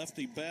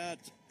 Lefty bat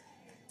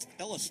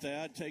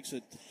Elistad takes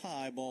it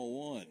high,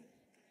 ball one.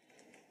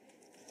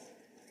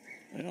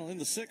 Well, in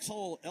the 6th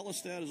hole,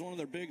 Elistad is one of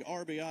their big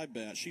RBI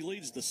bats. She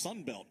leads the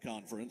Sun Belt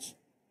Conference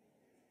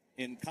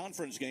in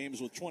conference games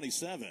with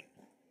 27.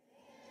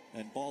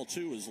 And ball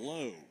two is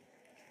low.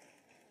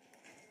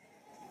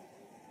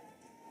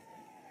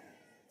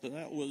 So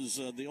that was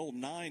the old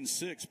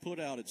 9-6 put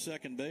out at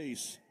second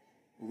base.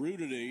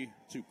 Rudity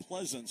to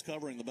Pleasance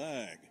covering the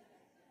bag.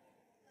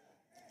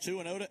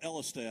 2-0 to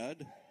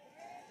Elistad.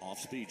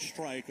 Off-speed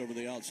strike over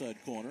the outside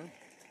corner.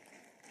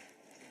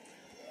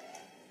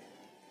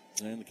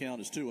 And the count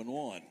is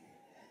 2-1.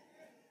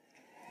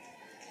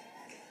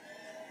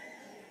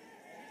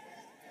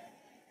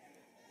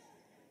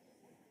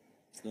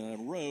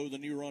 Rowe, the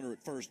new runner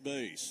at first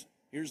base.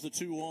 Here's the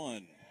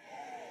 2-1.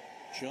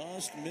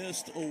 Just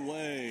missed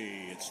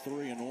away. It's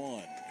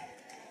 3-1.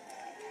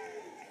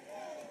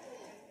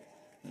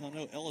 I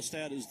know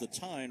Elistad is the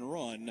tying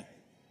run.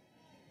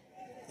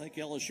 I think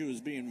LSU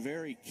is being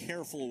very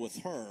careful with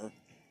her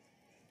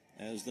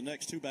as the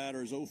next two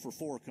batters 0 for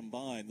 4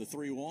 combined. The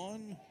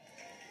 3-1,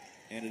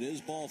 and it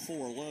is ball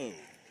four low.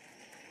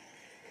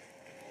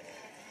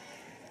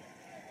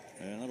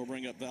 And that'll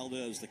bring up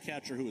Valdez, the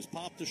catcher, who has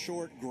popped to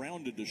short,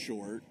 grounded to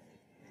short.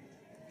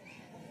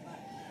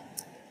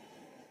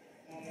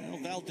 Well,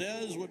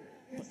 Valdez would,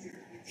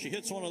 she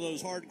hits one of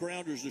those hard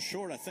grounders to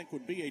short, I think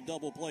would be a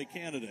double play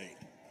candidate.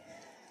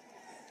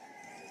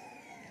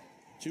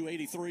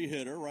 283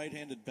 hitter,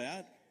 right-handed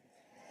bat.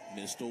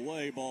 Missed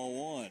away,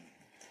 ball one.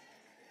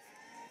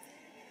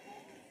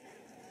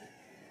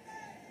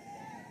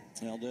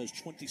 Valdez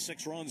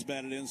 26 runs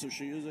batted in, so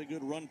she is a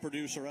good run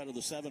producer out of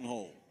the 7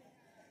 hole.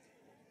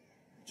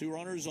 2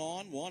 runners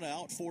on, 1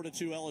 out,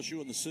 4-2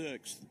 LSU in the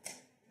 6th.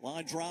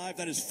 Line drive,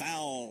 that is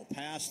foul,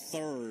 past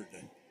third.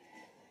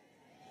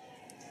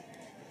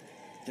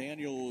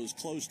 Daniel is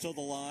close to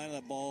the line.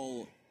 That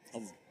ball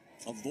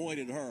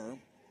avoided her.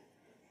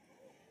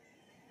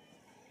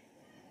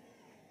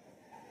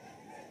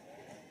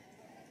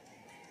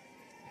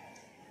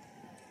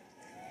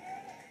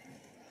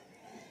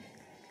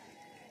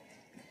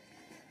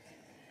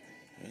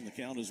 And the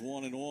count is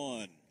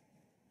 1-1.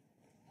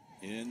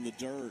 In the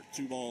dirt,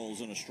 2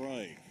 balls and a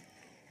strike.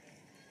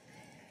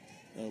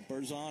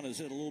 Berzon has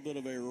hit a little bit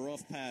of a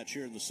rough patch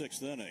here in the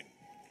 6th inning.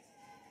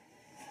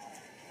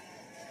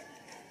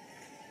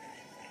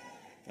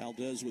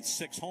 Valdez with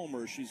 6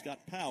 homers. She's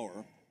got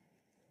power.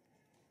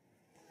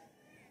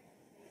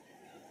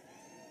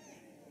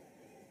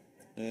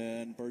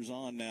 And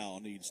Berzon now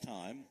needs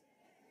time.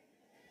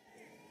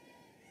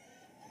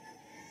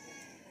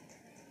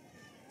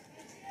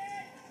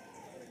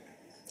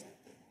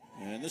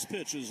 And this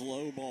pitch is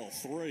low, ball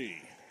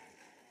 3.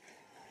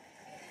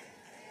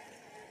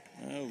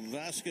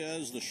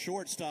 Vasquez, the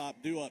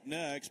shortstop, due up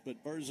next,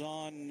 but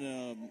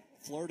Berzon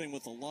flirting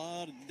with a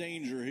lot of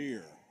danger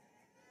here.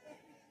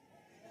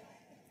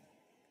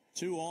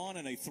 2 on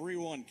and a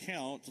 3-1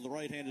 count to the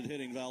right-handed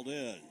hitting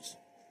Valdez.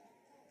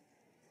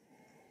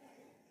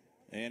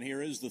 And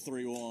here is the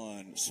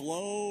 3-1.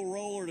 Slow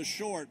roller to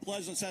short.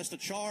 Pleasance has to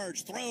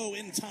charge. Throw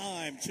in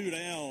time. 2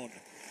 down.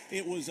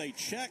 It was a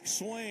check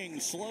swing,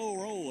 slow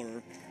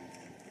roller.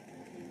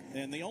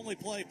 And the only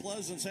play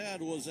Pleasance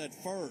had was at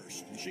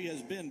first. She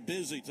has been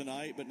busy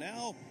tonight, but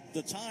now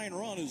the tying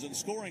run is in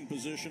scoring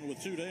position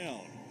with 2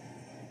 down.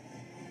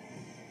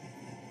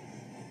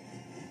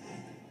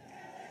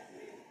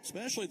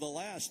 Especially the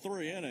last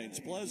 3 innings.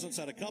 Pleasance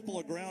had a couple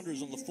of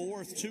grounders in the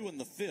 4th, 2 in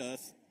the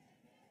 5th,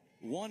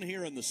 1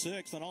 here in the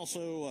 6th, and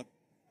also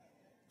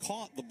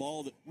caught the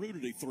ball that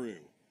Rudity threw.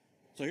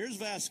 So here's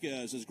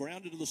Vasquez, has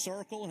grounded to the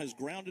circle, has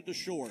grounded to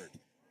short,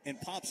 and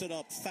pops it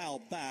up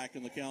foul back,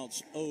 and the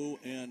count's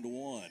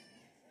 0-1.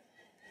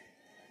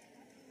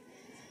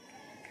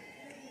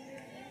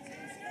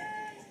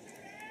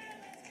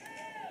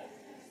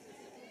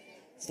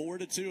 Four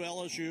to 2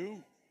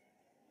 LSU.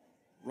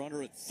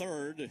 Runner at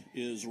third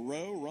is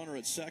Rowe. Runner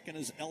at second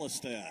is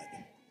Elistad.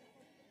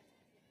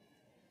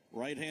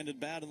 Right-handed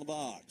bat in the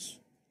box.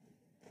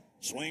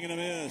 Swing and a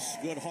miss.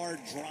 Good hard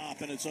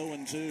drop, and it's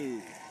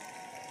 0-2.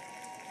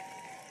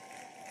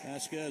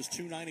 Vasquez,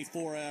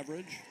 294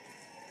 average.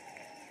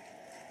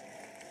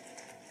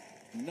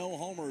 No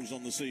homers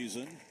on the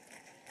season.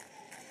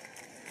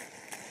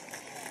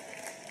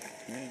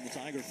 And the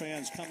Tiger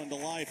fans coming to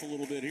life a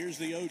little bit. Here's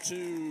the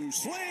 0-2.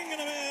 Swing and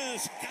a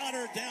miss. Got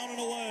her down and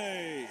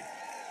away.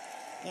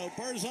 So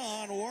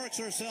Berzon works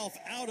herself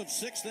out of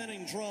 6th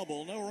inning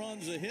trouble. No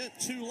runs, a hit,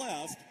 2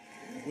 left.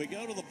 We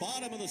go to the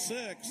bottom of the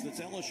 6th. It's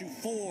LSU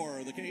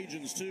 4, the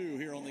Cajuns 2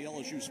 here on the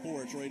LSU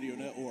Sports Radio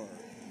Network.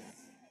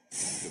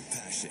 The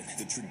passion, passion,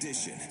 the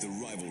tradition, the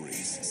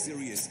rivalries.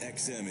 Sirius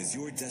XM is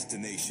your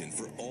destination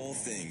for all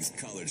things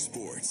college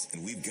sports,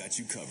 and we've got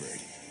you covered.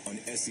 On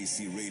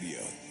SEC Radio,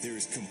 there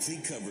is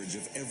complete coverage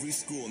of every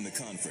school in the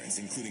conference,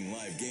 including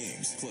live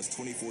games, plus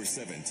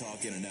 24/7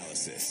 talk and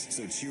analysis.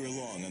 So cheer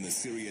along on the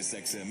Sirius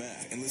XM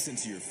app and listen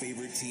to your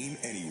favorite team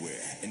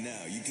anywhere. And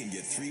now you can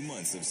get 3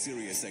 months of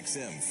Sirius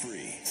XM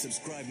free.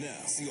 Subscribe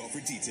now. See offer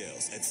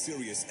details at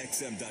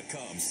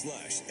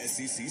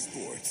SiriusXM.com/SEC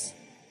Sports.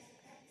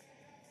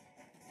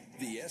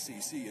 The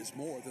SEC is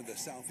more than the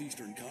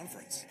Southeastern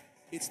Conference.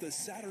 It's the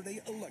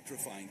Saturday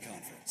Electrifying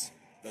Conference,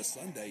 the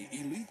Sunday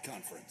Elite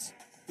Conference,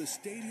 the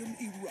Stadium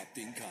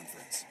Erupting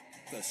Conference,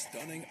 the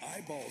Stunning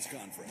Eyeballs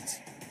Conference,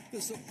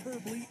 the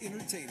Superbly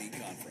Entertaining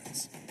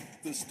Conference,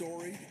 the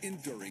Storied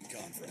Enduring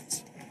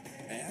Conference,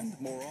 and,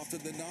 more often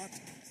than not,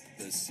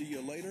 the See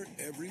You Later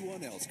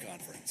Everyone Else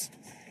Conference.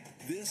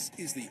 This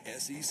is the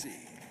SEC,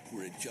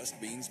 where it just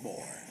means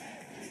more.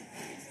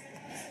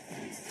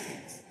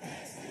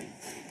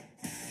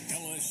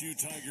 LSU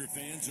Tiger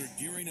fans are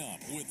gearing up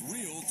with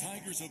real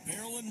Tigers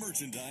apparel and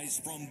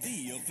merchandise from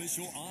the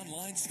official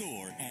online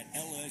store at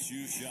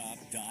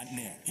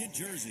lsushop.net. Get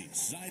jerseys,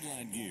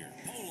 sideline gear,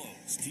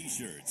 polos,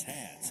 t-shirts,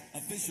 hats,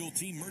 official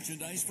team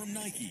merchandise from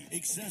Nike,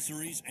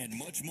 accessories, and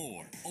much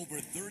more.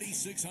 Over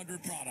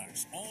 3,600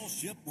 products, all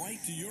shipped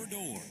right to your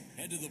door.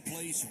 Head to the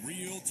place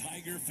real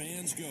Tiger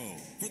fans go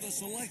for the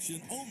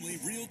selection only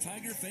real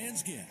Tiger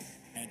fans get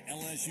at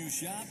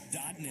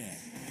lsushop.net.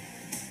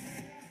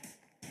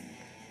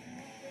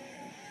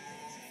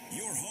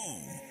 Your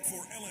home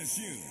for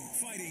LSU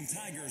Fighting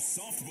Tigers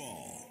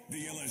softball.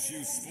 The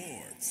LSU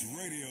Sports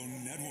Radio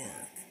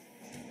Network.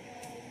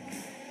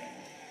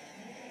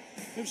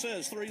 Who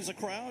says three's a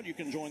crowd? You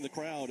can join the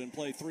crowd and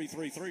play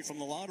 333 from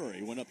the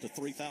lottery. Win up to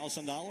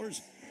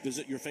 $3,000.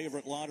 Visit your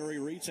favorite lottery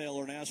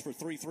retailer and ask for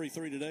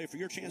 333 today for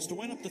your chance to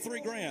win up to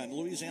 $3,000.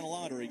 Louisiana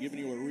Lottery, giving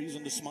you a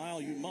reason to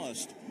smile. You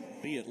must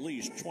be at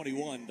least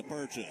 21 to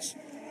purchase.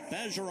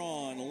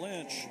 Bergeron,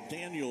 Lynch,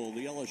 Daniel,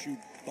 the LSU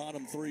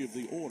bottom three of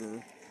the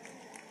order,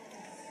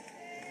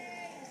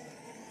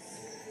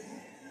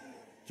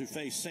 to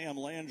face Sam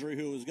Landry,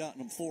 who has gotten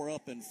them 4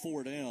 up and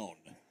 4 down.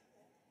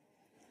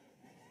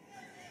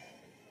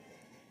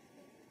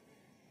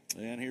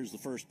 And here's the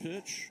first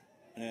pitch,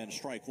 and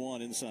strike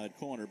one inside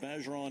corner.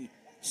 Bergeron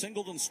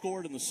singled and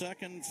scored in the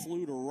second,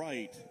 flew to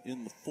right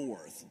in the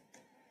fourth.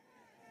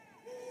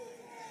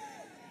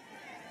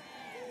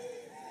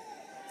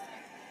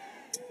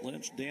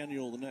 Lynch,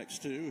 Daniel, the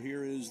next two.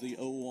 Here is the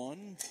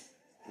 0-1.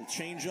 The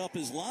changeup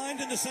is lined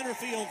into center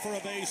field for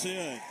a base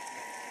hit.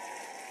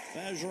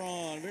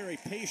 Bergeron very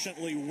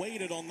patiently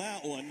waited on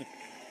that one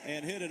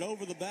and hit it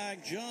over the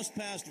bag just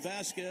past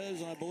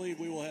Vasquez. I believe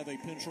we will have a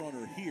pinch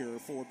runner here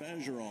for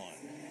Bergeron,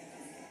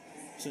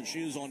 since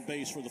she is on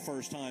base for the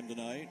first time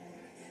tonight.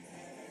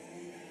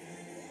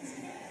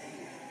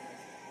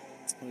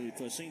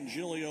 We've seen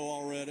Giglio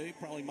already,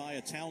 probably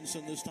Maya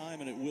Townsend this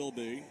time, and it will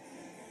be.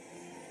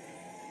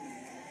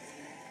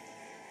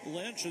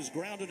 Lynch has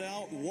grounded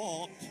out,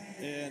 walked,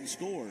 and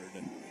scored.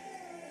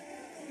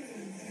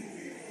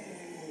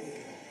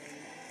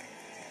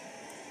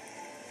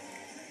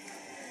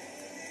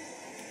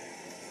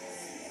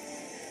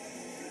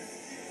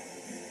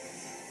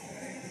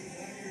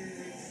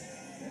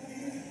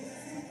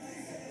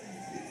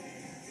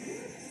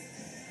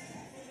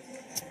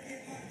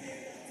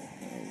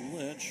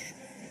 Lynch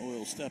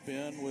will step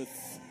in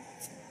with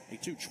a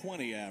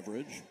 220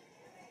 average.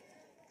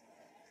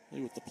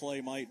 See what the play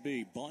might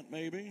be. Bunt,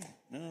 maybe?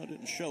 No,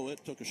 didn't show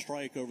it. Took a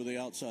strike over the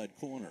outside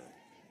corner.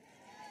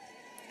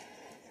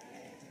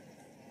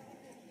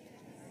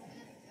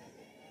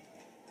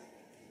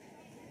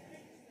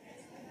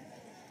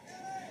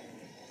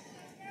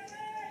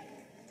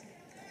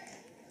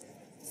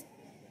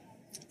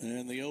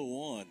 And the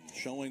 0-1,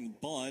 showing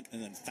bunt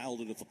and then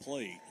fouled it at the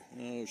plate.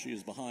 Oh, she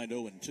is behind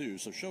 0-2.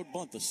 So showed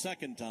bunt the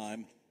second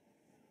time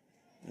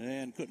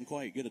and couldn't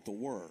quite get it to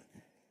work.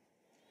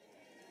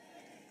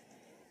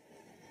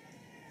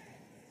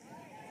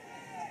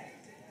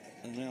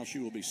 And now she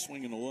will be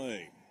swinging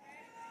away.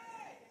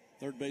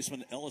 Third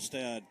baseman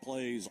Elistad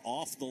plays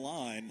off the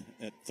line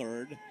at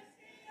third.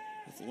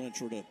 If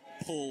Lynch were to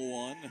pull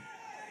one,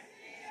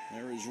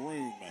 there is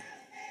room.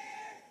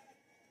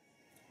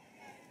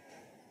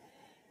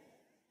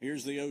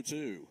 Here's the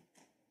 0-2.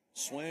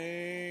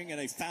 Swing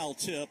and a foul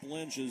tip.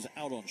 Lynch is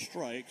out on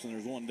strikes, and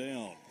there's one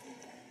down.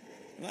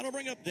 And that'll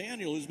bring up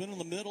Daniel, who's been in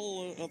the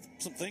middle of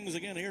some things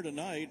again here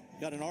tonight.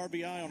 Got an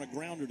RBI on a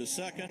grounder to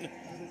second,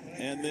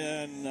 and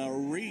then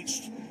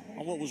reached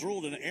on what was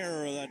ruled an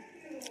error, that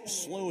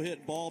slow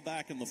hit ball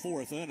back in the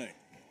fourth inning.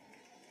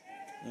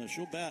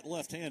 She'll bat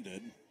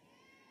left-handed.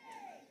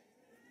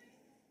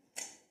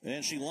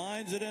 And she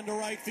lines it into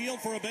right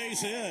field for a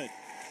base hit.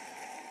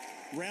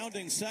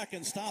 Rounding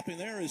second, stopping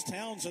there is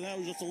Townsend. That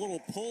was just a little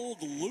pulled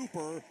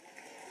looper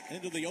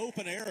into the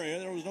open area.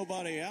 There was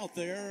nobody out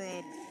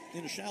there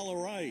in shallow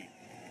right.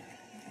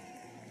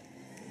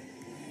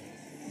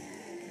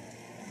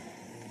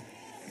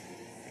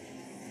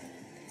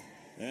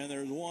 And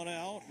there's one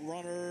out.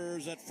 Runners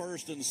runners at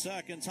first and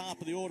second. Top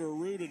of the order,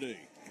 Rudity.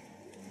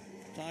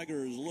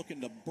 Tigers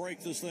looking to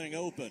break this thing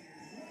open.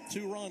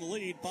 2-run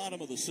lead,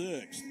 bottom of the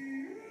 6th.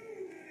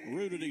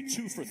 Rudity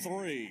 2 for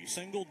 3.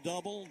 Single,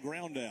 double,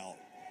 ground out.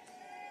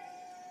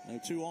 No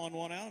 2 on,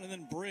 1 out, and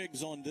then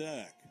Briggs on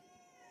deck.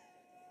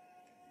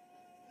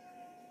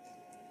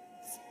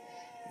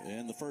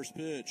 And the first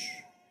pitch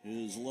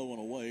is low and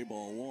away,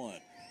 ball 1.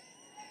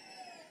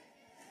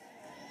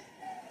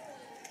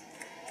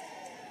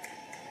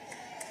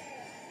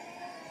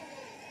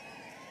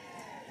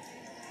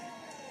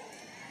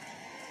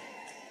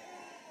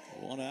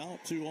 One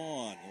out, 2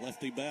 on.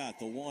 Lefty bat,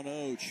 the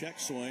 1-0 check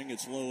swing.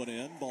 It's low and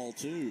in, ball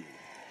 2.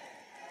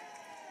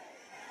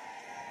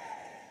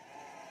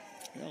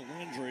 Well,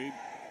 Landry,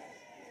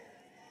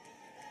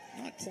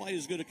 not quite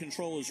as good a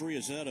control as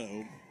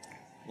Riazetto.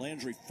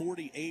 Landry,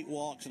 48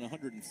 walks and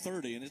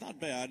 130, and it's not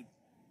bad.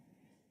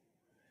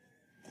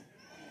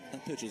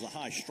 That pitch is a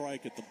high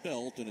strike at the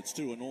belt, and it's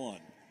 2-1.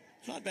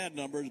 It's not bad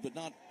numbers, but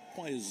not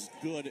quite as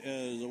good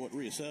as what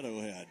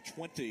Riazetto had.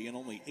 20 in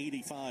only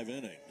 85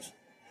 innings.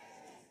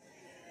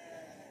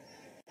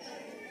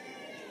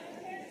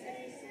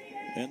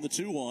 And the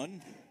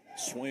 2-1,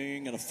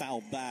 swing and a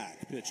foul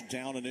back. Pitch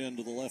down and in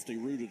to the lefty,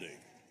 Rudity.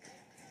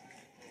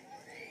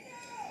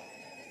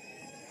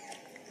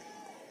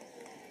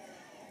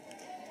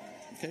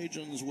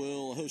 Cajuns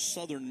will host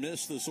Southern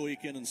Miss this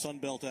weekend in Sun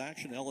Belt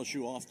action.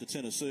 LSU off to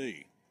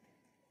Tennessee.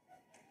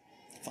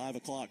 5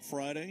 o'clock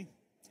Friday,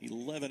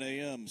 11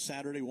 a.m.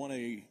 Saturday,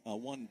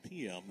 1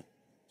 p.m.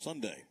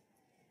 Sunday.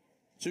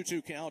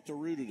 2-2 count to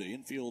Rudity.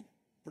 Infield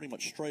pretty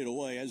much straight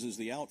away, as is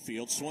the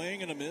outfield.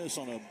 Swing and a miss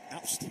on an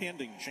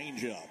outstanding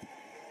changeup.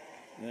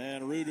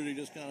 And Rudity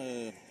just kind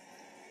of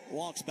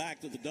walks back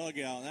to the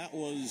dugout. That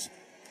was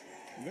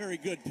a very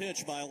good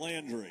pitch by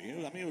Landry.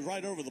 I mean, it was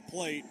right over the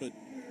plate, but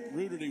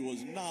Rudity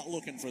was not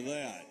looking for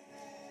that.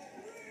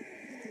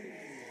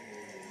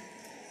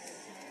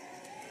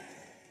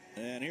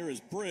 And here is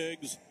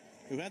Briggs,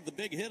 who had the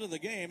big hit of the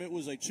game. It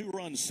was a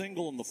 2-run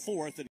single in the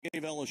 4th that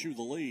gave LSU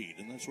the lead,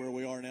 and that's where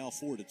we are now,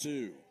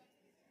 4-2.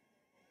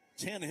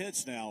 10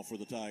 hits now for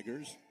the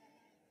Tigers.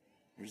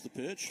 Here's the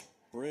pitch.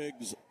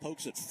 Briggs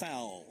pokes it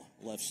foul,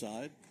 left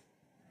side.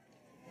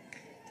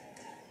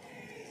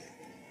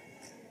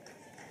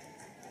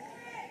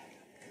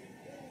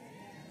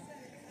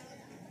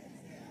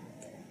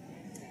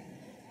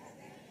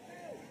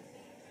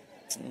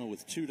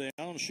 With 2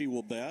 down, she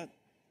will bat.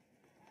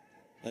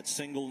 That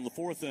single in the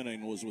 4th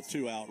inning was with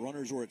 2 out.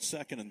 Runners were at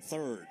second and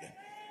third.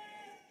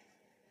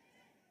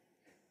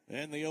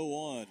 And the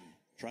 0-1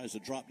 tries to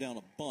drop down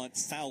a bunt,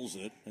 fouls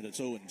it, and it's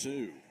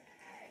 0-2.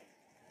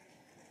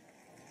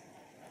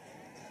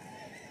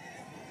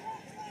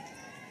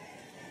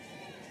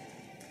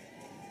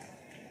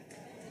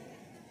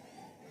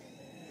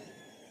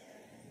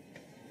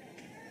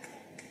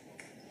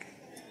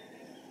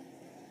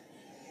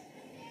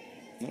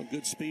 No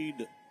good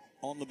speed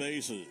on the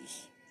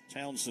bases.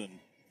 Townsend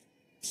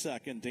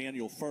second,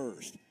 Daniel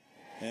first.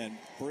 And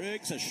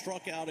Briggs has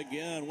struck out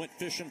again, went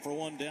fishing for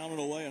one down and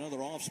away, another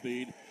off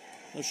speed.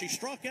 Now, she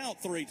struck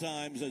out 3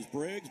 times as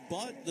Briggs,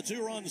 but the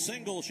 2-run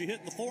single she hit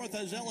in the 4th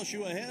has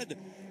LSU ahead.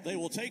 They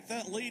will take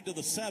that lead to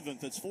the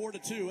 7th. It's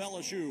 4-2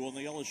 LSU on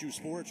the LSU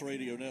Sports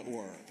Radio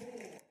Network.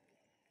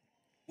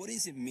 What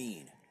does it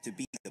mean to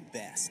be the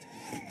best?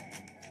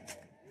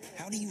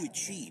 How do you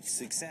achieve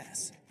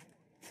success?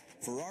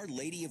 For Our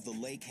Lady of the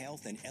Lake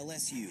Health and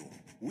LSU,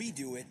 we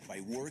do it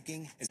by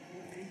working as...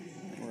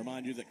 I'll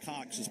remind you that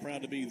Cox is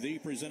proud to be the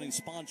presenting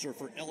sponsor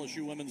for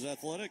LSU women's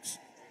athletics.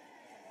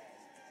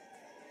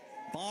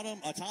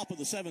 Top of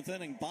the 7th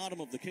inning,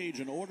 bottom of the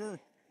Cajun order.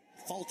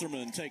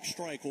 Falterman takes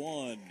strike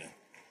 1.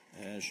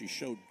 As she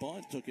showed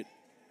bunt, took it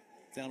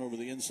down over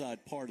the inside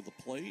part of the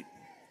plate.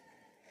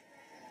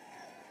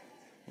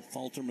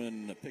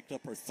 Falterman picked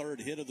up her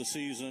 3rd hit of the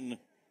season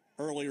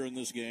earlier in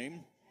this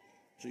game.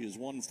 She is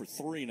 1 for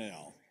 3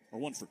 now, or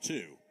 1 for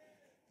 2.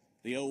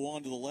 The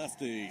 0-1 to the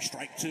lefty,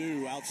 strike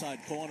 2, outside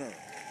corner.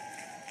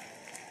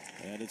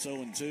 And it's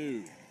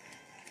 0-2.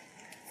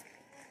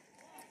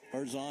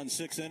 Berzon,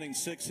 6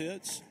 innings, 6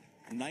 hits,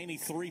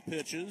 93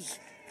 pitches.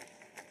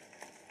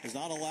 Has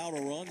not allowed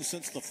a run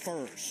since the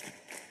 1st.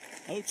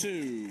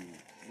 0-2,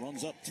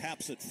 runs up,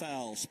 taps it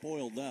foul,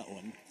 spoiled that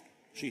one.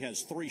 She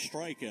has 3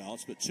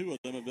 strikeouts, but 2 of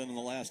them have been in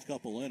the last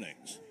couple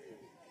innings.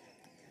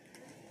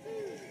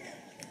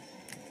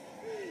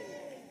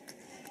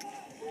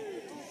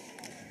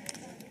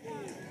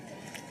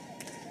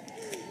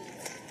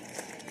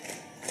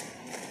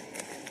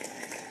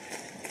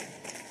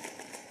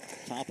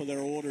 Top of their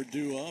order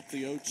due up.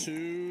 The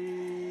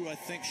 0-2, I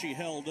think she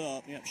held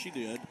up. Yep, she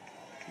did.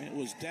 It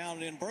was down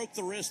and in. Broke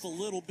the wrist a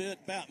little bit.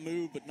 Bat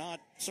moved, but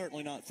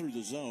certainly not through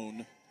the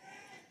zone.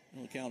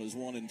 It'll count as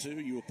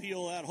 1-2. You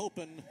appeal that,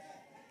 hoping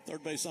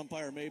third base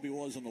umpire maybe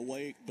wasn't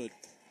awake, but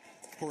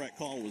correct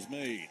call was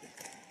made.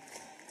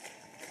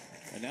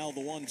 And now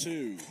the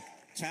 1-2.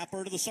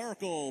 Tapper to the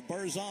circle.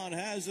 Berzon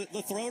has it.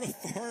 The throw to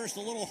first,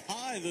 a little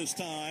high this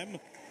time.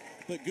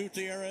 But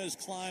Gutierrez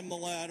climbed the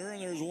ladder,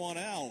 and there's 1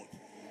 out.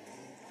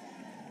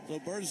 So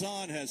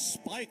Berzon has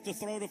spiked the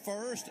throw to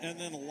first and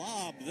then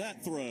lobbed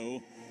that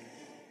throw.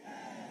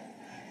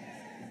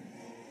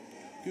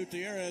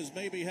 Gutierrez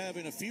may be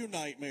having a few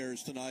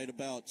nightmares tonight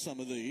about some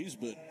of these,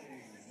 but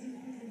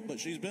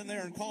she's been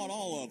there and caught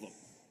all of them.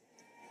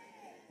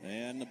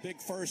 And the big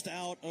first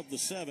out of the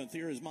 7th.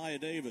 Here is Maya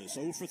Davis,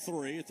 0 for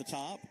 3 at the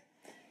top.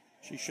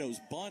 She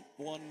shows bunt,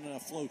 one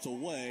floats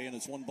away, and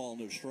it's 1 ball,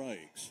 no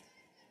strikes.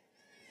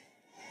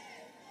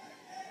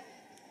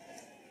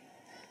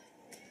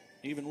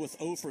 Even with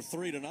 0 for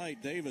 3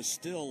 tonight, Davis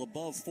still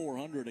above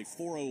 400, a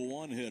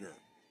 401 hitter.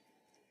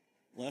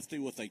 Lefty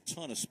with a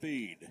ton of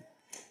speed.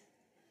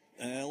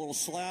 And a little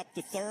slap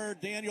to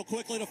third. Daniel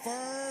quickly to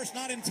first,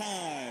 not in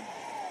time.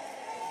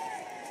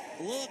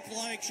 Looked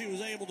like she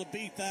was able to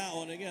beat that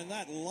one. Again,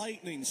 that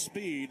lightning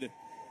speed.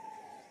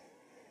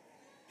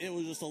 It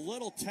was just a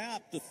little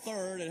tap to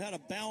third. It had a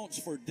bounce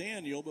for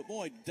Daniel, but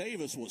boy,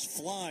 Davis was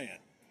flying.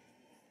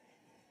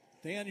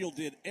 Daniel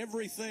did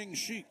everything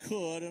she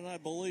could, and I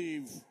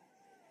believe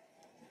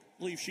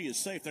she is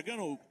safe. They're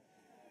going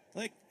to,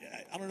 I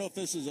don't know if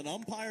this is an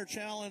umpire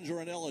challenge or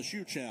an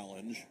LSU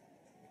challenge,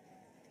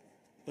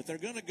 but they're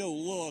going to go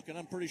look, and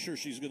I'm pretty sure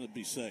she's going to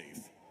be safe.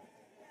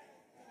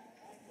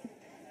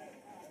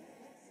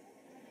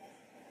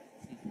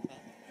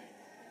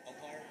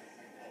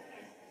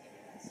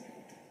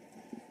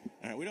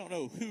 All right, we don't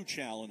know who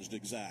challenged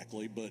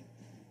exactly, but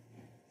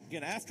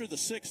again, after the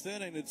 6th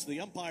inning, it's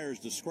the umpire's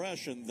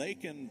discretion. They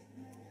can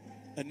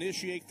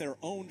initiate their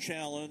own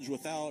challenge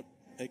without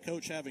a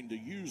coach having to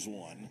use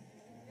one.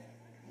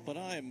 But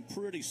I am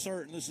pretty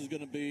certain this is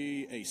going to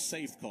be a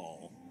safe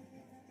call.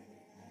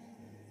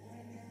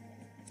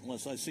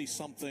 Unless I see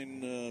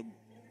something a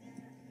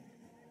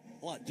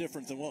lot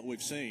different than what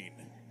we've seen.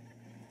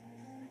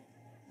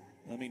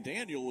 I mean,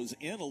 Daniel was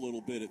in a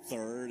little bit at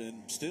third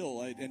and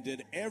still and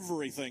did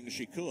everything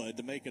she could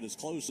to make it as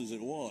close as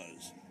it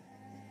was.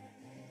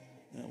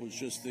 That was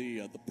just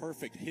the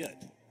perfect hit.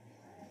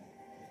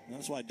 And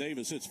that's why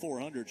Davis hits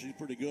 400. She's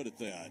pretty good at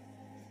that.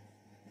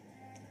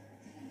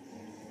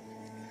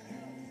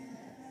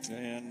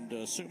 And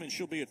assuming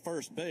she'll be at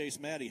first base,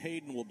 Maddie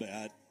Hayden will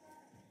bat.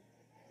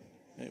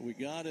 Hey, we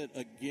got it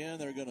again.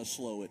 They're going to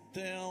slow it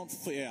down.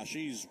 Yeah,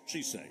 she's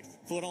safe.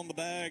 Foot on the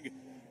bag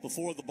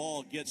before the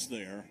ball gets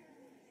there.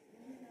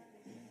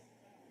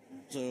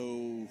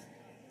 So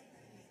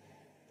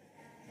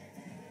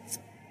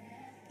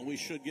we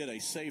should get a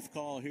safe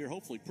call here,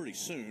 hopefully pretty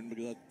soon,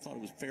 because I thought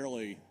it was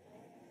fairly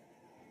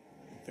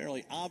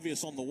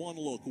obvious on the one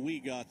look we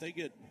got. They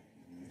get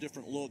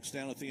different looks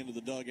down at the end of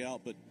the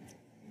dugout, but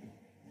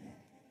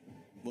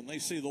when they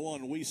see the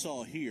one we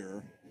saw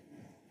here,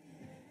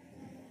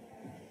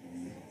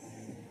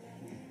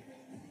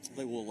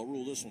 they will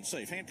rule this one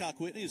safe. Hancock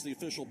Whitney is the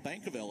official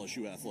bank of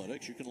LSU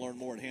Athletics. You can learn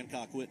more at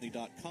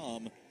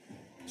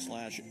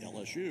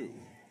HancockWhitney.com/LSU.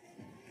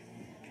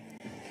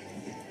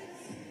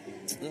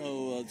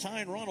 So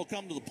Ty and Ron will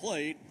come to the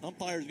plate.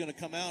 Umpire's going to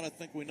come out. I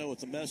think we know what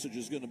the message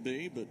is going to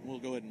be, but we'll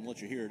go ahead and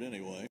let you hear it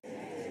anyway.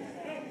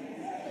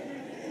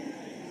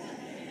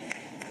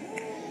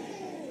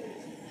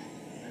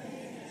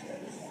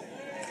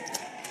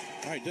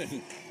 All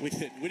right, we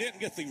didn't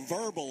get the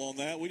verbal on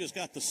that. We just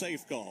got the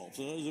safe call.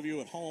 So those of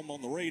you at home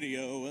on the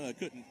radio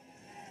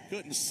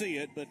couldn't see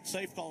it, but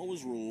safe call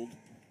was ruled.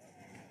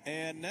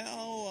 And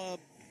now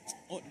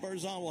what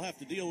Berzon will have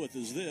to deal with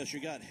is this.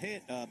 You got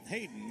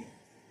Hayden,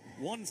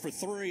 1 for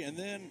 3, and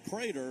then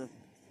Crater,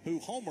 who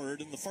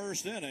homered in the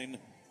first inning.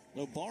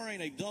 Though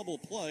barring a double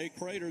play,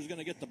 Crater's going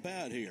to get the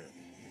bat here.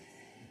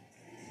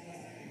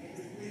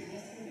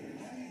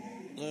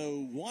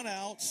 So 1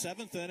 out,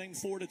 7th inning,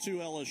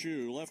 4-2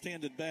 LSU.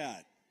 Left-handed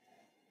bat.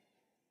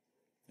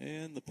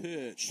 And the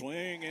pitch,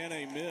 swing and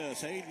a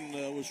miss. Hayden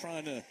was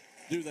trying to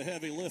do the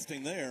heavy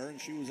lifting there,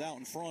 and she was out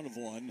in front of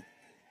one.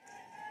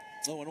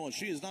 0-1.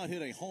 She has not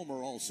hit a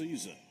homer all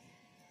season.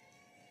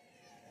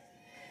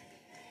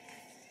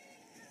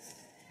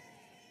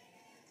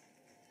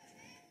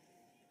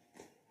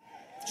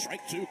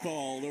 Strike 2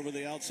 called over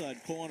the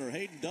outside corner.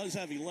 Hayden does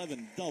have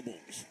 11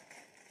 doubles.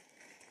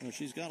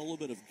 She's got a little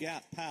bit of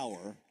gap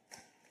power.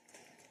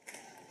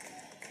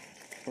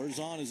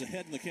 Berzon is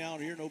ahead in the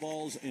count here. No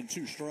balls and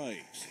 2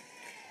 strikes.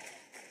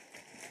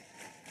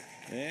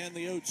 And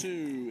the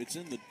 0-2, it's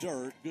in the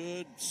dirt.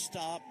 Good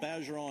stop.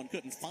 Bergeron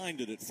couldn't find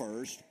it at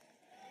first,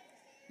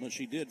 but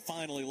she did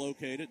finally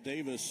locate it.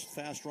 Davis,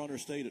 fast runner,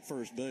 stayed at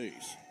first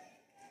base.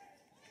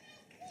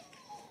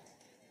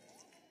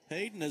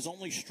 Hayden has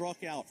only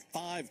struck out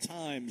 5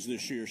 times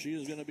this year. She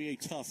is going to be a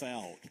tough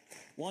out.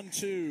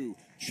 1-2,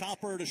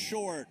 chopper to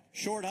short.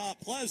 Short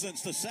hop,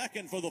 Pleasance to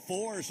second for the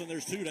force, and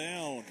there's 2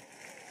 down.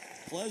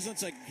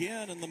 Pleasance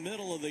again in the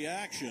middle of the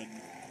action.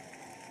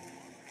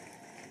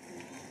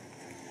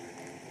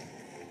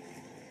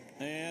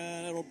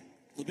 And it'll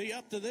be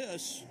up to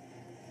this.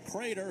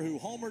 Crater, who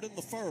homered in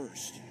the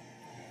first,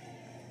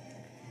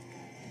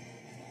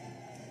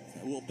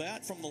 will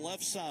bat from the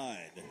left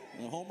side.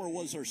 The homer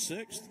was her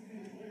 6th.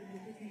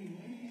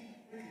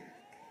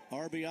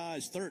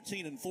 RBIs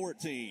 13 and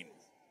 14.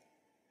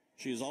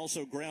 She is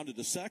also grounded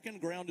to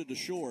second, grounded to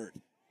short,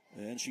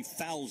 and she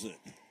fouls it.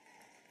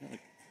 Kind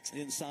of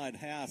inside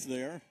half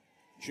there.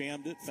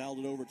 Jammed it, fouled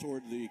it over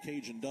toward the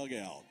Cajun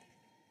dugout.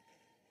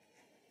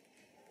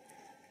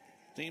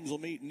 Teams will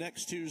meet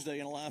next Tuesday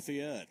in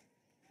Lafayette.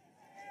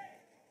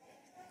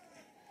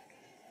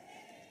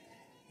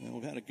 And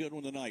we've had a good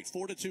one tonight.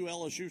 4-2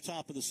 LSU,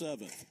 top of the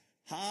 7th.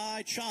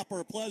 High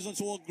chopper.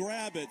 Pleasance will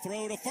grab it.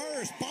 Throw to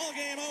first. Ball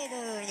game over,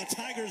 and the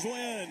Tigers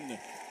win.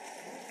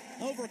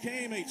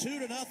 Overcame a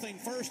 2-0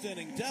 first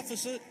inning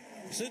deficit.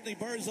 Sydney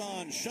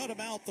Berzon shut him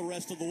out the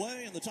rest of the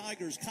way, and the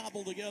Tigers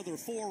cobbled together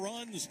 4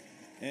 runs.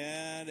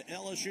 And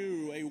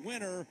LSU a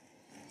winner,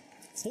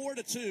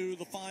 4-2,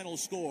 the final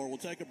score. We'll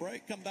take a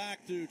break, come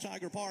back to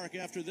Tiger Park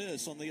after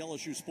this on the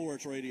LSU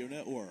Sports Radio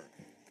Network.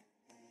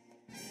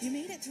 You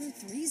made it through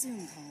 3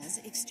 Zoom calls,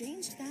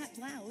 exchanged that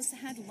blouse,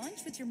 had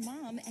lunch with your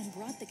mom, and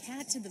brought the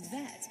cat to the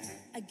vet.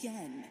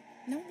 Again.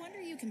 No wonder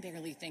you can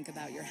barely think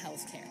about your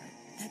health care.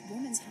 At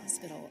Women's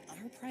Hospital,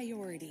 our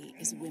priority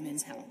is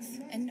women's health.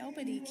 And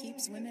nobody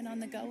keeps women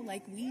on the go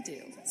like we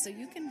do. So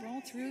you can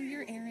roll through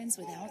your errands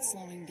without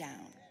slowing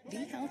down. Be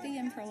healthy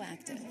and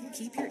proactive.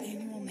 Keep your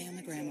annual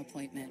mammogram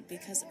appointment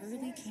because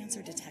early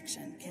cancer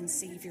detection can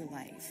save your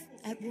life.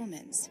 At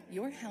Women's,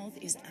 your health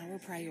is our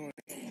priority.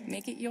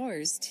 Make it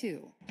yours,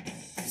 too.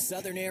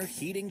 Southern Air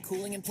Heating,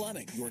 Cooling, and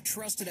Plumbing, your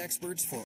trusted experts for